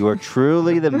 You are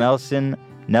truly the Nelson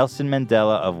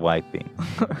Mandela of wiping,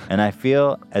 and I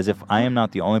feel as if I am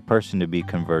not the only person to be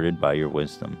converted by your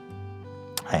wisdom.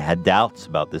 I had doubts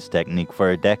about this technique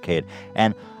for a decade,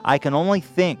 and I can only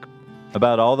think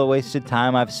about all the wasted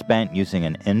time I've spent using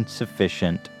an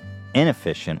inefficient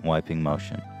wiping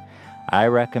motion. I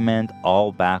recommend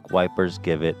all back wipers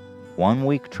give it 1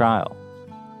 week trial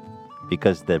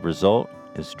because the result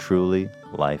is truly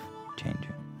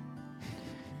life-changing.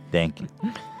 Thank you.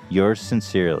 Yours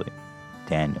sincerely,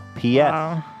 Daniel. P.S.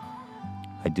 Wow.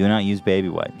 I do not use baby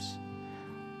wipes.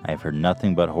 I have heard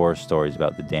nothing but horror stories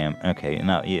about the damn... Okay,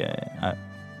 no, yeah.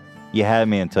 You had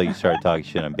me until you started talking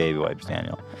shit on baby wipes,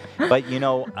 Daniel. But,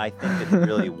 I think it's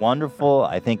really wonderful.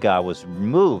 I think I was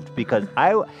moved because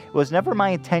it was never my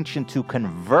intention to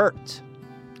convert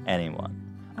anyone.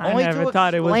 I Only never to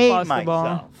thought it was explain possible.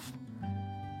 myself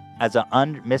as a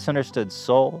misunderstood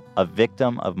soul, a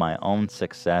victim of my own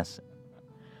success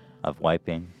of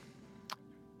wiping.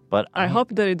 But I hope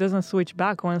that it doesn't switch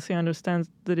back once he understands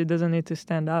that he doesn't need to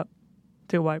stand up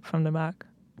to wipe from the back.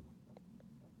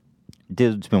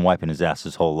 Dude's been wiping his ass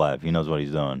his whole life. He knows what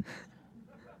he's doing.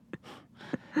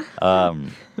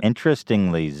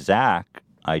 Interestingly, Zach,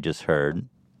 I just heard,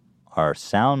 our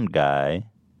sound guy,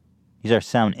 he's our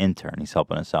sound intern. He's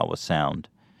helping us out with sound.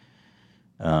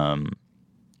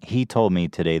 He told me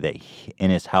today that in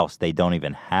his house, they don't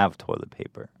even have toilet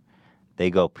paper. They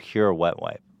go pure wet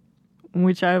wipe.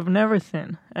 Which I've never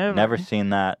seen, ever. Never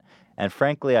seen that. And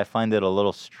frankly, I find it a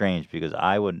little strange because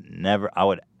I would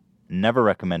never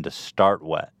recommend to start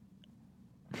wet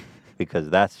because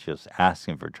that's just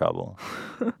asking for trouble.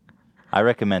 I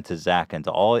recommend to Zach and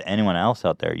to anyone else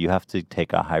out there, you have to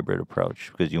take a hybrid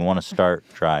approach because you want to start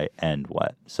dry and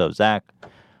wet. So Zach,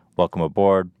 welcome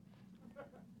aboard.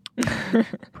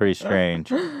 Pretty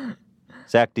strange.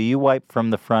 Zach, do you wipe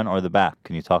from the front or the back?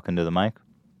 Can you talk into the mic?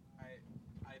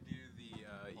 I do the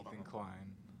Ethan Klein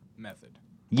method.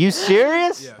 You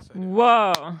serious? Yes, I do.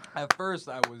 Whoa. At first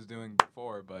I was doing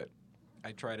before, but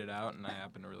I tried it out and I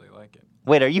happen to really like it.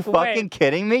 Wait, are you fucking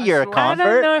kidding me? You're a swear- I don't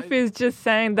convert? know if he's just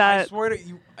saying I that. swear to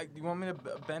you, you want me to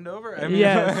bend over? I mean,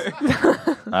 Yes.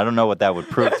 I don't know what that would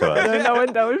prove to I us. don't know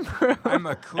what that would prove. I'm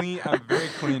very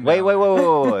clean.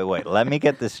 Wait. Let me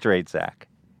get this straight, Zach.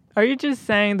 Are you just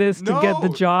saying this to get the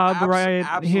job right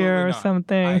here or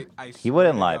something? He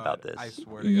wouldn't lie about this. I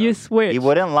swear to You God. switch. He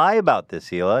wouldn't lie about this,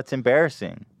 Hila. It's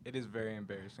embarrassing. It is very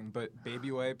embarrassing, but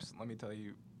baby wipes, let me tell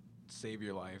you, save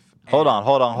your life. Hold on.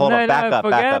 No, Back no, up.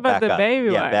 forget about the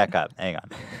baby Yeah, wipe. back up. Hang on.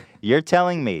 You're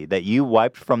telling me that you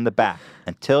wiped from the back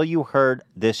until you heard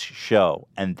this show,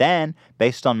 and then,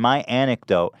 based on my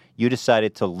anecdote, you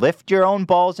decided to lift your own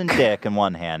balls and dick in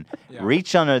one hand,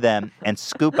 reach under them, and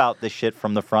scoop out the shit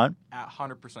from the front?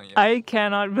 100%, yes. I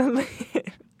cannot believe it.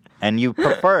 And you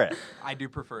prefer it? I do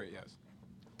prefer it, yes.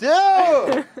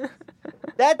 Dude!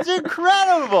 That's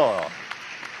incredible!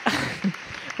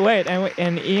 Wait,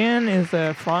 and Ian is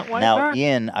a front wiper? Now,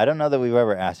 Ian, I don't know that we've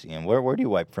ever asked Ian. Where do you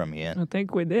wipe from, Ian? I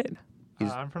think we did.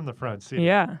 I'm from the front seat.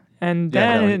 Yeah, and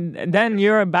Yeah, then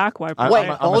you're a back wiper. Wait,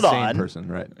 right? hold on. person,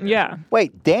 right? Yeah.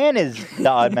 Wait, Dan is the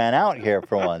odd man out here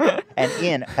for once. And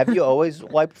Ian, have you always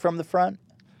wiped from the front?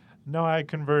 No, I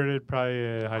converted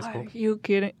probably high school. Are you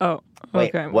kidding? Oh,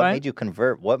 Wait, okay. what made you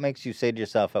convert? What makes you say to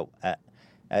yourself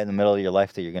in the middle of your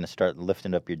life that you're going to start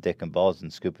lifting up your dick and balls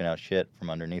and scooping out shit from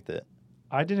underneath it?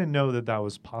 I didn't know that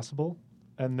was possible.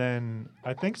 And then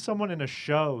I think someone in a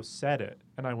show said it.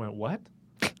 And I went, what?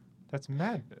 That's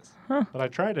madness. But I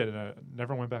tried it and I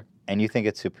never went back. And you think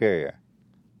it's superior?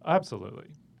 Absolutely.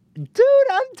 Dude,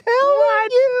 I'm telling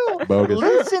you. Bogus.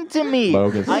 Listen to me.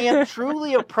 Bogus. I am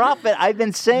truly a prophet. I've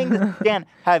been saying this. Dan,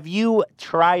 have you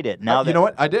tried it? Now you know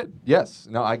what? I did. Yes.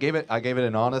 No, I gave it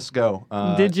an honest go.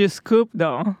 Did you scoop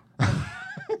though?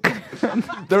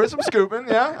 There was some scooping,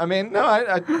 yeah. I mean, no,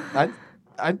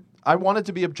 I wanted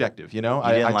to be objective, you know.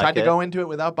 I tried to go into it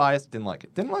without bias. Didn't like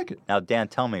it. Now, Dan,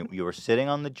 tell me, you were sitting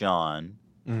on the John.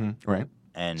 Mm-hmm. Right.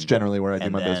 And it's generally where I do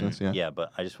my then, business, yeah. Yeah,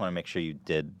 but I just want to make sure you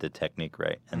did the technique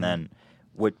right. And then,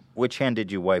 which hand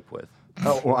did you wipe with?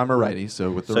 Oh, well, I'm a righty,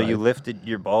 so with the right. So you lifted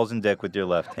your balls and dick with your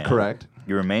left hand. Correct.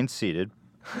 You remained seated.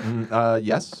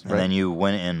 Yes. And then you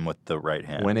went in with the right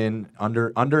hand. Went in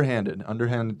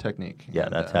underhanded technique. Yeah,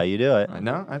 that's how you do it. I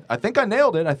know. I think I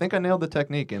nailed it. I think I nailed the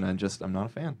technique, and I'm not a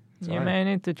fan. You may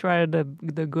need to try the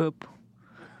goop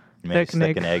Maybe technique.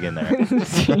 Stick an egg in there.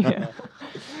 Yeah.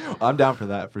 I'm down for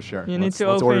that for sure. You need to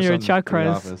open your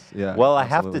chakras. Yeah. Well, absolutely. I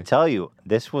have to tell you,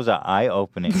 this was an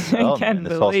eye-opening development in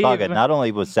this whole believe saga. it. Not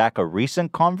only was Zach a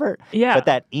recent convert, Yeah. but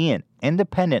that Ian,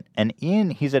 independent, and Ian,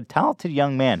 he's a talented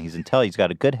young man. He's intelligent. He's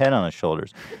got a good head on his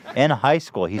shoulders. In high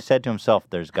school, he said to himself,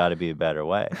 "There's got to be a better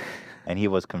way," and he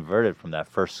was converted from that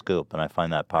first scoop. And I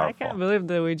find that I powerful. can't believe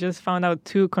that we just found out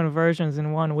 2 conversions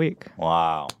in 1 week.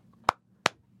 Wow.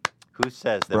 Who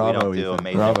says that Bravo, we don't do Ethan.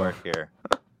 amazing Bravo. work here?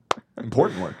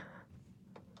 Important work.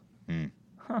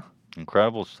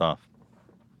 Incredible stuff.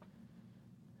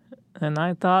 And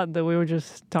I thought that we were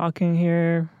just talking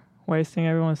here, wasting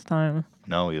everyone's time.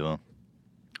 No, Ela.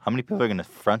 How many people are going to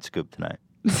front scoop tonight?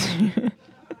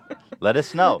 Let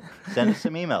us know. Send us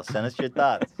some emails. Send us your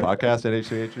thoughts. Podcast at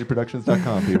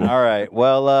h3h3productions.com, people. All right.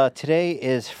 Well, today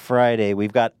is Friday.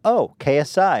 We've got,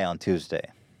 KSI on Tuesday.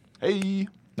 Hey.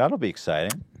 That'll be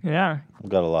exciting. Yeah. We've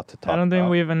got a lot to talk about. I don't think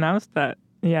we've announced that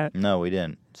yet. No, we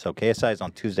didn't. So KSI is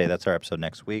on Tuesday. That's our episode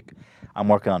next week. I'm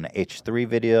working on the H3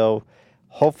 video.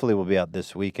 Hopefully we'll be out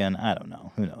this weekend. I don't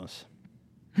know. Who knows?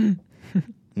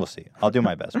 We'll see. I'll do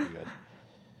my best for you guys.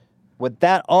 With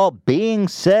that all being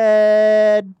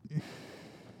said,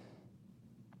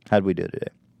 how'd we do today?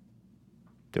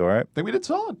 Do all right? I think we did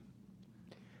solid.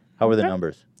 How were the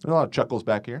numbers? There's a lot of chuckles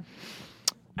back here.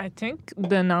 I think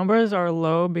the numbers are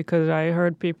low because I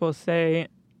heard people say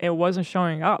it wasn't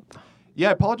showing up. Yeah,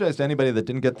 I apologize to anybody that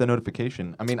didn't get the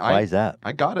notification. I mean, Why is that?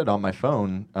 I got it on my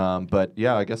phone, but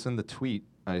yeah, I guess in the tweet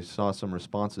I saw some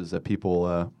responses that people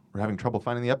were having trouble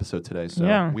finding the episode today. So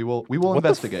Yeah. we will What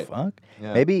investigate. the fuck?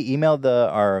 Yeah. Maybe email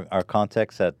our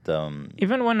contacts at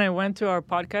Even when I went to our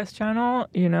podcast channel,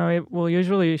 it will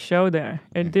usually show there.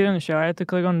 It didn't show. I had to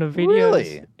click on the videos.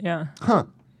 Really? Yeah. Huh.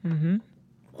 Mm-hmm.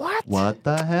 What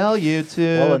the hell,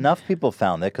 YouTube? Well, enough people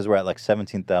found it because we're at like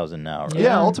 17,000 now, right?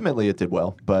 Yeah, ultimately it did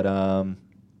well, but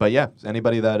yeah,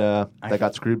 anybody that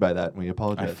got screwed by that, we I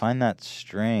apologize. find that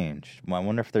strange. Well, I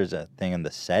wonder if there's a thing in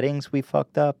the settings we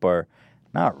fucked up or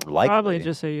not likely. Probably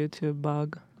just a YouTube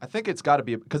bug. I think it's got to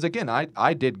be because again,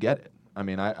 I did get it. I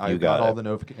mean, I You got got all it. the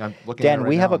notifications. I'm looking at it Dan, right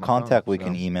we now have a on my phone, contact we so-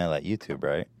 can email at YouTube,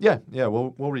 right? Yeah,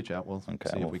 we'll reach out. We'll see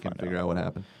we'll if we can find figure out what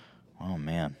happened. Oh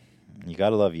man, you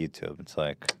gotta love YouTube. It's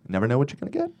like Never know what you're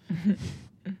gonna get.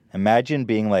 imagine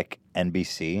being like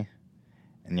NBC,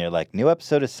 and you're like, new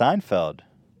episode of Seinfeld.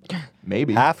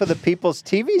 Maybe Half of the people's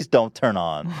TVs don't turn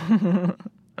on.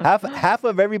 half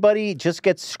of everybody just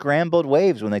gets scrambled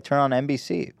waves when they turn on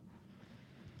NBC.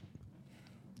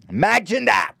 Imagine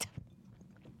that.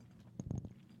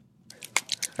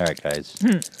 All right, guys.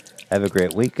 Have a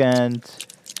great weekend.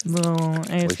 Boom. Wish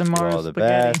you ASMR all the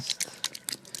spaghetti. best.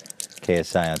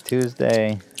 KSI on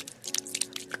Tuesday.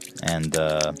 And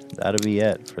that'll be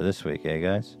it for this week,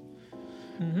 guys?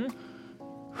 Mm-hmm.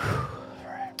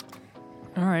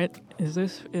 All right. It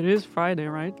is Friday,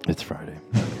 right? It's Friday.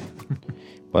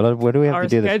 What do we have Our to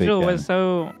do this weekend? schedule was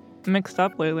so mixed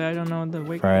up lately. I don't know the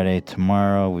week. Friday,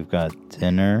 tomorrow, we've got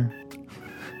dinner.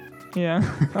 Yeah.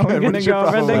 Are we going to go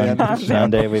over the content?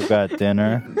 Sunday, we've got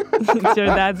dinner. It's your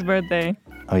dad's birthday.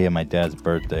 Oh, yeah, my dad's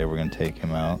birthday. We're going to take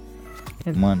him out.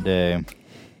 It's- Monday.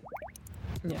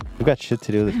 Yeah. We've got shit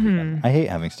to do this weekend. I hate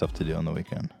having stuff to do on the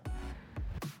weekend.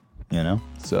 You know?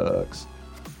 Sucks.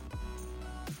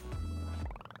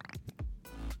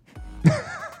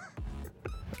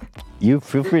 You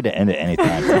feel free to end it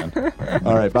anytime, man.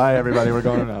 All right, bye everybody. We're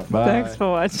going out. Bye. Thanks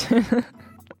for watching.